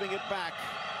about giving it back.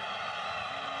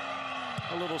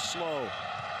 A little slow.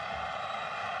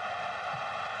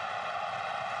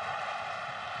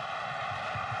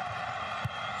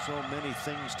 So many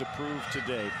things to prove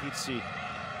today. Pizzi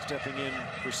stepping in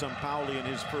for Sampaoli in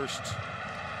his first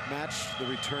match. The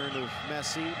return of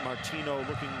Messi. Martino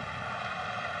looking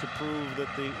to prove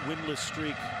that the winless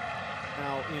streak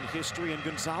now in history, and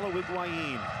Gonzalo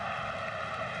Higuain.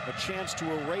 A chance to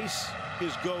erase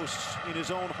his ghosts in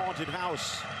his own haunted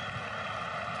house.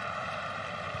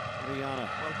 Rihanna.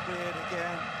 Well played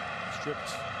again.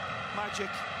 Stripped. Magic.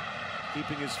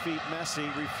 Keeping his feet. Messi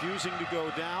refusing to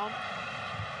go down.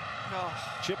 Oh.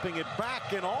 Chipping it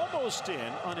back and almost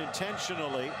in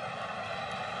unintentionally.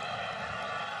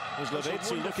 Was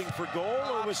Lavezzi looking for goal,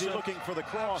 or was he looking for the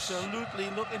cross? Absolutely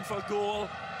looking for goal.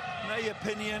 My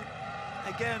opinion.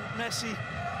 Again, Messi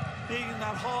making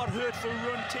that hard, hurtful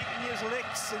run, taking his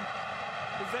licks and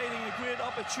providing a great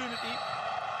opportunity.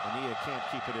 María can't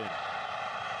keep it in.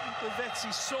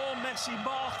 Lavezzi saw Messi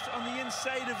marked on the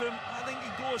inside of him. I think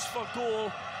he goes for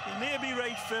goal. He may be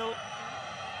right, Phil.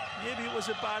 Maybe it was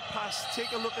a bad pass.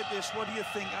 Take a look at this. What do you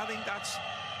think? I think that's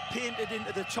painted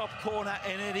into the top corner,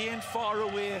 and it ain't far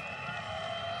away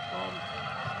from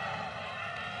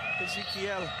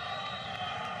Ezekiel.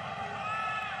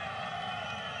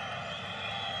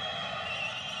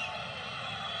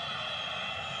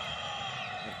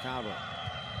 Mercado.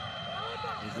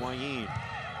 Higuain.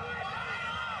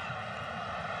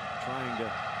 Trying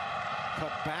to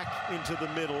cut back into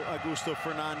the middle. Augusto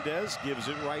Fernandez gives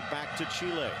it right back to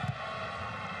Chile.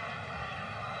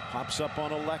 Pops up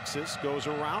on Alexis, goes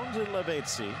around to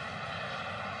Lavezzi.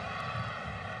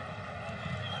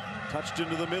 Touched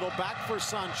into the middle, back for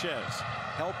Sanchez.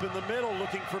 Help in the middle,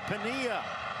 looking for Pinilla.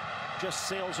 Just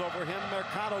sails over him.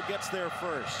 Mercado gets there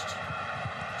first.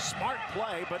 Smart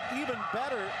play, but even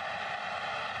better.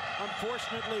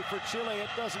 Unfortunately for Chile, it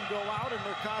doesn't go out, and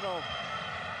Mercado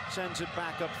sends it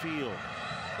back upfield.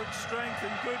 Good strength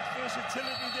and good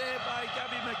versatility there by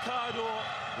Gabi Mercado.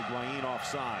 Higuain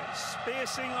offside.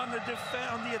 Spacing on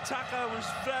the attacker was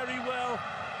very well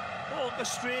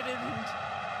orchestrated, and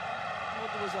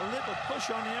there was a little push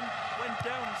on him. Went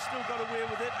down and still got away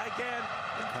with it again.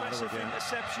 Impressive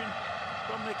interception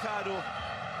from Mercado.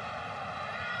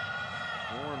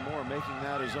 More and more making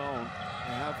that his own.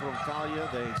 They have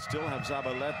Roncaglia, they still have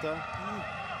Zabaleta.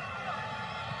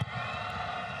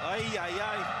 Ay, ay,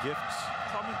 ay. Gifts.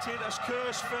 Commentator's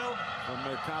curse, Phil. From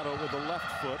Mercado with the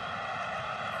left foot.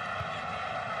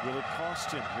 Will it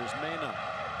cost him? Here's Mena.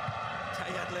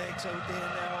 Tired legs out there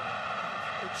now.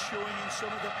 It's showing in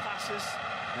some of the passes.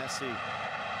 Messi.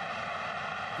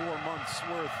 4 months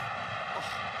worth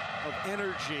of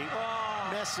energy.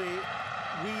 Messi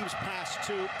weaves past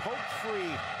two. Poke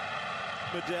free.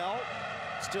 Medel.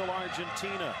 Still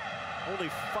Argentina. Only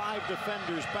 5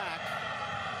 defenders back.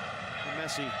 And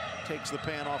Messi takes the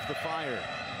pan off the fire.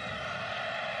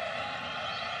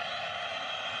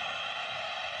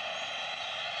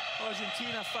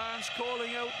 Argentina fans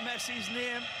calling out Messi's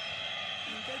name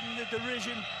and getting the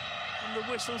derision and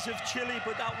the whistles of Chile,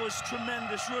 but that was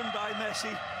tremendous run by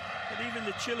Messi. And even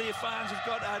the Chile fans have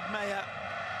got to admire.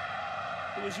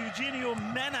 It was Eugenio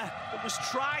Mena that was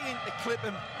trying to clip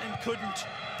him and couldn't.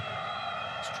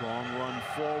 Strong run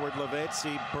forward.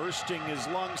 Lavezzi bursting his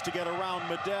lungs to get around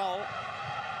Medel.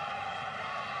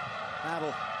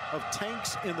 Battle of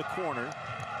tanks in the corner.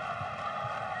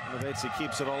 Lavezzi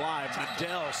keeps it alive.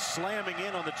 Medel slamming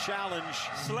in on the challenge.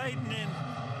 Sliding in.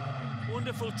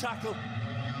 Wonderful tackle.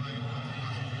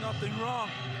 Nothing wrong.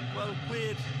 Well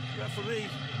played, referee.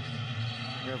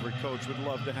 Every coach would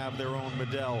love to have their own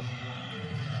Medel.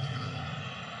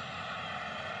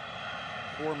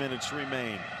 4 minutes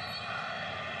remain.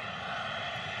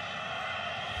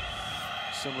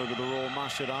 Similar to the role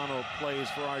Mascherano plays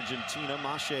for Argentina.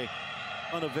 Masche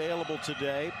unavailable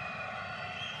today.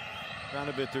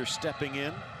 Kranevitter stepping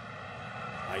in.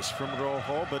 Nice from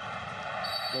Rojo, but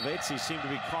Lavezzi seemed to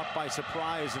be caught by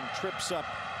surprise and trips up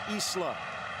Isla.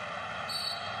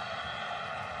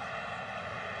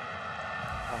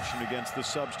 Caution against the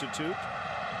substitute.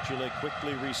 Chile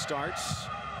quickly restarts.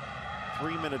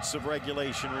 3 minutes of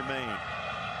regulation remain.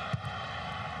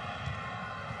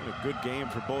 A good game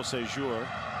for Beausejour.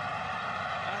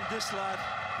 And this lad.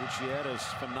 Gutierrez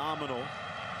phenomenal.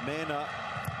 Mena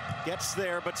gets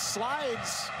there, but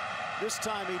slides. This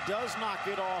time he does knock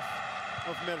it off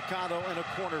of Mercado, and a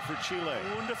corner for Chile.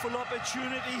 A wonderful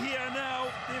opportunity here now.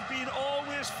 They've been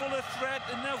always full of threat,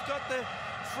 and they've got the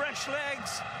fresh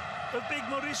legs of big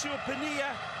Mauricio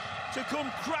Pinilla to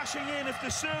come crashing in if the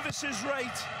service is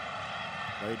right.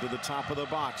 Played to the top of the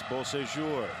box.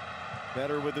 Beausejour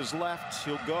better with his left.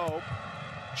 He'll go.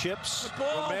 Chips.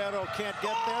 Romero can't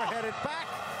get there. Headed back.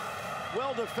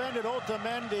 Well defended.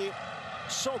 Otamendi.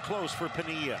 So close for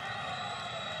Pinilla.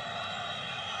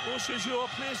 Beausejour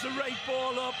plays the right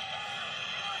ball up.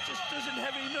 Just doesn't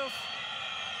have enough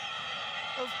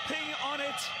of ping on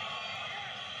it.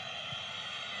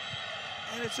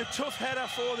 And it's a tough header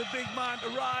for the big man to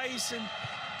rise and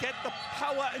get the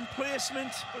power and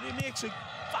placement, but he makes a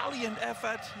valiant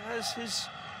effort, as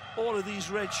all of these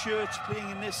red shirts playing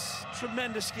in this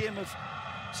tremendous game of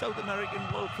South American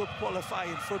World Cup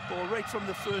qualifying football, right from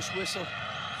the first whistle.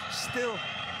 Still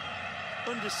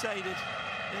undecided.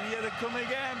 And here they come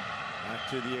again. Back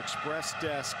to the express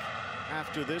desk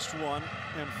after this one,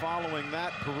 and following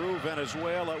that, Peru,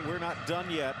 Venezuela. We're not done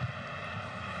yet.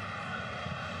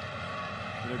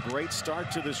 And a great start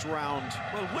to this round.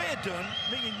 Well, we're done,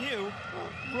 me and you.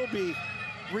 We'll be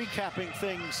recapping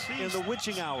things in the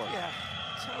witching hour. Yeah,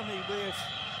 tell me we've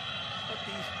got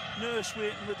the nurse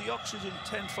waiting with the oxygen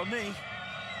tent for me.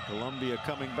 Colombia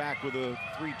coming back with a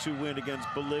 3-2 win against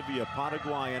Bolivia.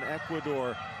 Paraguay and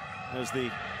Ecuador as the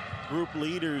group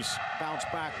leaders bounce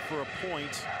back for a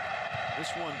point. This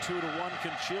one 2-1.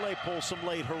 Can Chile pull some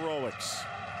late heroics?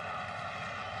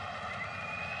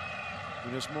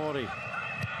 Mori.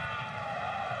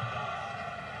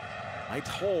 Might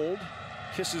hold.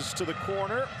 Kisses to the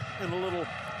corner and a little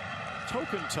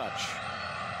token touch.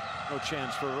 No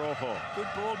chance for Rojo. Good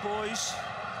ball, boys.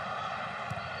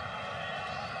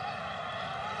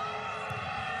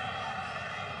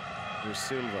 Here's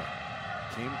Silva.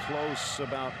 Came close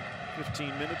about 15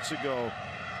 minutes ago,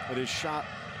 but his shot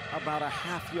about a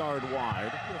half-yard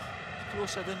wide.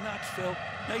 Closer than that, Phil.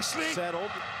 Nicely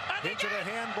settled. Into the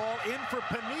handball, in for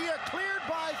Pinilla, cleared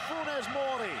by Funes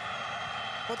Mori.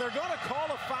 But they're going to call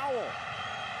a foul.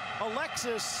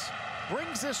 Alexis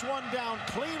brings this one down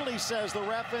cleanly, says the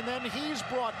ref, and then he's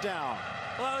brought down.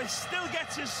 Well, he still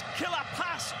gets his killer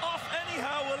pass off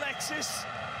anyhow, Alexis.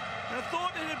 And I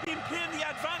thought it had been playing the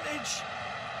advantage.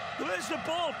 Where's the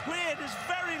ball played? There's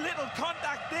very little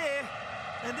contact there.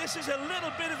 And this is a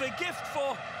little bit of a gift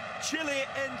for Chile,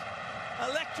 and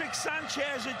Electric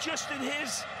Sanchez adjusting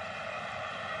his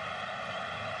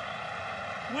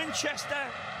Winchester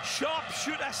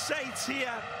sharpshooter sights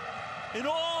here. In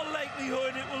all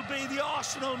likelihood, it will be the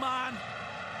Arsenal man.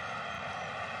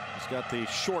 He's got the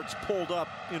shorts pulled up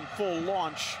in full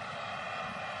launch.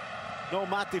 No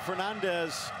Mati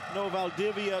Fernandez, no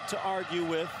Valdivia to argue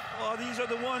with. Oh, these are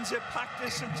the ones that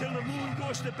practice until the moon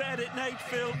goes to bed at night,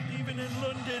 Phil, even in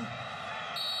London.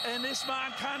 And this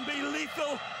man can be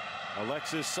lethal.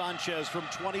 Alexis Sanchez from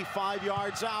 25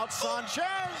 yards out.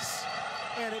 Sanchez!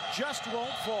 And it just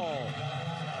won't fall.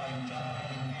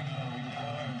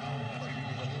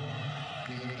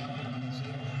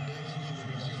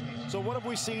 So what have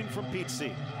we seen from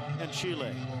Pizzi and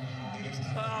Chile?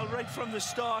 Right from the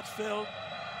start, Phil,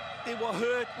 they were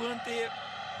hurt, weren't they?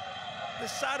 The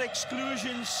sad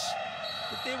exclusions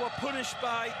that they were punished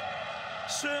by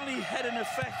certainly had an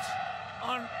effect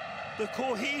on the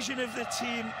cohesion of the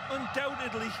team,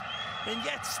 undoubtedly, and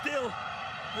yet still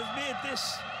they've made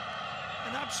this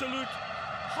an absolute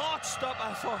heart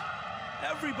stopper for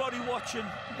everybody watching,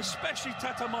 especially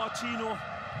Tata Martino,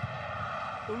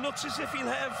 who looks as if he'll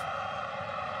have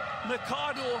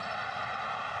Mercado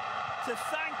to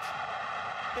thank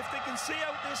if they can see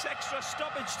out this extra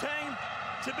stoppage time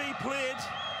to be played.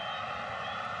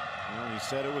 Well, he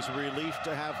said it was a relief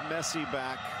to have Messi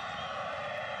back.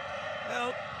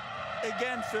 Well,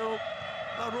 again, Phil,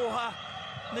 La Roja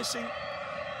missing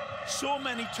so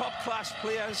many top-class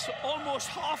players. Almost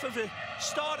half of the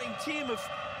starting team of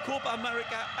Copa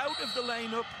America out of the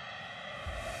lineup.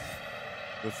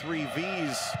 The three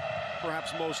Vs,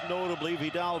 perhaps most notably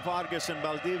Vidal, Vargas, and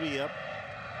Valdivia.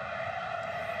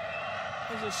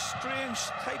 There's a strange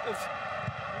type of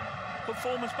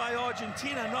performance by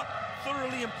Argentina, not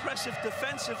thoroughly impressive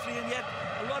defensively, and yet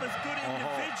a lot of good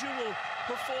individual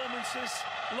performances,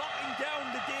 locking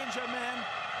down the danger man,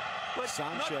 but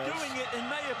Sanchez. Not doing it, in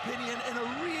my opinion, in a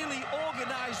really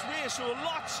organized way. So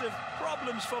lots of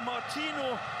problems for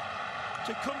Martino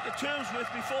to come to terms with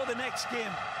before the next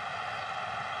game.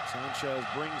 Sanchez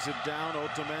brings it down.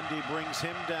 Otamendi brings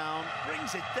him down.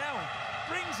 Brings it down.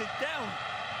 Brings it down.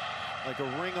 Like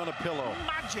a ring on a pillow.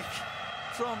 Magic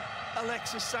from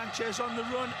Alexis Sanchez on the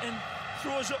run, and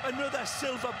throws up another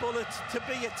silver bullet to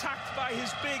be attacked by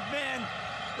his big man.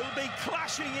 They'll be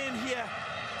clashing in here.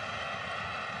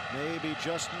 Maybe,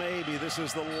 just maybe, this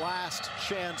is the last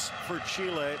chance for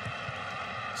Chile.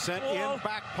 Sent in,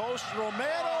 back post,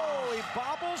 Romero, he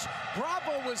bobbles.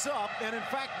 Bravo was up, and in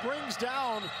fact brings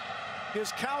down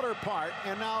his counterpart,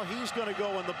 and now he's going to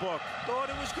go in the book. Thought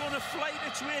it was going to flight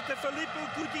its way to Felipe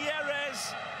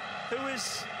Gutierrez, who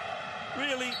is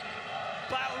really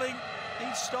battling.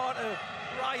 He'd start a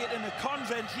riot in a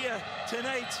convent here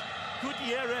tonight.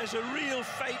 Gutierrez, a real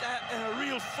fighter and a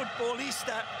real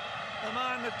footballista. The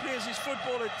man that plays his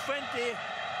football at Twente,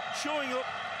 showing up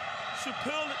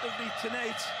superlatively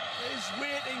tonight. He's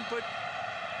waiting, but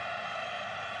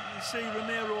can see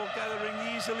Romero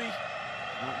gathering easily.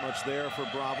 Not much there for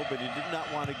Bravo, but he did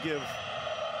not want to give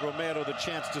Romero the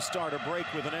chance to start a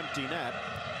break with an empty net.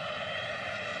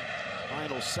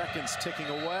 Final seconds ticking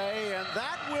away, and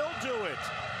that will do it.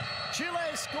 Chile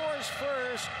scores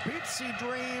first, beats the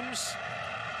dreams,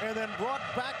 and then brought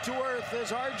back to earth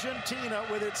as Argentina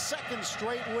with its second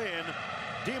straight win.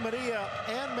 Di Maria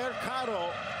and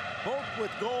Mercado both with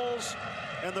goals,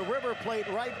 and the River Plate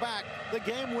right back, the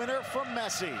game winner from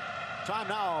Messi. Time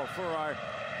now for our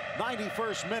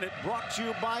 91st minute, brought to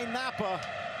you by Napa,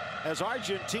 as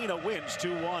Argentina wins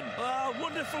 2-1. Oh,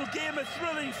 wonderful game of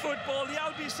thrilling football. The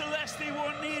Albi Celeste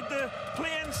won't need the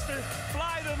planes to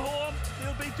fly them home.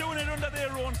 They'll be doing it under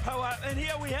their own power. And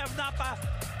here we have Napa,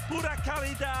 pura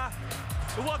calidad.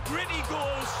 What gritty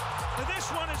goals. And this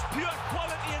one is pure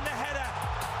quality in the header.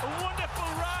 A wonderful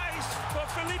rise for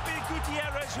Felipe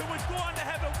Gutierrez, who would go on to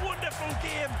have a wonderful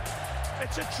game.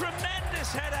 It's a tremendous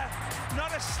header,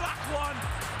 not a slack one.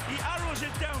 He arrows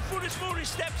it down. Funes Mori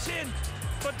steps in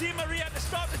for Di Maria to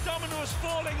start the dominoes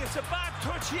falling. It's a bad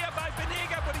touch here by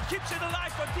Banega, but he keeps it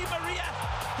alive for Di Maria,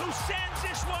 who sends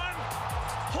this one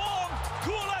home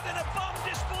cooler than a bomb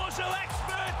disposal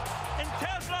expert, and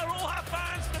tells La Roja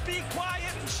fans to be quiet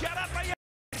and shut up for your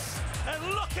ass. And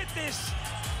look at this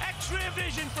X-ray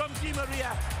vision from Di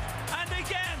Maria. And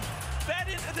again, fed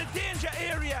into the danger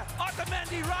area.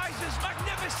 Otamendi rises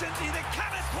magnificently. They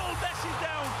cannot pull Messi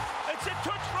down. It's a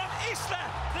touch from Isla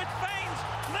that finds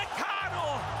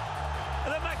Mercado.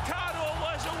 The Mercado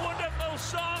was a wonderful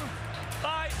song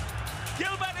by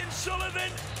Gilbert and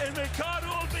Sullivan, and Mercado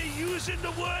will be using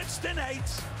the words tonight.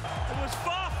 It was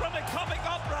far from a comic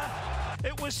opera.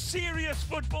 It was serious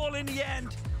football in the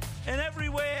end. And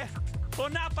everywhere for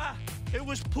Napa, it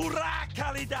was pura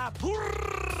calidad,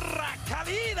 pura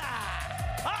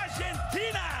calidad.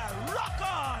 Argentina, rock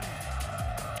on!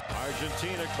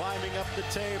 Argentina climbing up the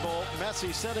table.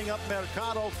 Messi setting up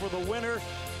Mercado for the winner.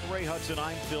 Ray Hudson,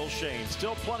 I'm Phil Shane.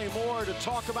 Still plenty more to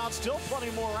talk about, still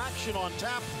plenty more action on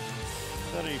tap.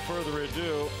 Without any further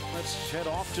ado, let's head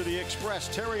off to the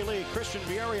Express. Terry Lee, Christian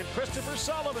Vieri, and Christopher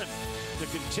Sullivan to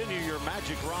continue your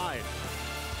magic ride.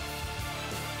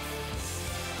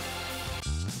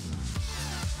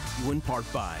 In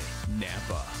part by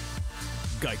Napa,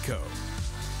 Geico,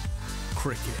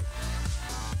 Cricket,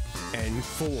 and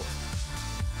Ford.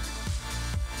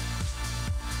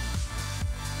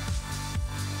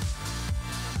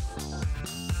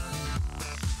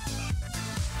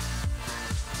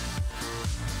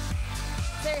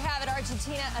 There you have it,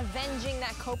 Argentina avenging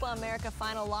that Copa America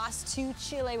final loss to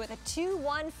Chile with a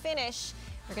 2-1 finish.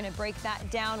 We're going to break that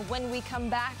down when we come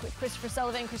back with Christopher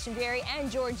Sullivan, Christian Vieri, and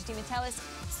George DiMatteis.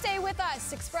 Stay with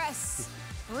us. Express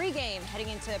pregame heading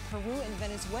into Peru and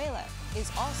Venezuela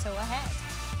is also ahead.